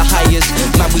finger to the highest.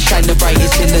 Man, we shine the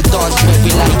brightest in the dance where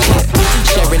we like it.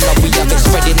 Sharing love, we have it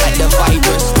spreading like the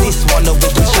virus. This one, we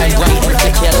can shine bright and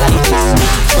flick your lighters.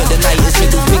 For the nighters,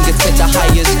 middle finger to the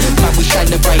highest. Man, we shine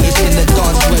the brightest in the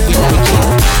dance where we like it.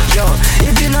 Yo,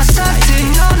 it been a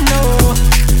starting, no.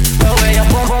 The way you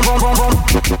boom, boom, boom, boom, boom.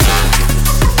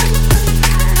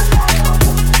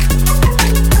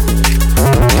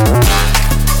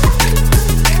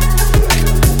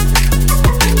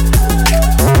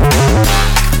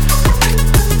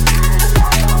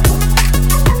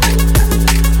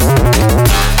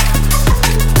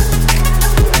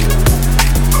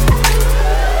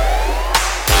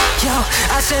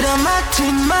 I said I'm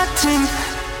Martin.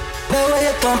 The way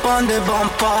you thump on the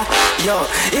bumper. Yo,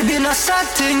 it be no sad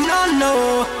thing,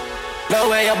 no. The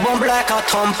way you bump like a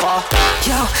thumper.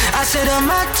 Yo, I said I'm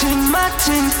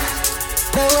Martin.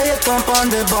 The way you thump on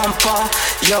the bumper.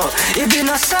 Yo, it be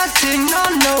no sad thing,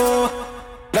 no.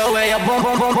 The way you bump,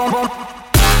 bump, bump, bump, bump.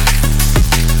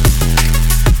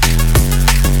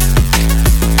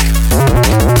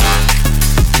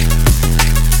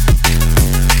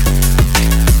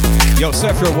 Yo,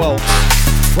 Surfer World,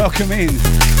 welcome in.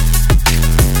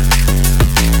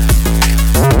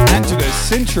 Angela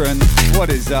Cintron, what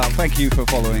is up? Thank you for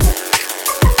following. Yo,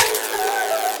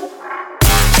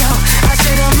 I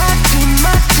said I'm Martin.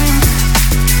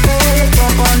 The way you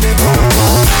thump on the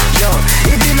bumper. Yo,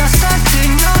 it be no sad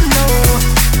thing, no.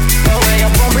 The way you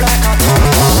bump like a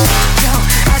thumper. Yo,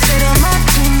 I said I'm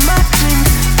Martin.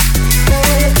 The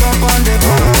way you thump on the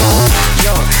bumper.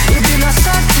 Yo, it be no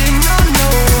sad thing, no.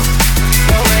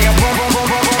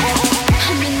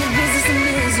 I'm in the business of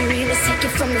misery. Let's take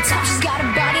it from the top. She's got a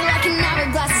body like an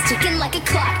hourglass, it's ticking like a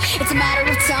clock. It's a matter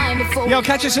of time before. Yo,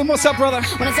 catch us in. What's up, brother?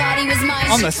 When I thought he was mine,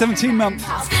 on the 17th month.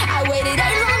 I waited a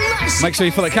long month. Make sure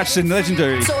you follow Catch Us in the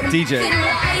legendary DJ.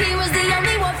 He was the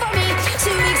only one for me.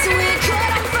 2 weeks and we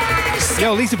caught on fire.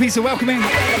 Yo, Lisa Pizza, welcome in.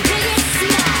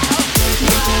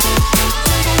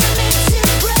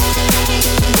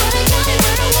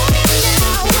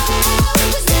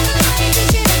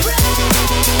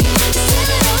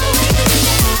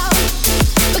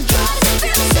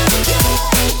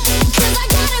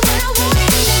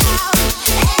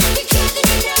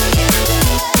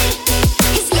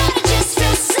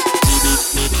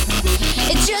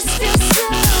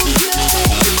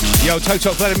 Yo,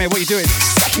 Toto Vladimir, what you doing?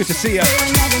 Good to see you.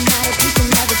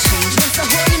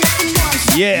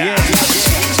 Yeah.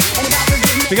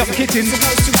 Big up the kitchen.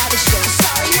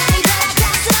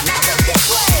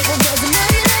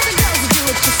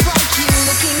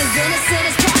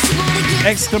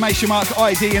 Exclamation mark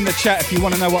ID in the chat if you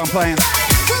want to know what I'm playing.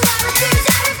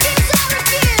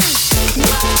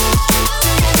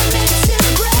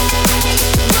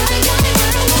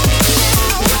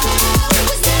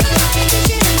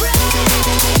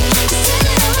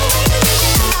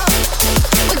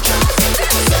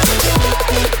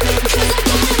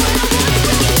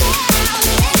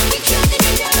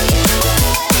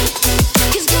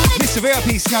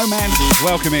 VIP Snowman,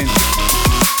 welcome in.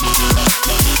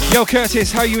 Yo,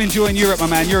 Curtis, how are you enjoying Europe, my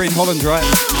man? You're in Holland, right?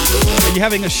 Are you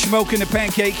having a smoke and a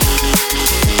pancake?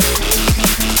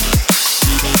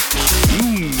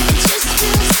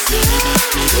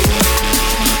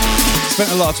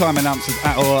 Spent a lot of time in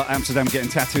Amsterdam getting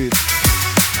tattooed,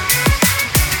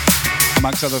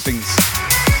 amongst other things.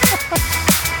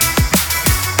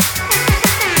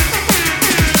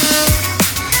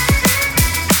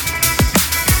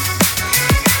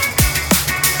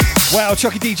 Wow,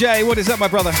 Chucky DJ, what is up, my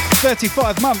brother?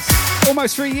 35 months,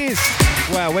 almost 3 years.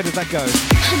 Wow, where did that go?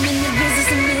 I'm in the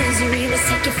business of misery. Let's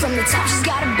take it from the top. She's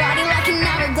got a body like an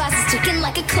hourglass, it's ticking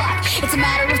like a clock. It's a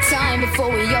matter of time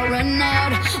before we all run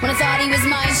out. When I thought he was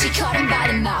mine, she caught him by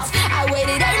the mouth. I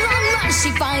waited a long month,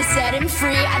 she finally set him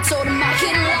free. I told him I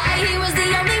couldn't lie, he was the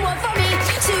only one for me.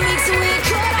 2 weeks and we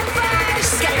caught on fire.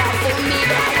 She's got it all for me,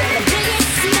 but I wear the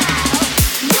biggest smile.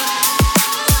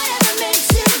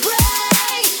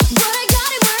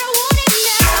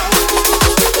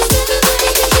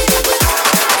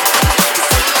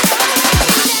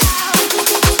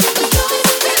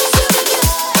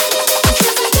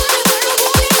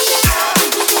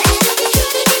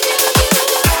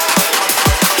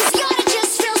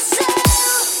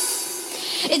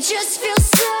 It just feels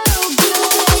so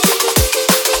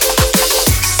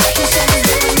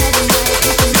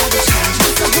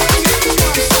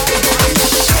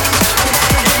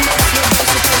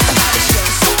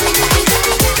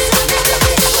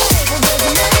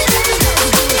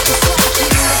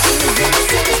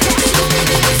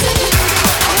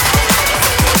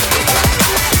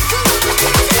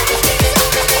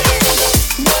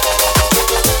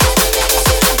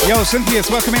Carlos Cynthius,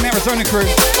 welcome in Arizona crew.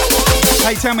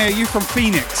 Hey, tell me, are you from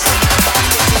Phoenix?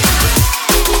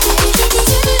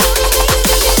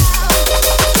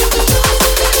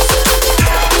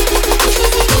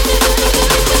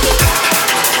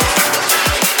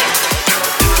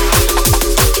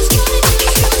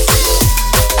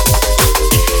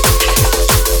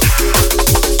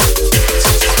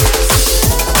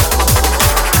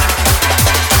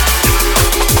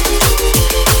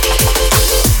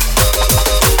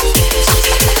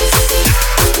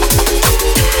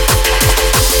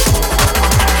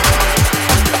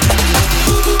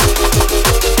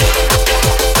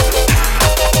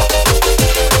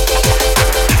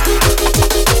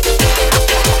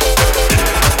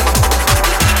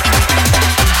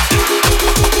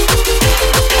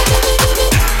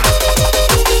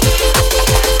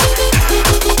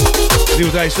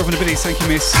 Days dropping a bit. Thank you,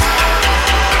 miss.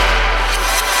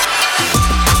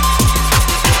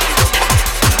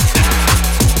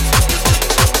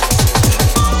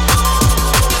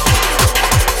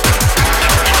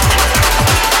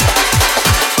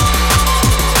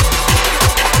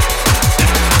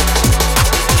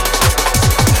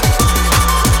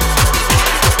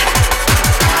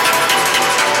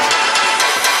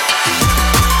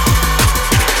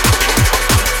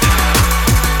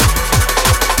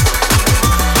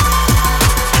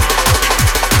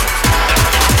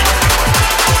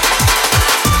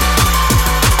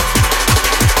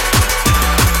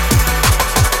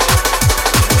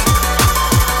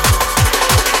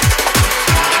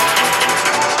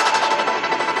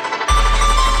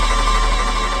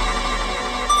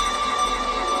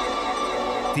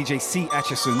 DJ C.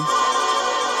 Atchison,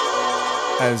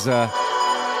 as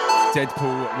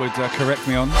Deadpool would correct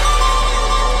me on,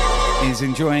 is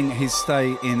enjoying his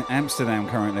stay in Amsterdam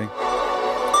currently.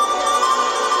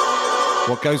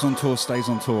 What goes on tour stays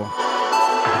on tour.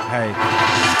 Hey.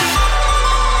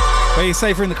 But you're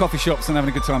safer in the coffee shops and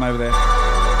having a good time over there.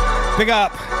 Big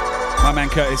up my man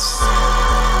Curtis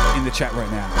in the chat right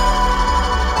now.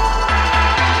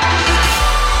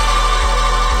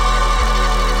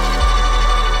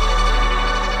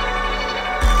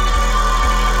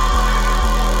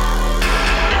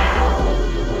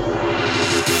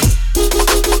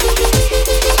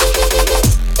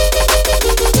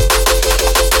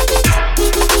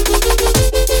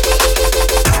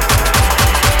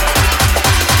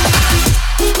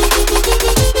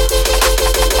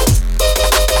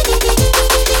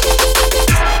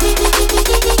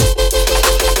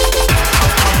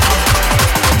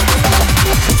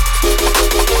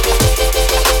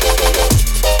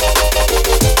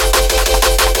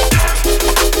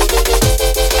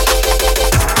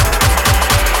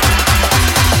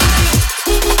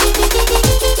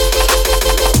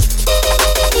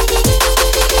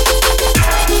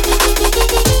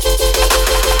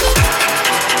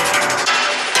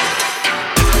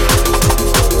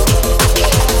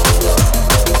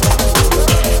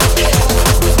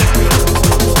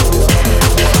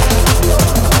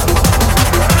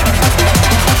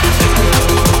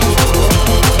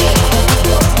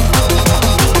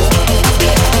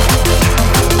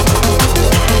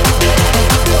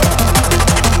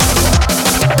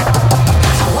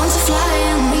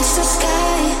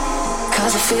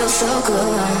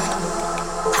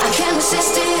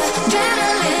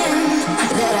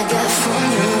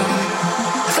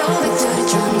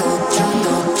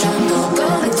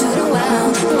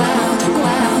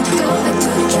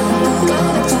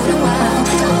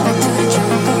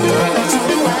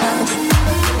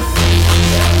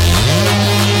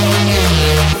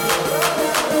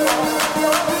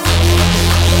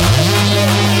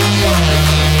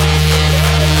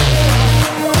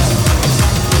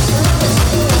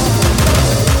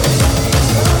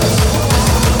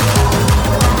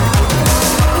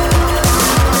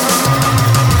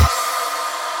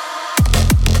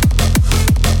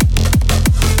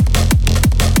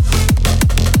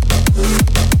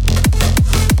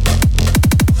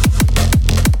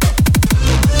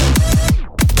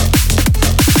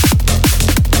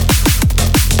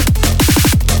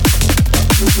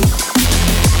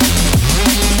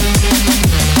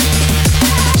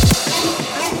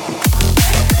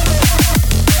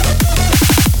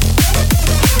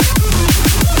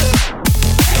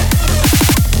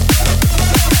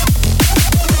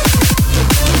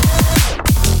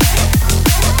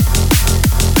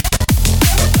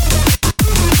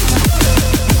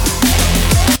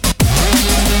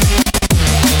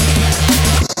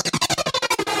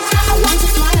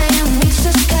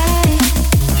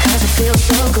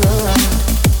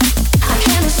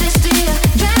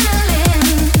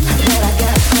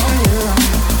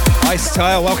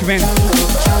 Welcome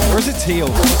in. Or is it teal?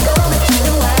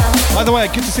 By the way,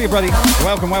 good to see you, buddy.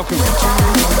 Welcome, welcome.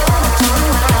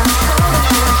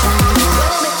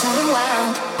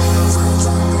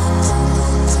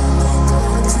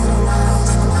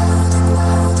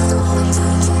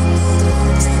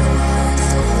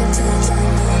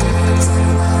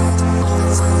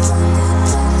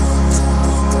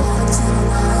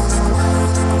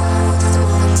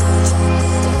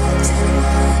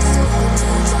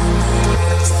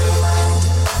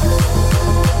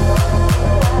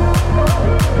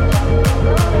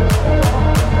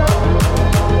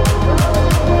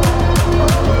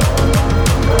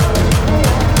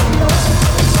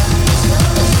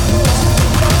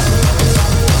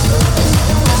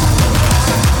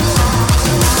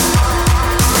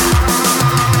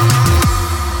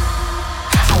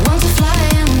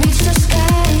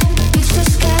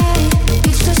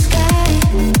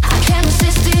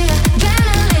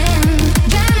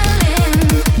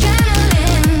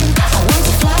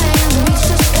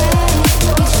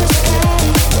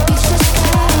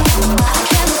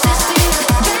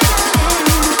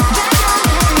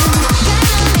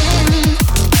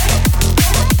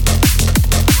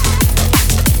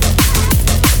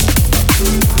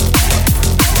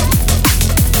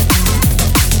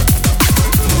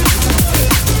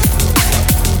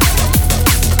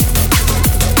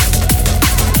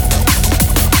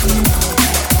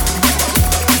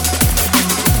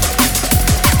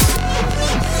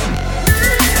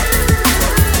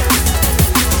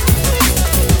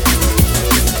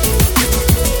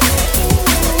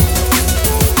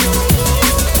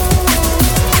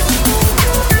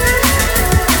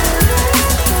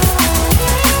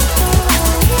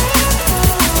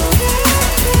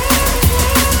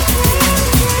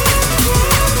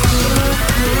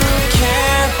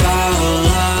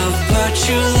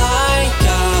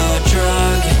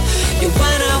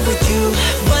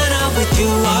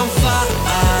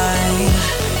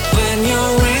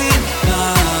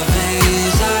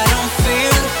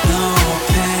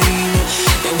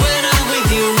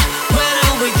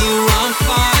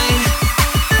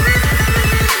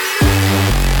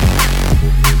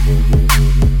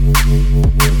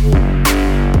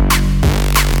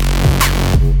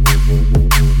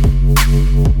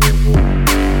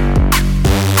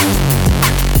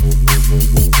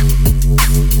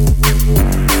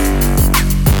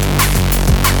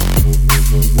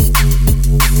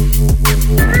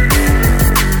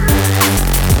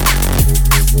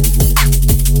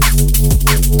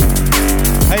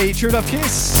 True Love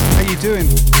Kiss, how you doing?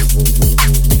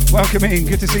 Welcome in,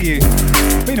 good to see you.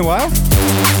 Been a while.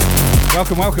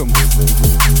 Welcome, welcome.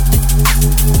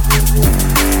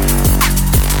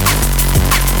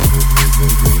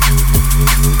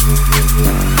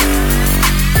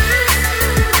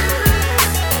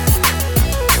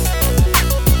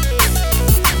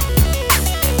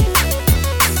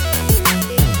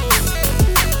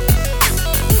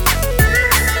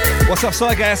 What's up,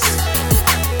 Sygas?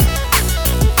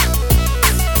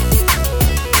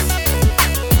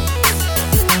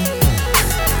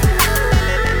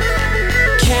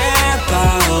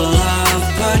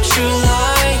 You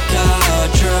like a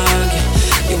drug.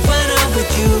 You went out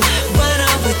with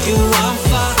you, I'm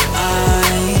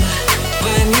fine.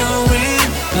 When you're in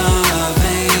my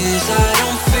veins, I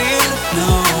don't feel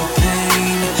no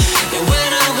pain. You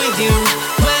went out with you,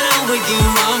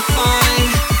 I'm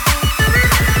fine.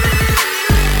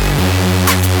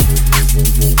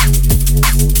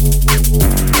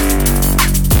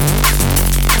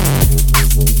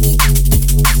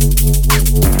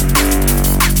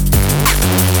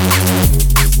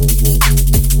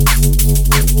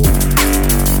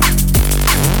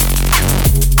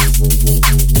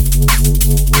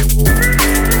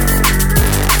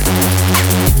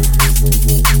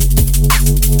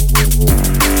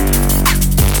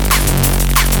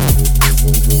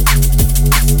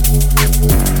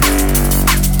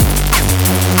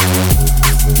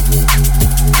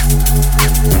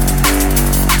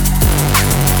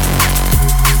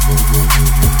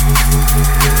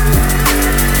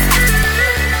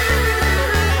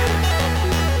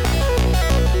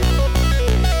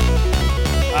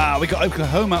 We got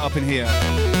Oklahoma up in here.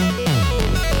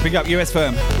 Big up US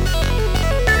firm.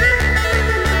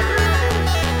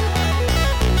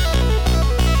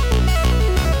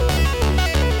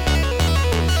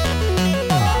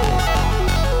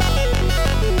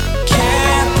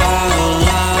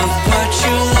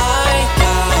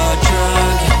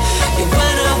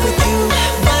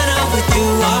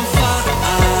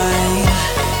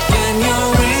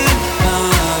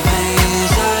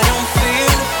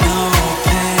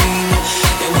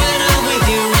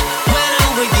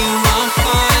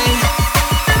 Fine.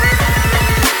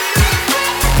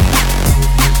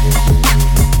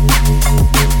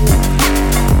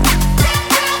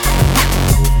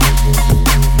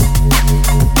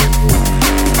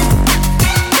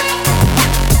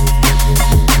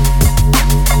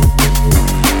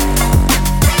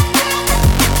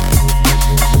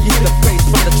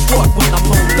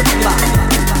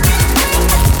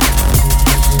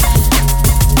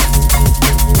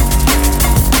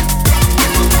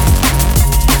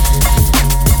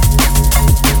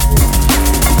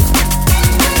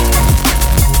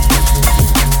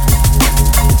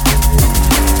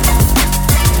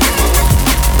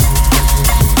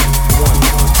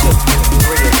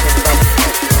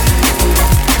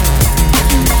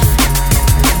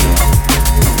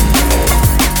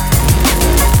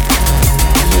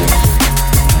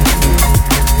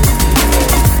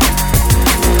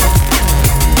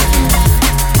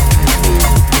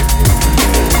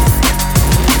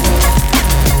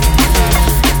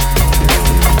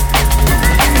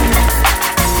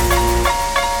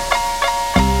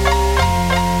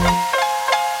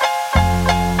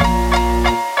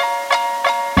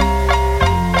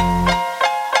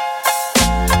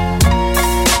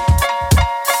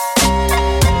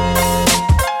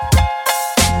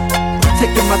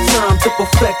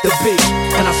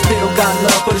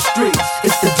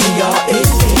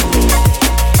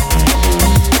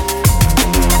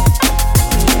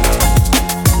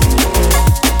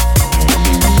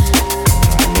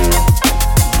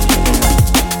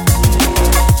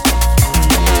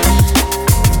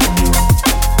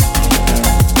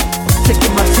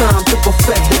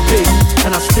 perfect the beat,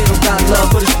 and I still got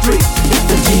love for the streets. It's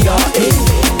the DRE.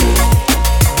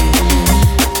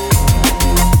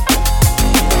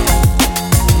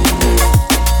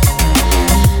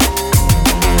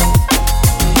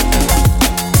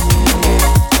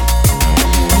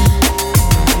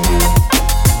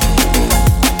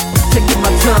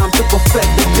 Time to perfect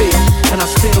the beat, and I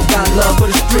still got love for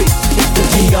the streets. It's the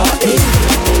DRE.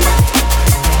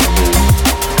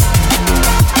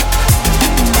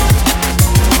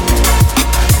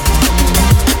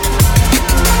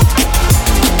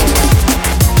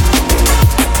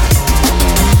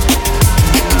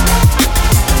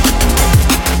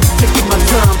 Taking my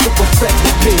time to perfect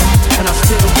the beat, and I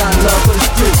still got love for the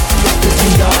streets. It's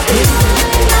the DRE.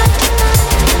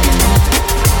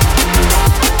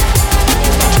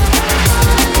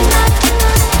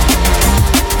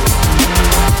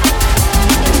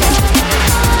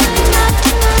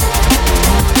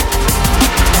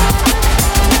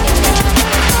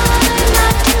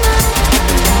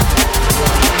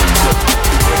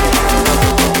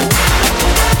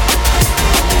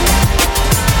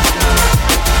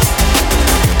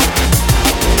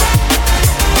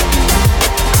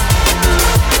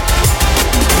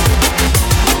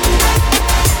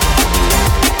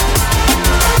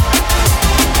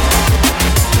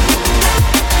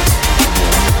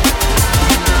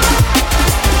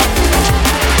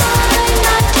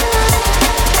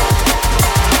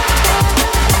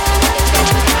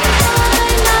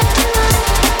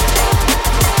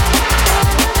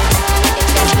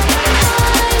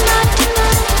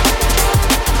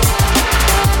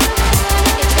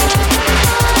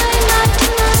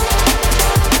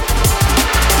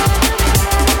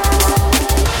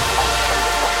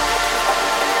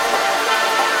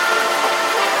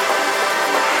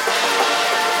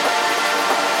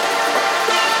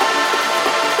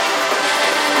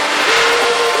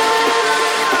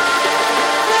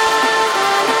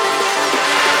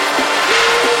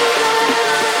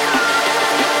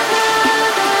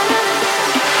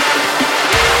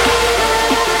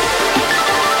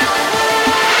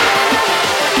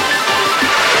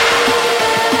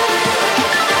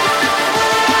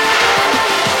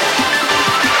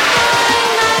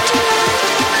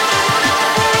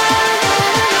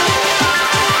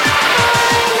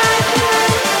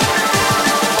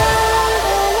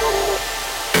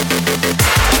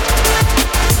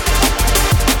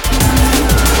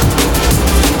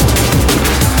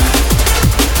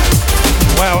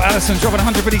 Dropping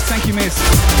 100 biddies, thank you, miss.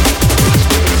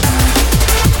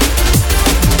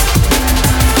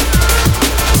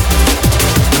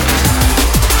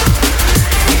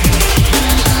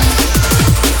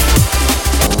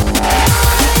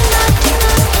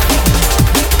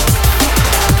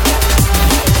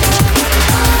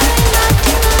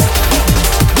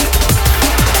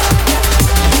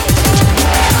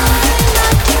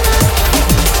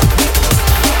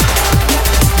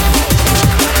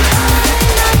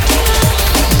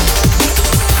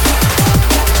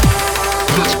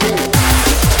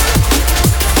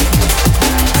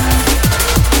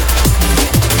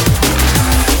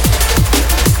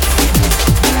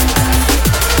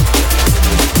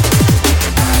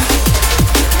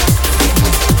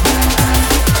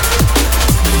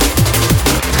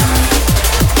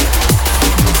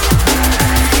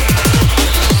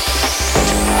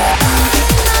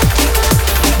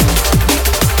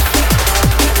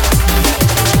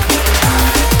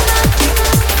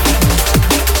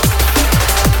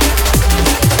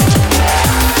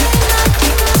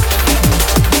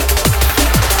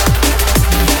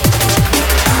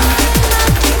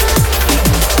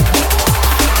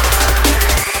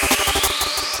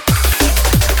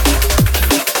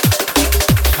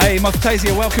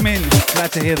 Tasia, welcome in.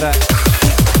 Glad to hear that.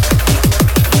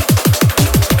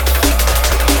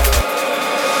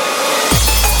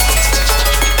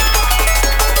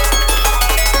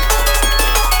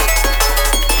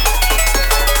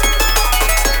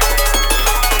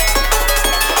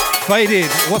 Faded,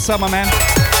 what's up, my man?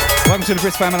 Welcome to the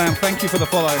Brisk family, and thank you for the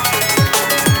follow.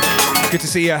 Good to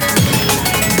see ya.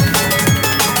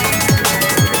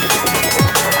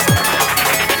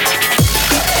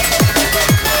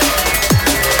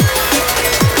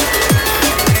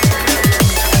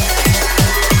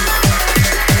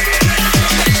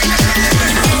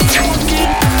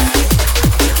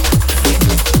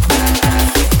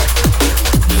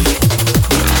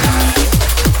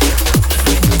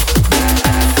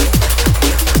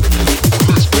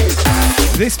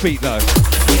 This beat though,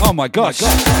 oh my gosh.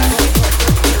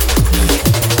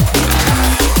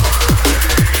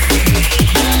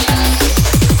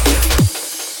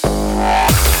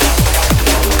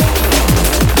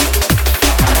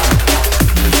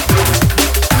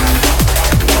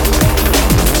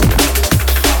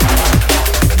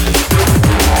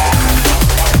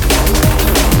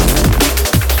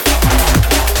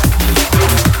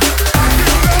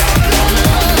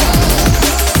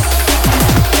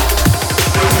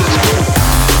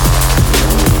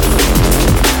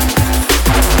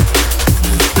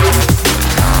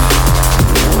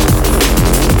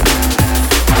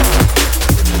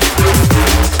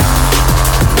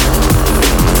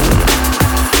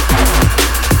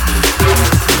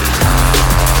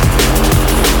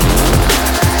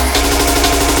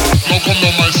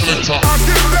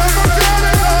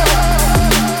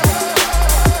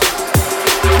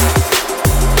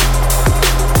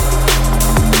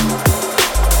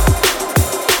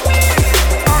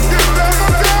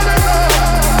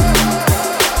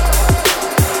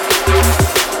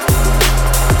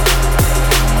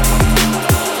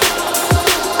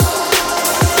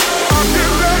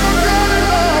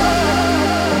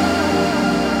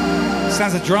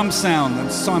 has a drum sound.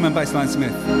 And Simon Bassline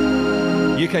Smith.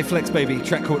 UK Flex, baby.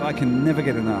 Track called I Can Never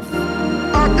Get Enough.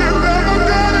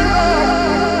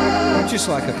 Just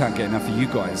like I can't get enough of you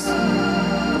guys.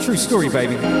 True story,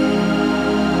 baby.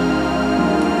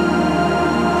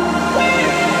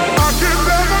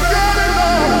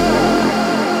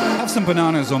 Have some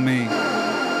bananas on me.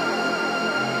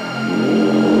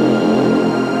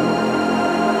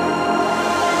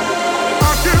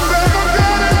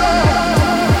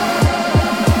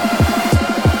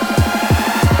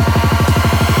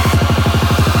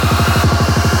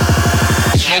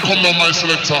 Come on, my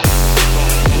selector.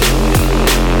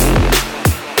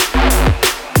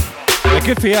 They're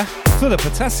good for you, full of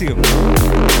potassium.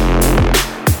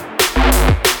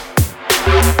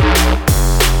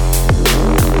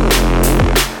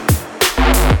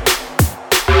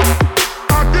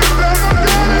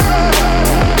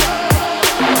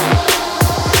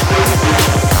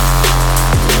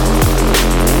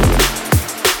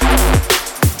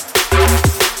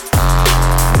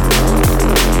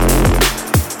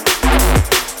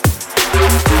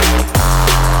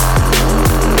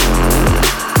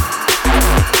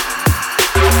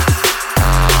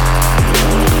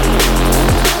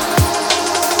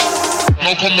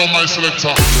 Come on, my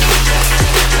selector.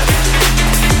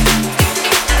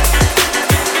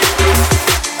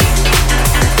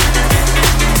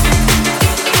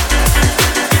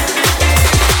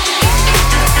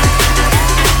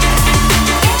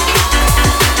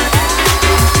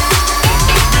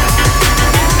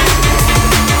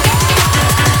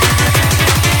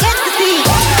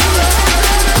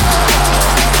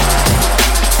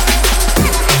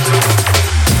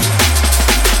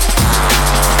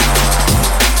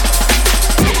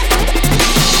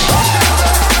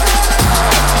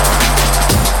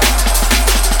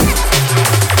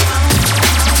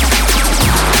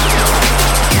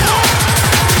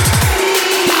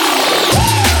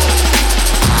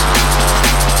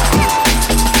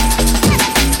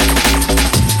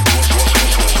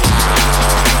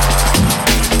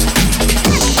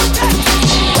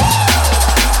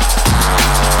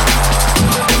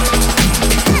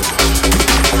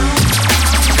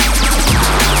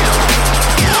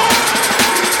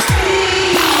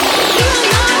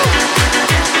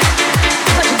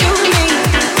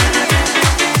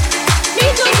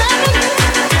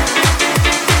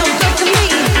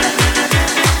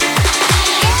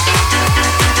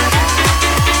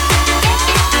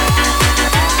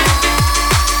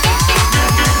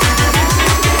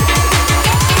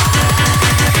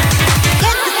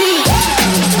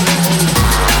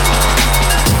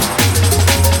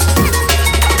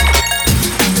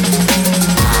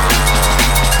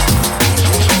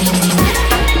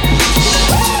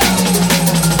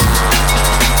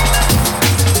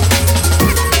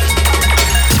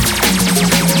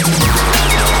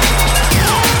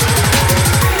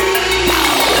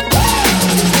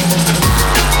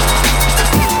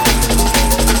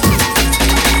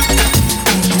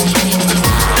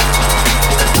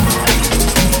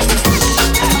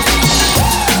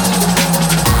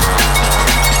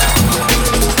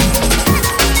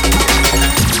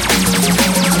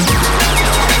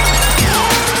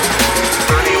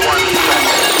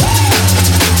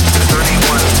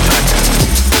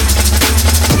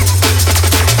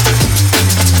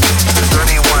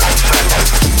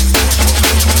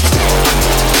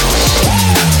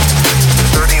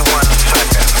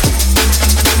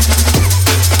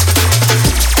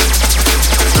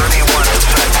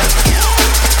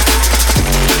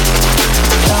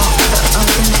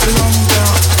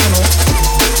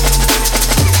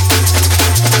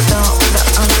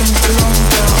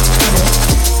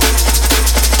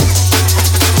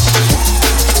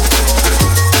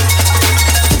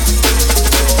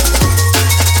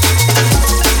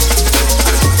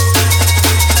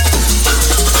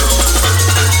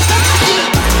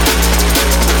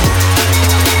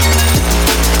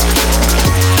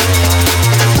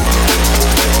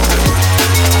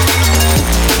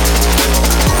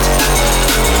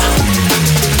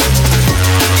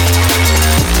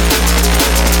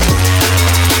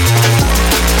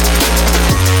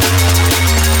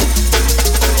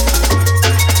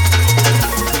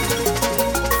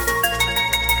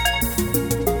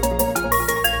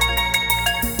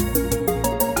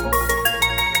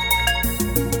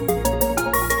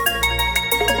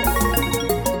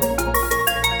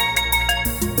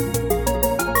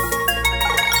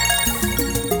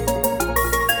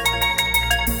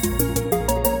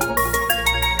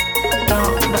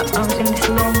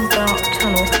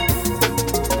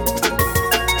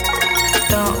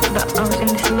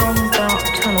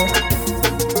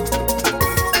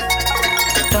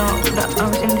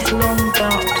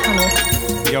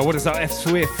 superstar F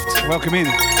Swift. Welcome in.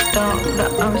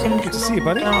 Good to see you,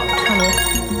 buddy. 31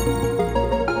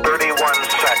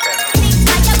 seconds.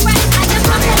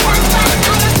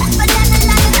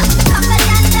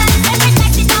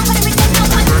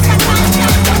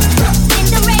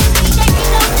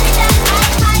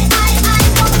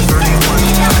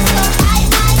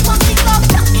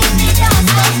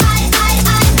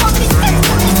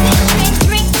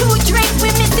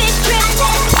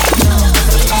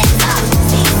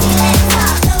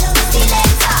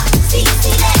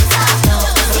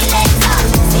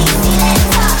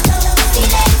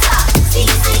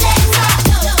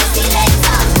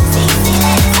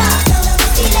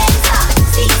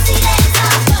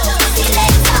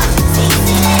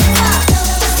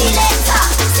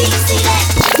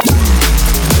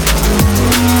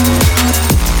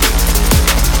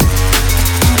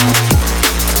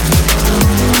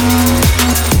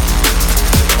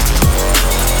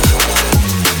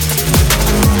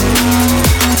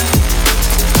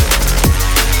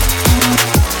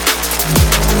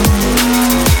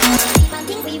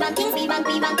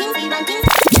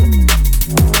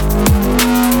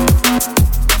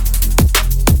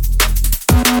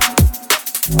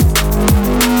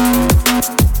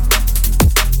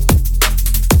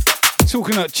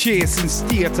 Talking about cheers and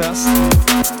status,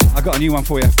 I got a new one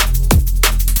for you.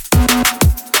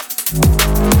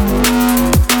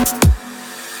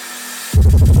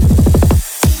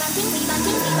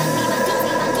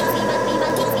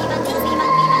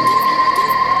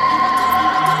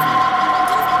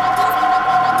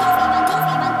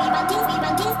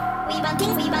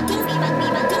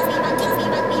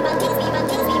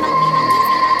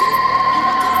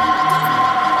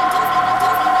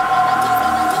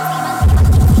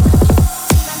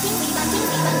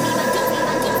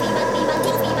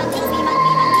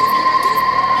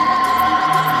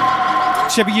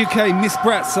 Chevy UK, Miss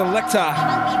Brat Selector.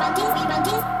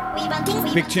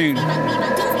 Big tune.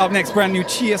 Up next, brand new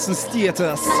Cheers and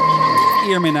Status.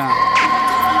 Hear me now.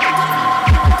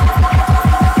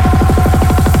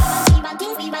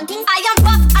 I am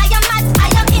rough, I am mad, I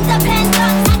am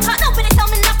independent. Can't nobody tell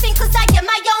me nothing cause I am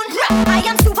my own. I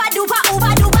am super duper,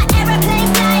 uber duper, aeroplane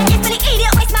fly. If an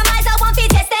idiot waste my mind, I want to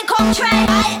test and come try.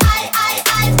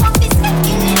 I want this in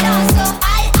the dance. So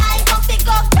I want to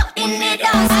go in the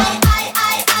dance.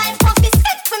 I want this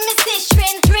with me sister.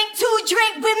 Drink to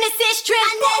drink with me sister.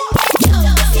 And then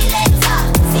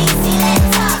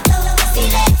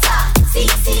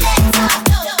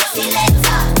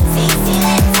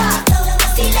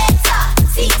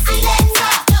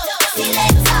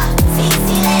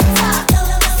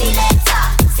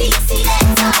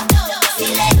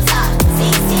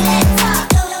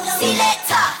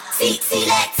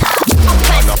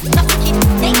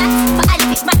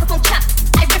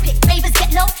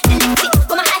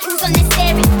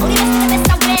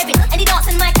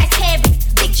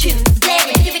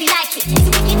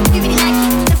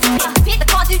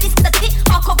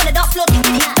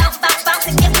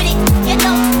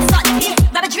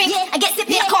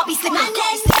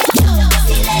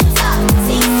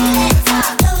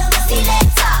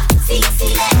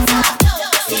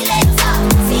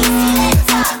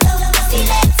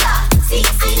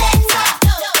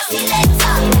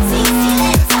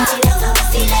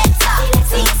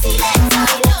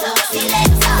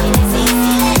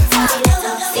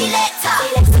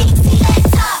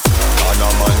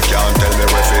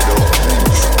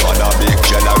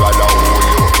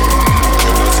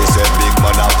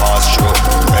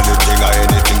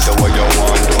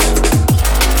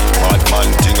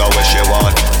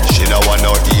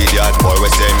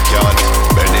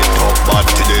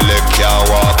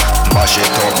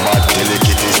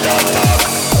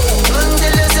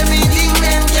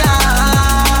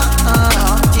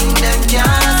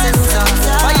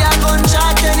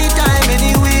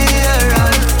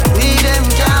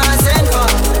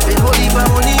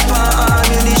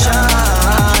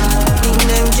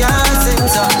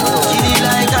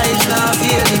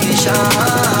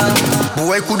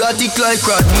like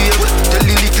rat wave. Tell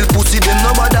the little pussy them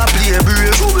no bother play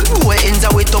brave. Boy ends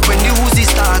are wet up when the Uzi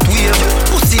start wave.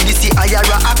 Pussy this is higher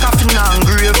a coffin and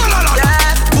grave.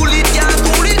 Yeah, pull it can't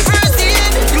pull it first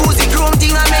aid. Use the chrome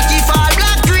thing and make it fall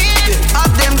black green.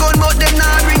 Have them gun but them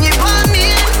not bring it on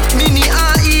me. Mini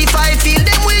and if I feel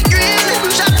them with green.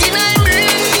 Shot in and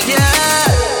breathe. Yeah.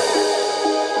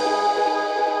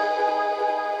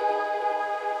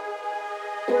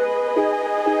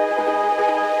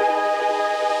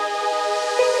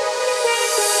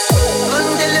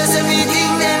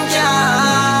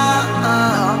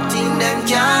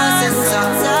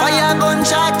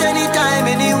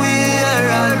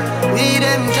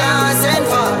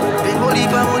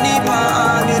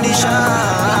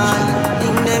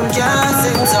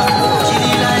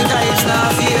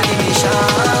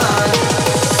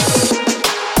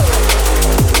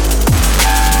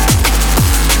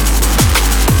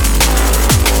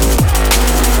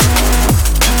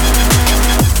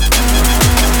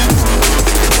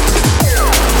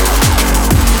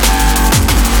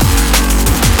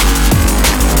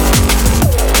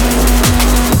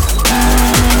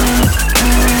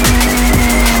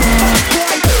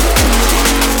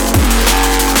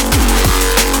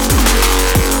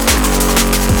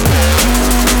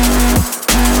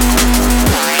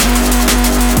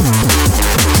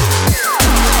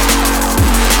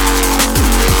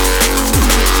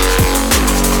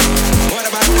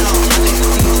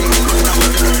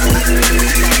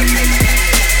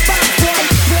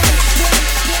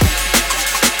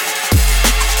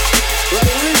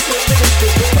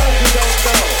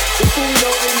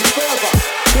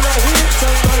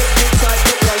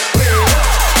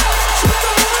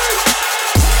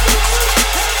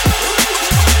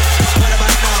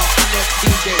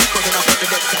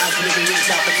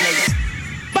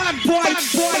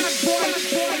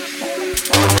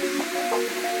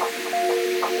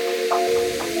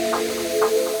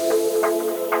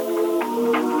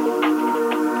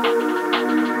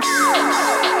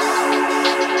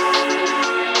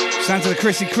 Sounds of the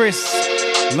Chrissy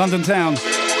Chris, London Town.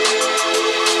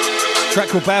 Track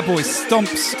called Bad Boys,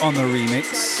 Stomps on the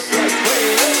remix.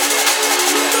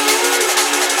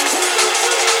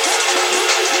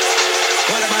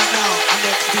 What about now? Our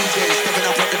next DJ stepping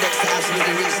up on the decks to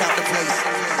absolutely rinse out the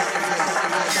place.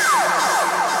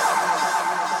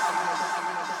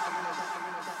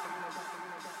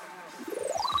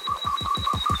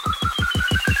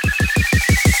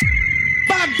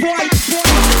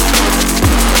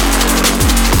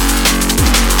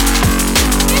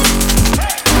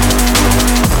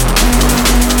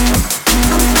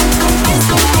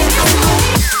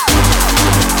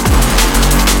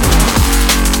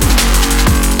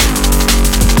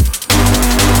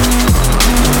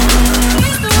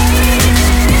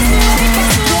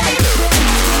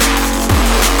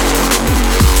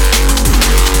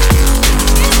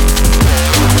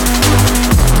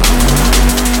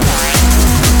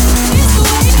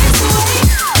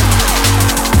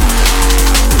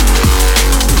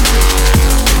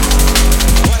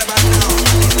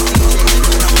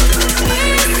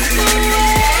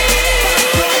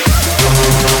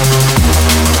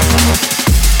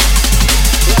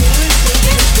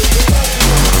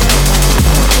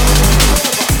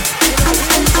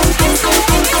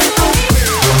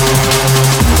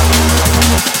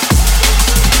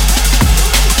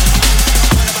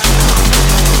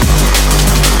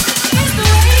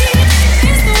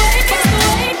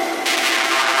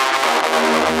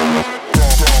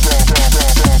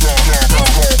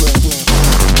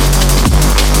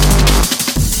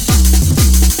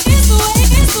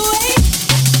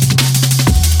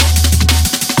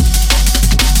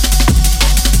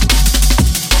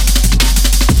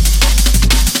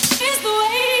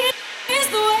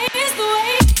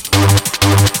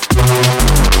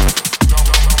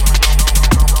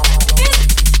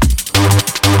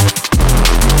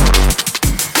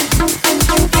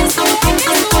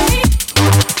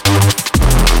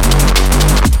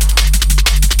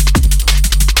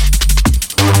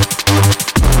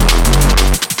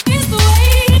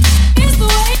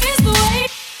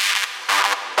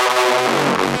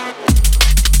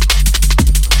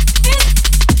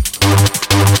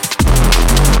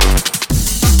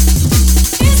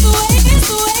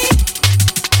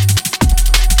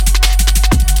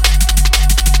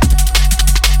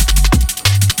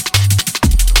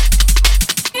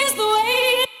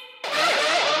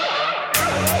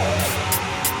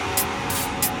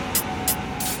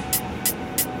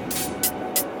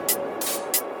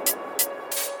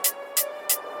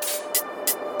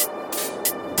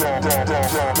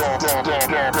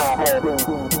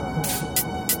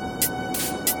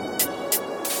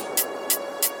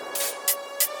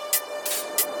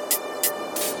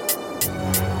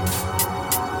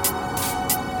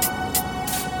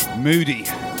 Moody.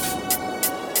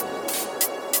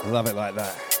 Love it like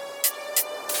that.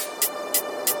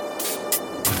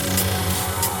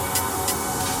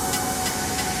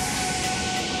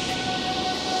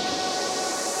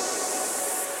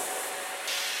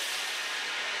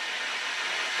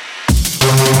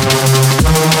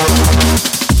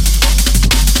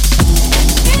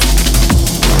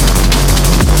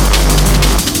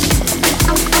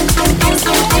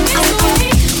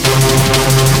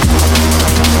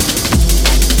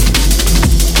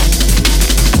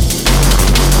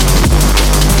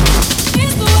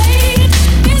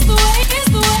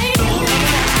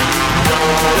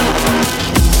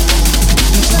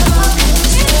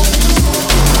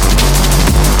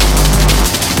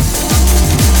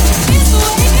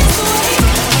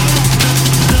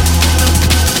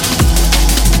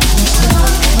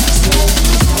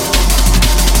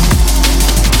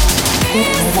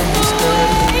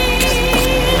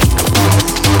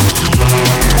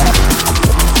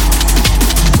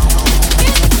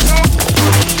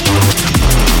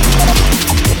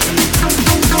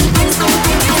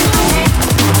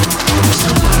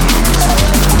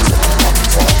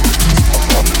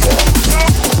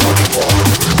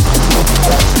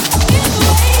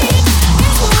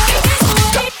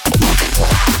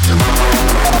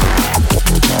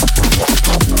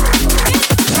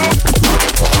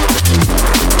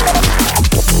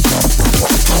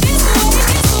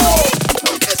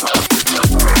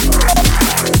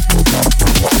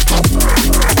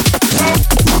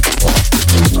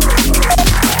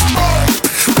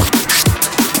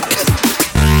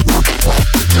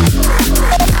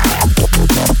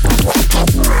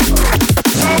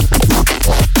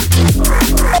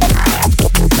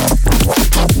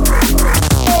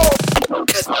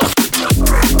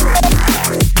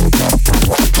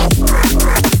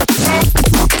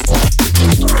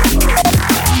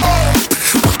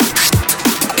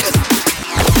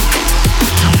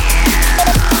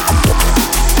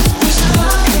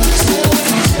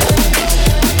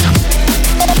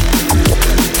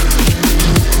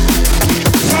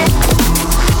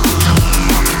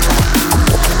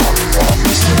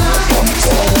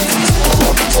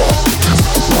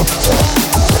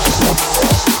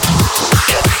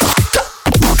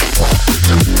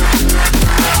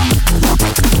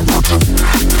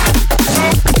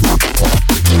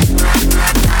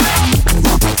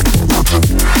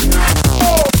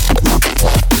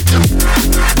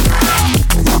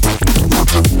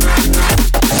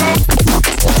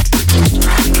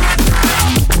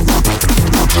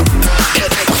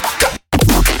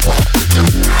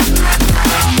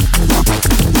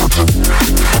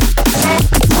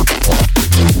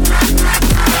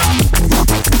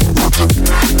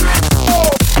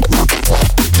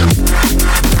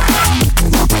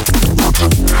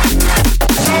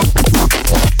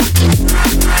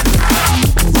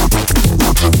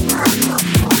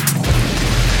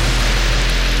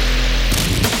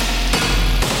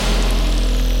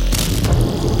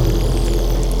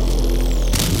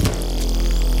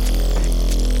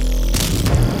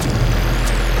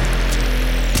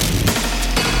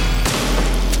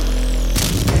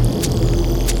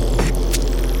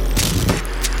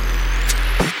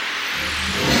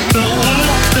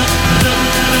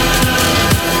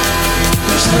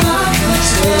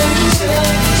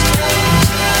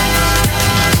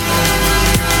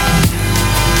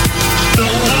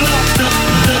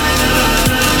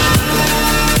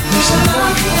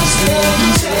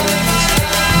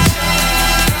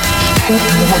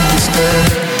 hope you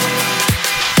understand.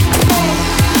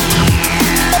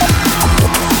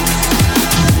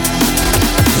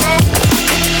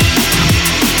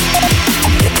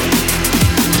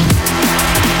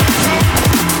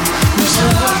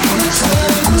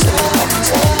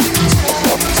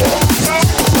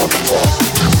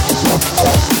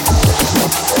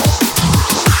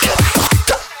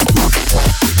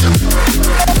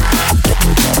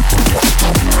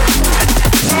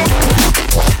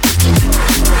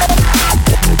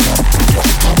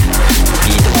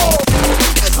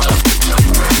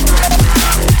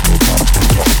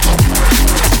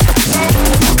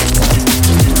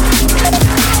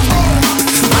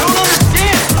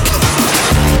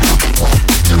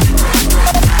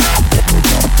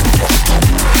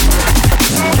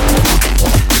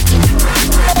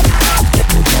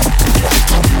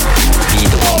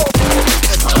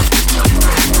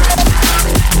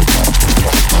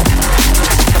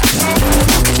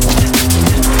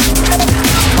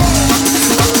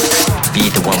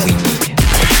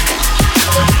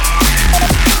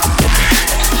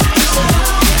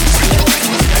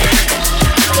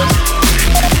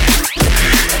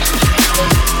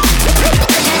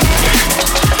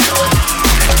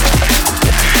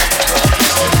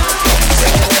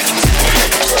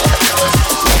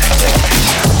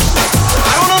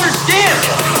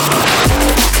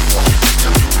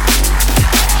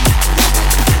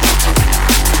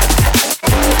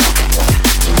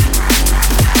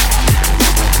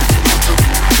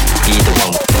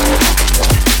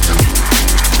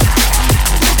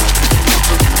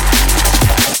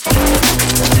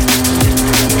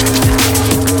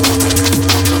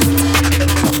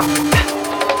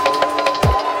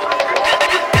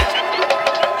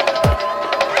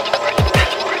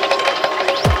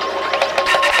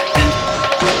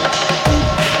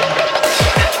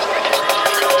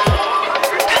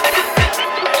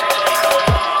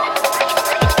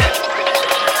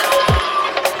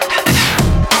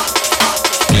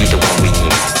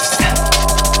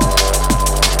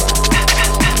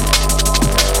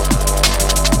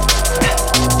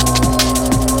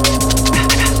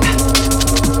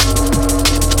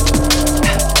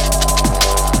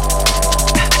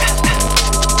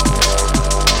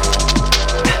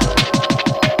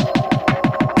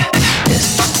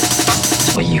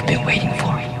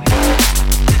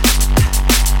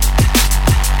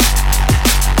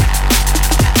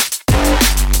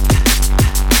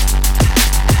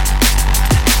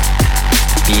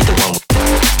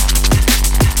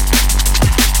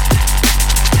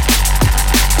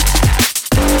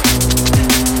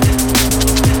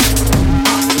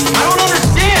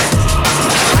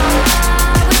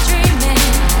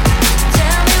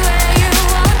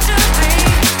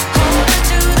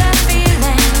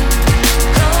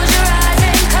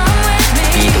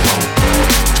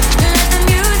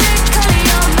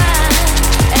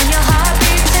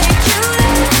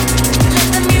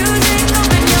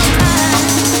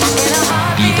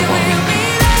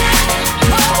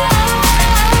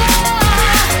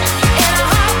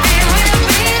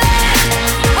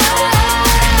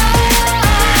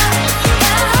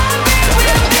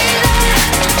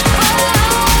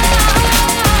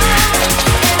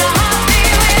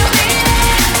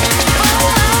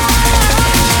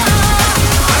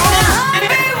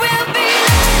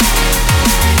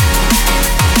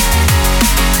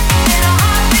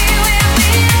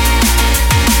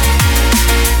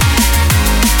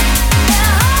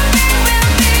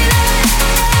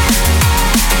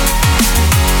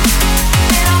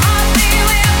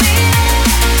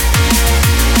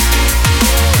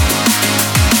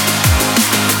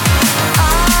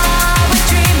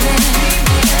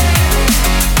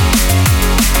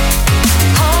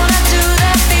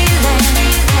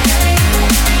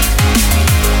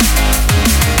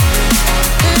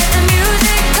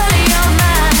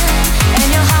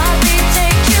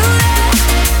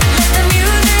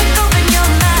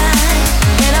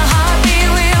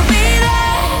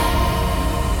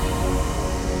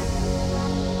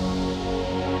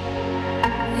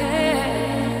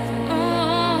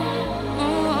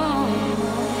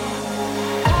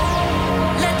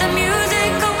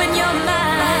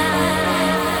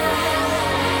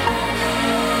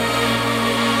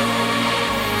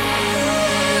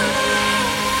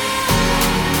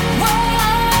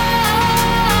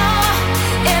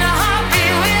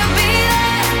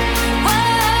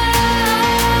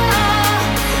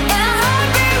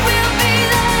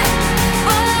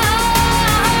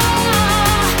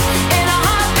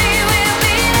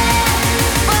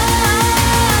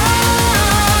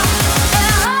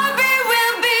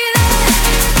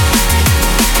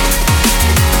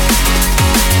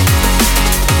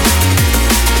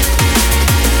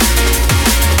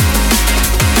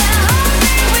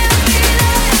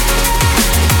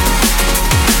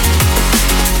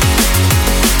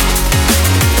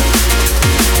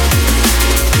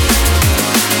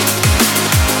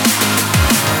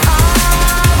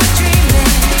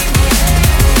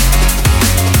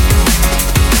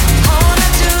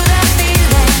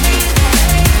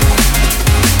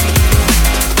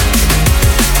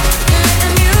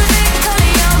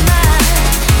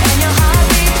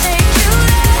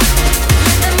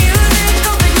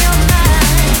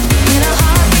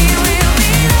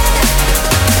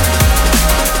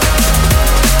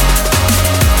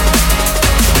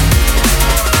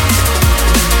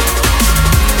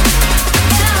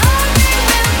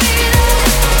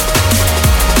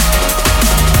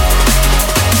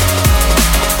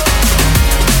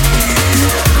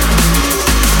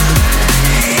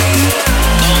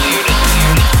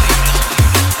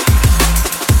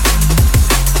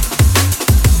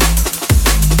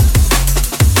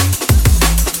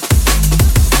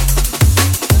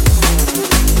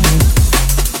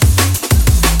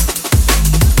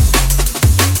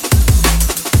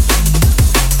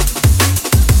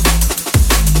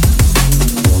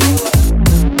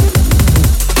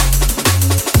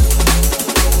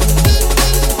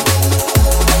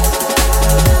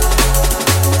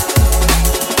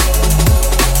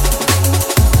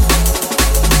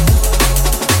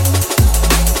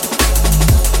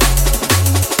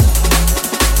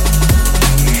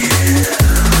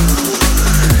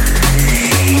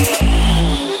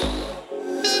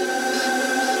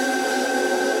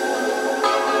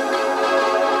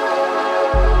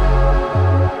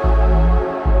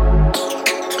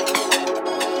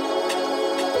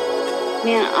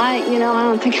 Man, I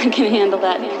don't think I can handle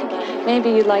that.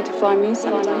 Maybe you'd like to fly me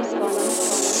sometime.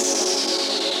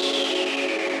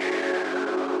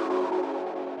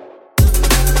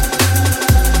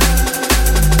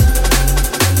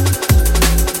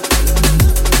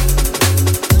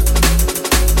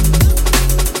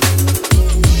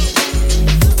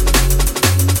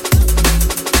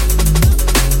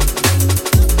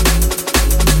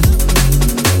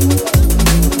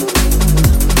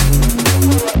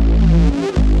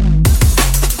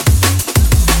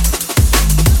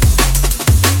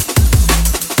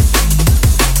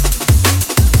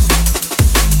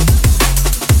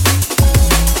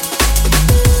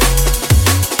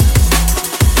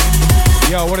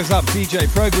 What is up, DJ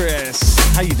Progress?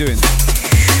 How you doing?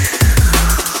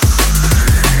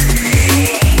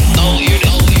 Oh, you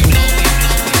know.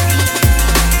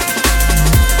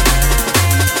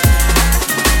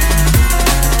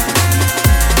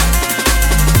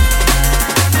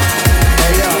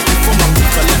 Hey yo, for my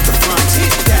people at the front,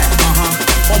 hit that.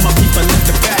 All my people at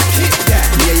the back, hit that.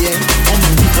 Yeah. All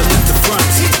my people at the front,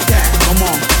 hit that. Come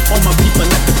on, all my people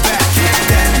at the back, hit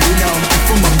that. You know,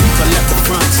 for my people at the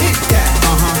front, hit that.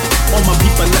 All my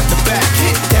people at the back,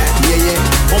 hit that. Yeah.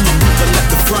 All my people at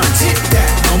the front, hit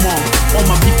that. Come on, all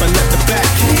my people at the back,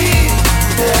 hit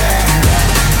that.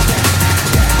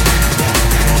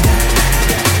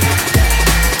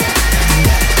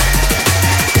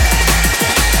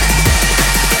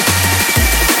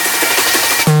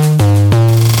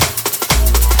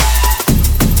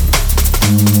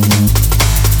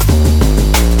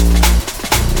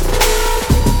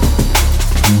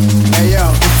 Hey yo,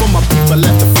 for my people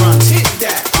at the front, hit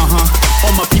that.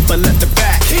 All my people at the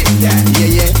back, hit that.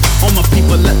 Yeah. All my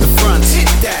people at the front, hit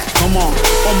that. Come on,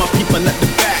 all my people at the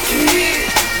back, hit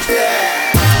that.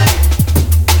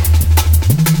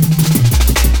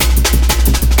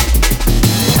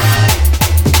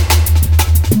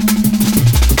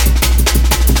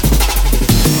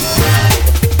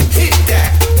 Hit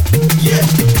that, yeah.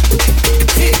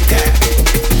 Hit that,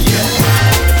 yeah.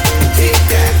 Hit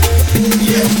that,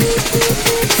 yeah.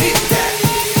 Hit that.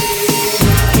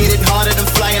 Hit it harder than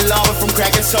flying lava from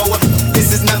Krakatoa.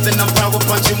 This is nothing, I'm power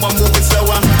punching while moving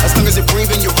slower. As long as you're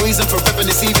breathing, your reason for ripping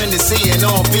this even is seeing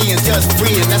all beings just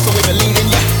free, and that's what we believe in.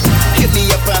 Yeah. Hit me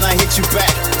up and I hit you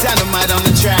back. Dynamite on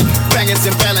the track, bangers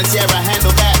and balance, yeah, I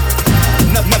handle that.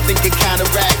 Nothing can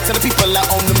counteract. Tell the people out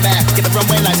on the map. Get the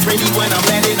runway lights ready when I'm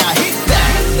landing. I hit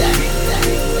that.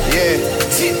 Yeah.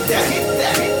 Hit that.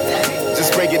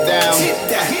 Just break it down. Hit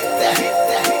that.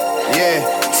 Yeah.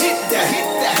 Hit that. Hit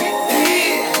that.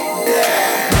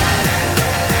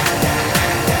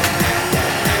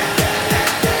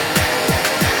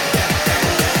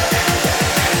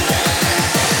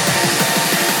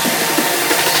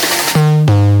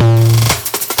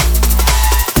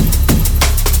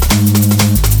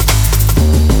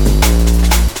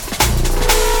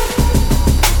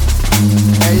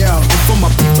 Hey yo, for my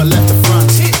people at the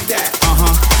front, hit that.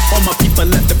 All my people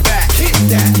at the back, hit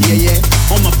that. Yeah.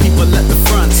 All my people at the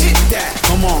front, hit that.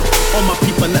 Come on, all my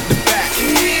people at the back,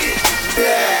 hit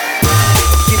that.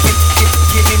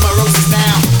 Give me my roses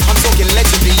now. I'm talking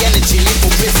legendary energy,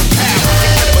 lethal bits of power.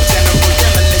 Incredible general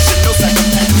demolition, no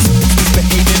psychopaths.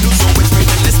 Misbehaving, who's always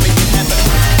raving, let's make it happen.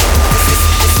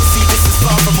 This is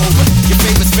far from over. Your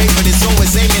favorite is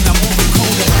always aiming, I'm moving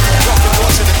colder. Rockin'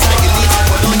 water, the tiger needs to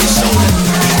put on your shoulder.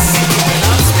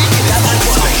 I'm speaking, that's what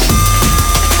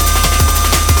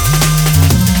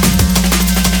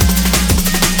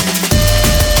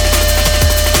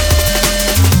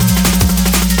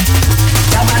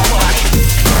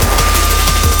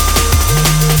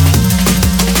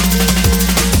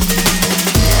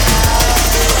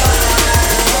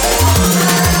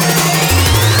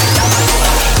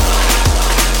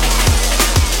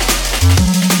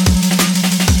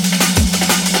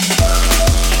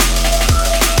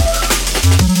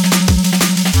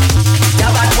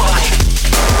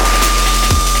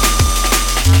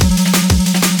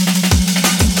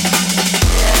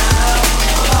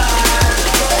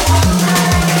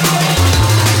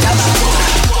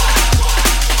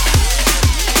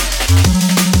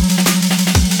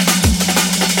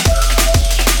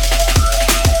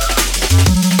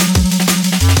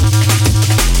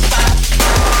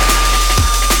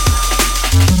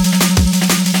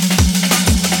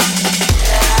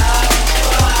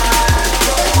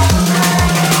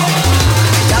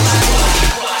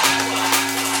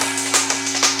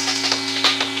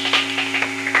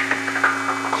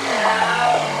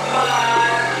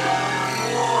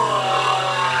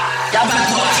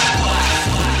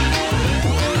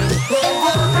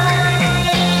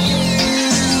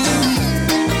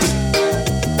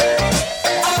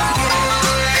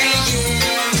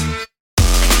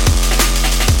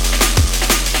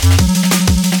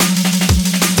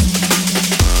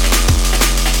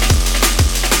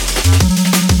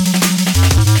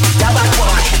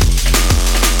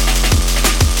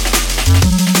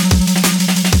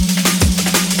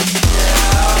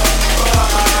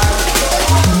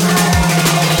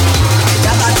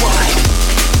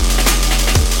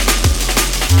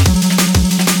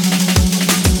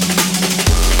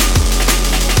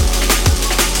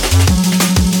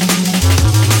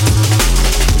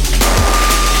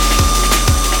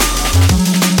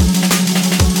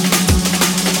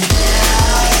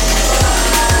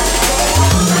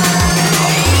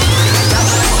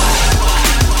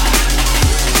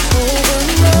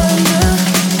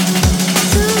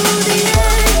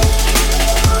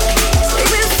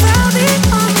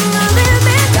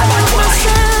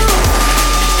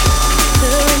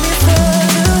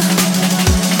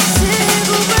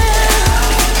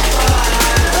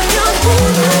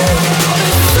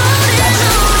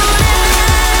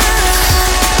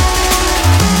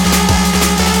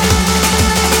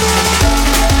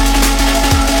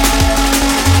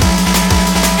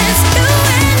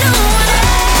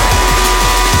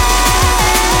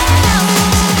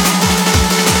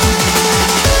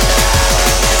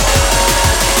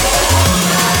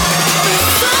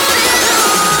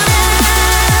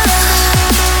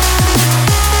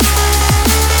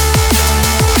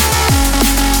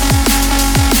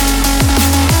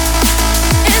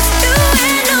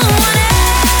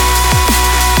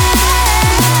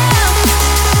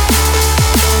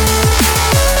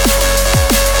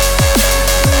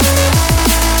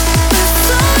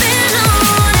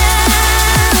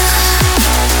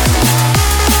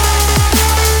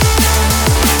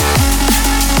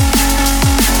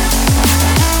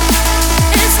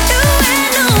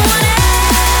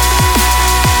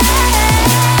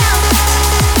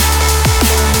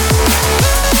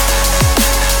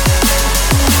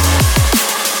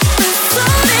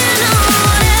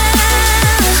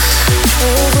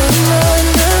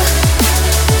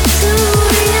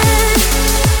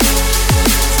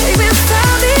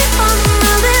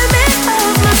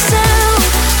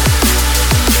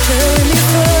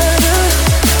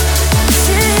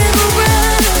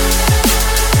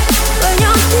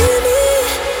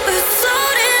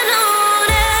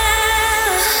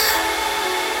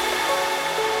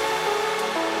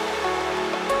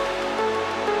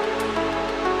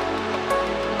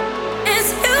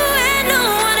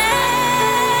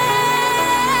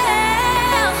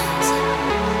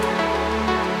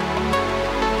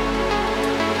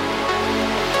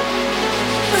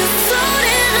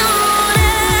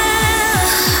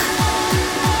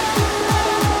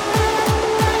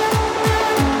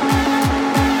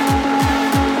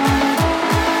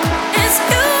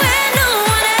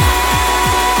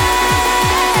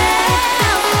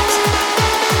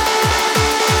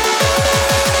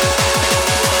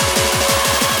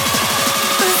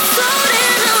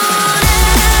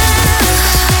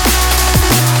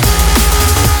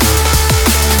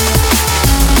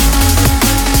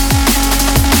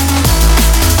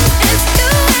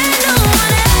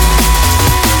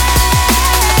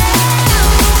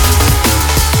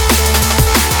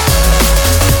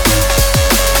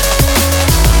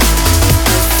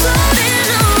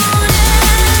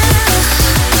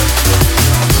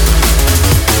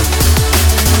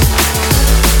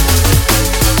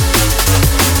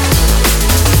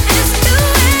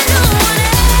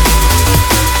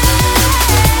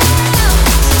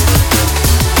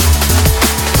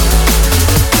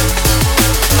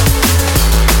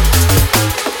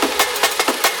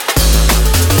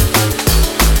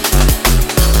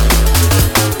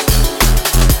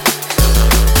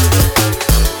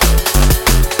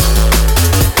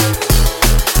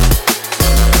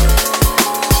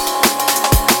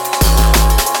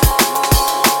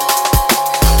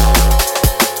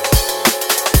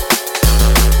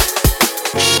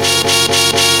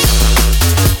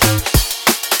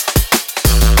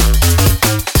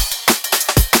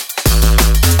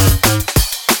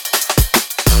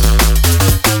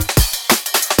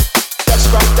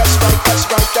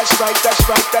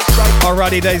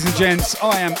Alrighty, ladies and gents,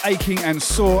 I am aching and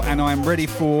sore, and I am ready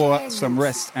for some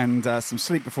rest and some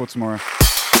sleep before tomorrow.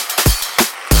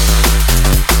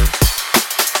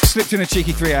 Slipped in a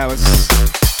cheeky 3 hours.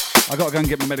 I got to go and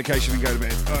get my medication and go to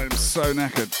bed. I am so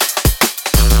knackered.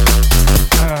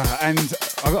 And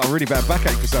I got a really bad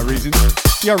backache for some reason.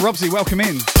 Yo, Robsy, welcome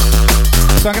in.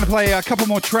 So I'm going to play a couple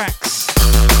more tracks.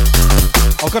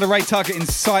 I've got a raid target in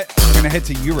sight. I'm going to head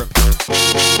to Europe.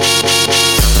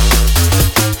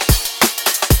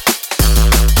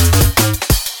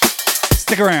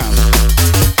 Stick around.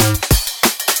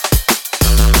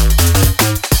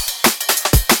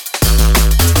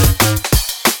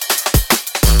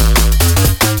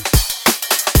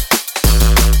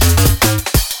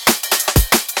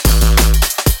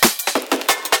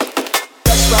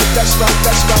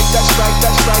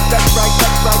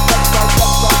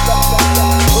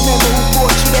 Remember who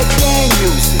bought you that gang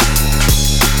music?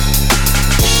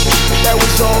 That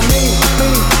was all me.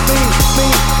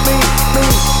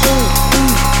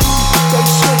 They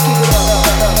should give it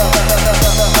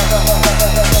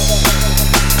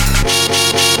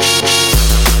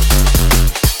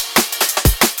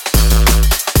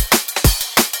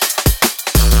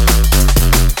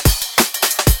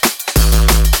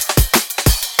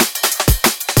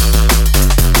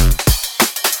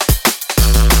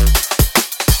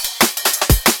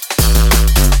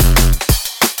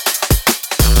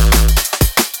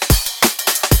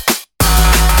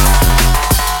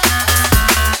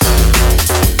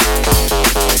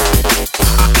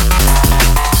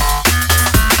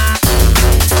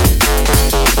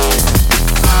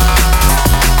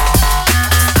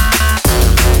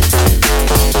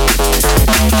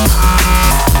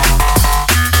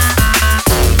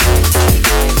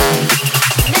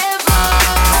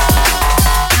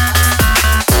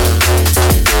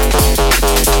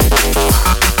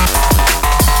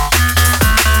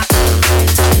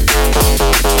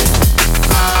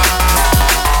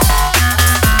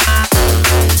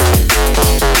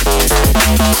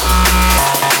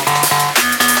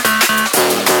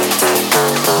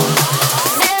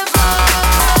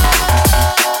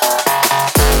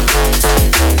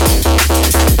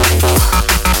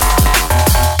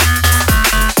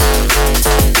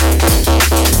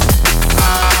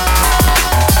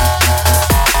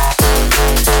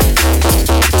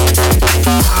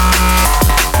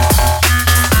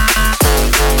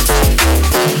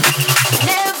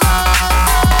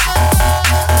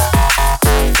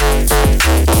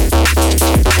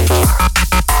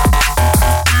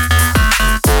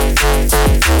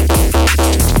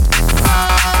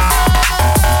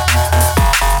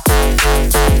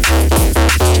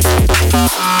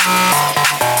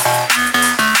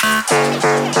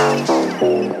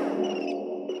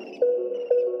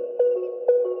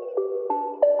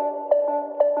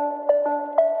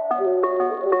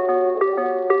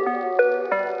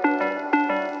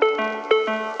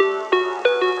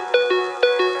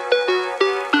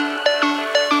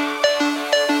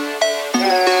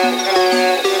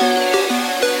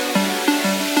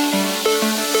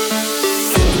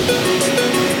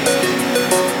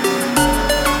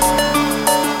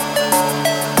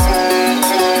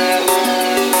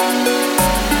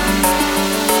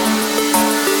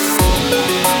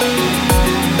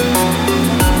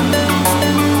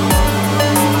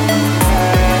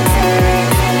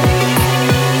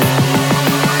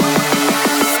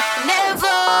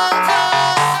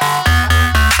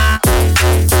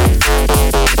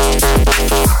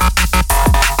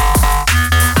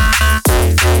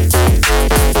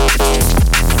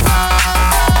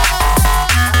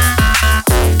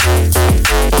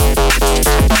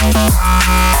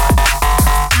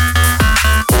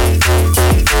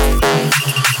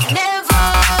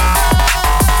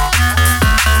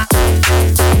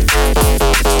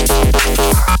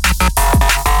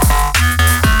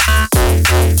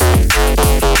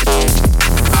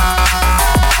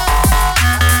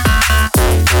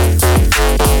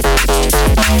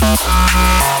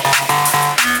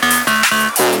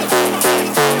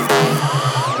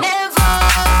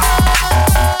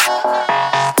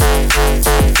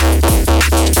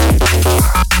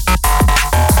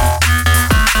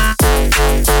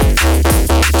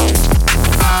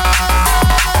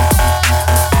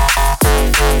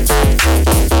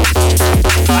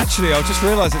Actually, I just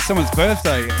realised it's someone's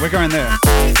birthday. We're going there.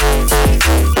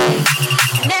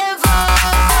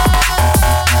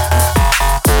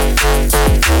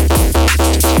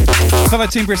 Fellow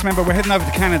Team Brisk member, we're heading over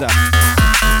to Canada.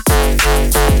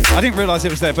 I didn't realise it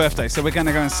was their birthday, so we're going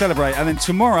to go and celebrate. And then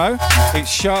tomorrow,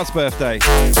 it's Char's birthday.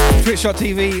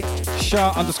 Twitch.tv,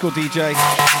 Char_DJ.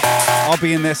 I'll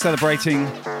be in there celebrating,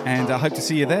 and I hope to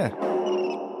see you there.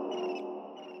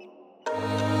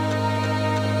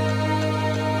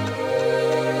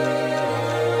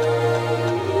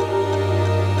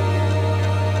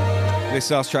 This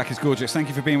last track is gorgeous. Thank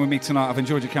you for being with me tonight. I've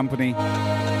enjoyed your company.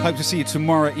 Hope to see you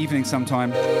tomorrow evening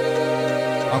sometime.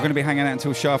 I'm going to be hanging out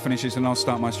until Shah finishes and I'll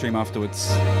start my stream afterwards.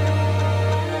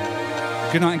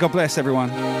 Good night and God bless everyone.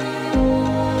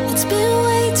 It's been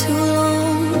way too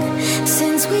long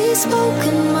since we've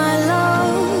spoken, my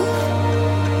love.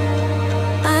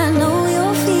 I know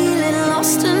you're feeling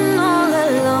lost and all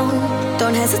alone.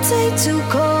 Don't hesitate to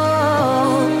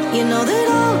call. You know that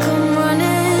I'll come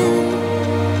running.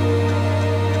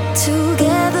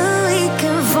 Together we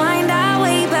can find our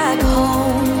way back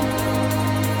home.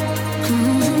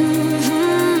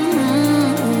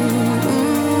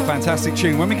 Fantastic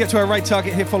tune. When we get to our raid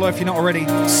target, hit follow if you're not already,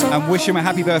 and wish him a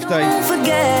happy birthday.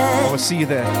 I will see you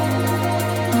there.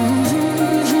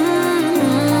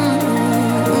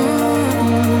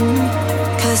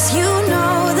 Cause you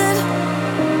know that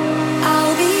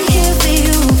I'll be here for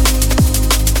you.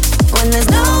 When there's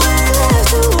nowhere left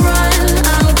to run,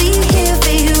 I'll be here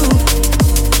for you.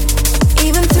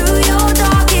 Even through your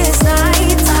darkest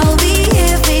nights, I'll be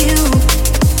here for you.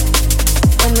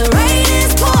 When the rain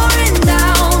is pouring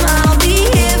down, I'll be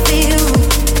here for you.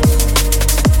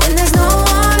 When there's no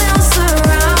one else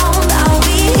around, I'll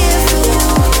be here for you.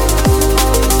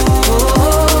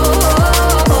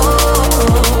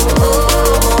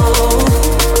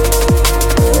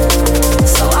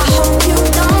 So I hope you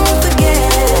don't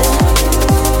forget.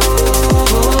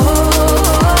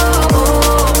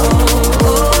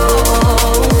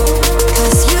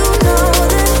 Cause you know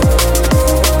that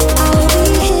I'll be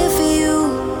here for you.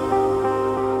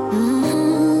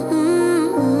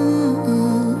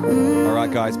 All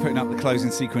right, guys, putting up the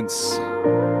closing sequence.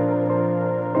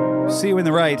 See you in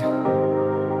the raid.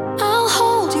 I'll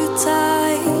hold you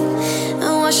tight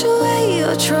and wash away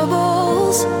your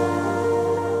troubles.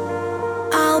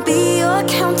 I'll be your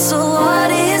counsel.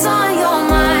 What is on your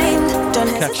mind? Don't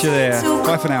Catch you there.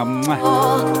 Bye for now. Mwah.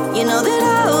 You know that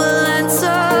I will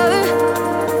answer.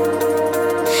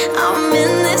 I'm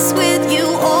in this with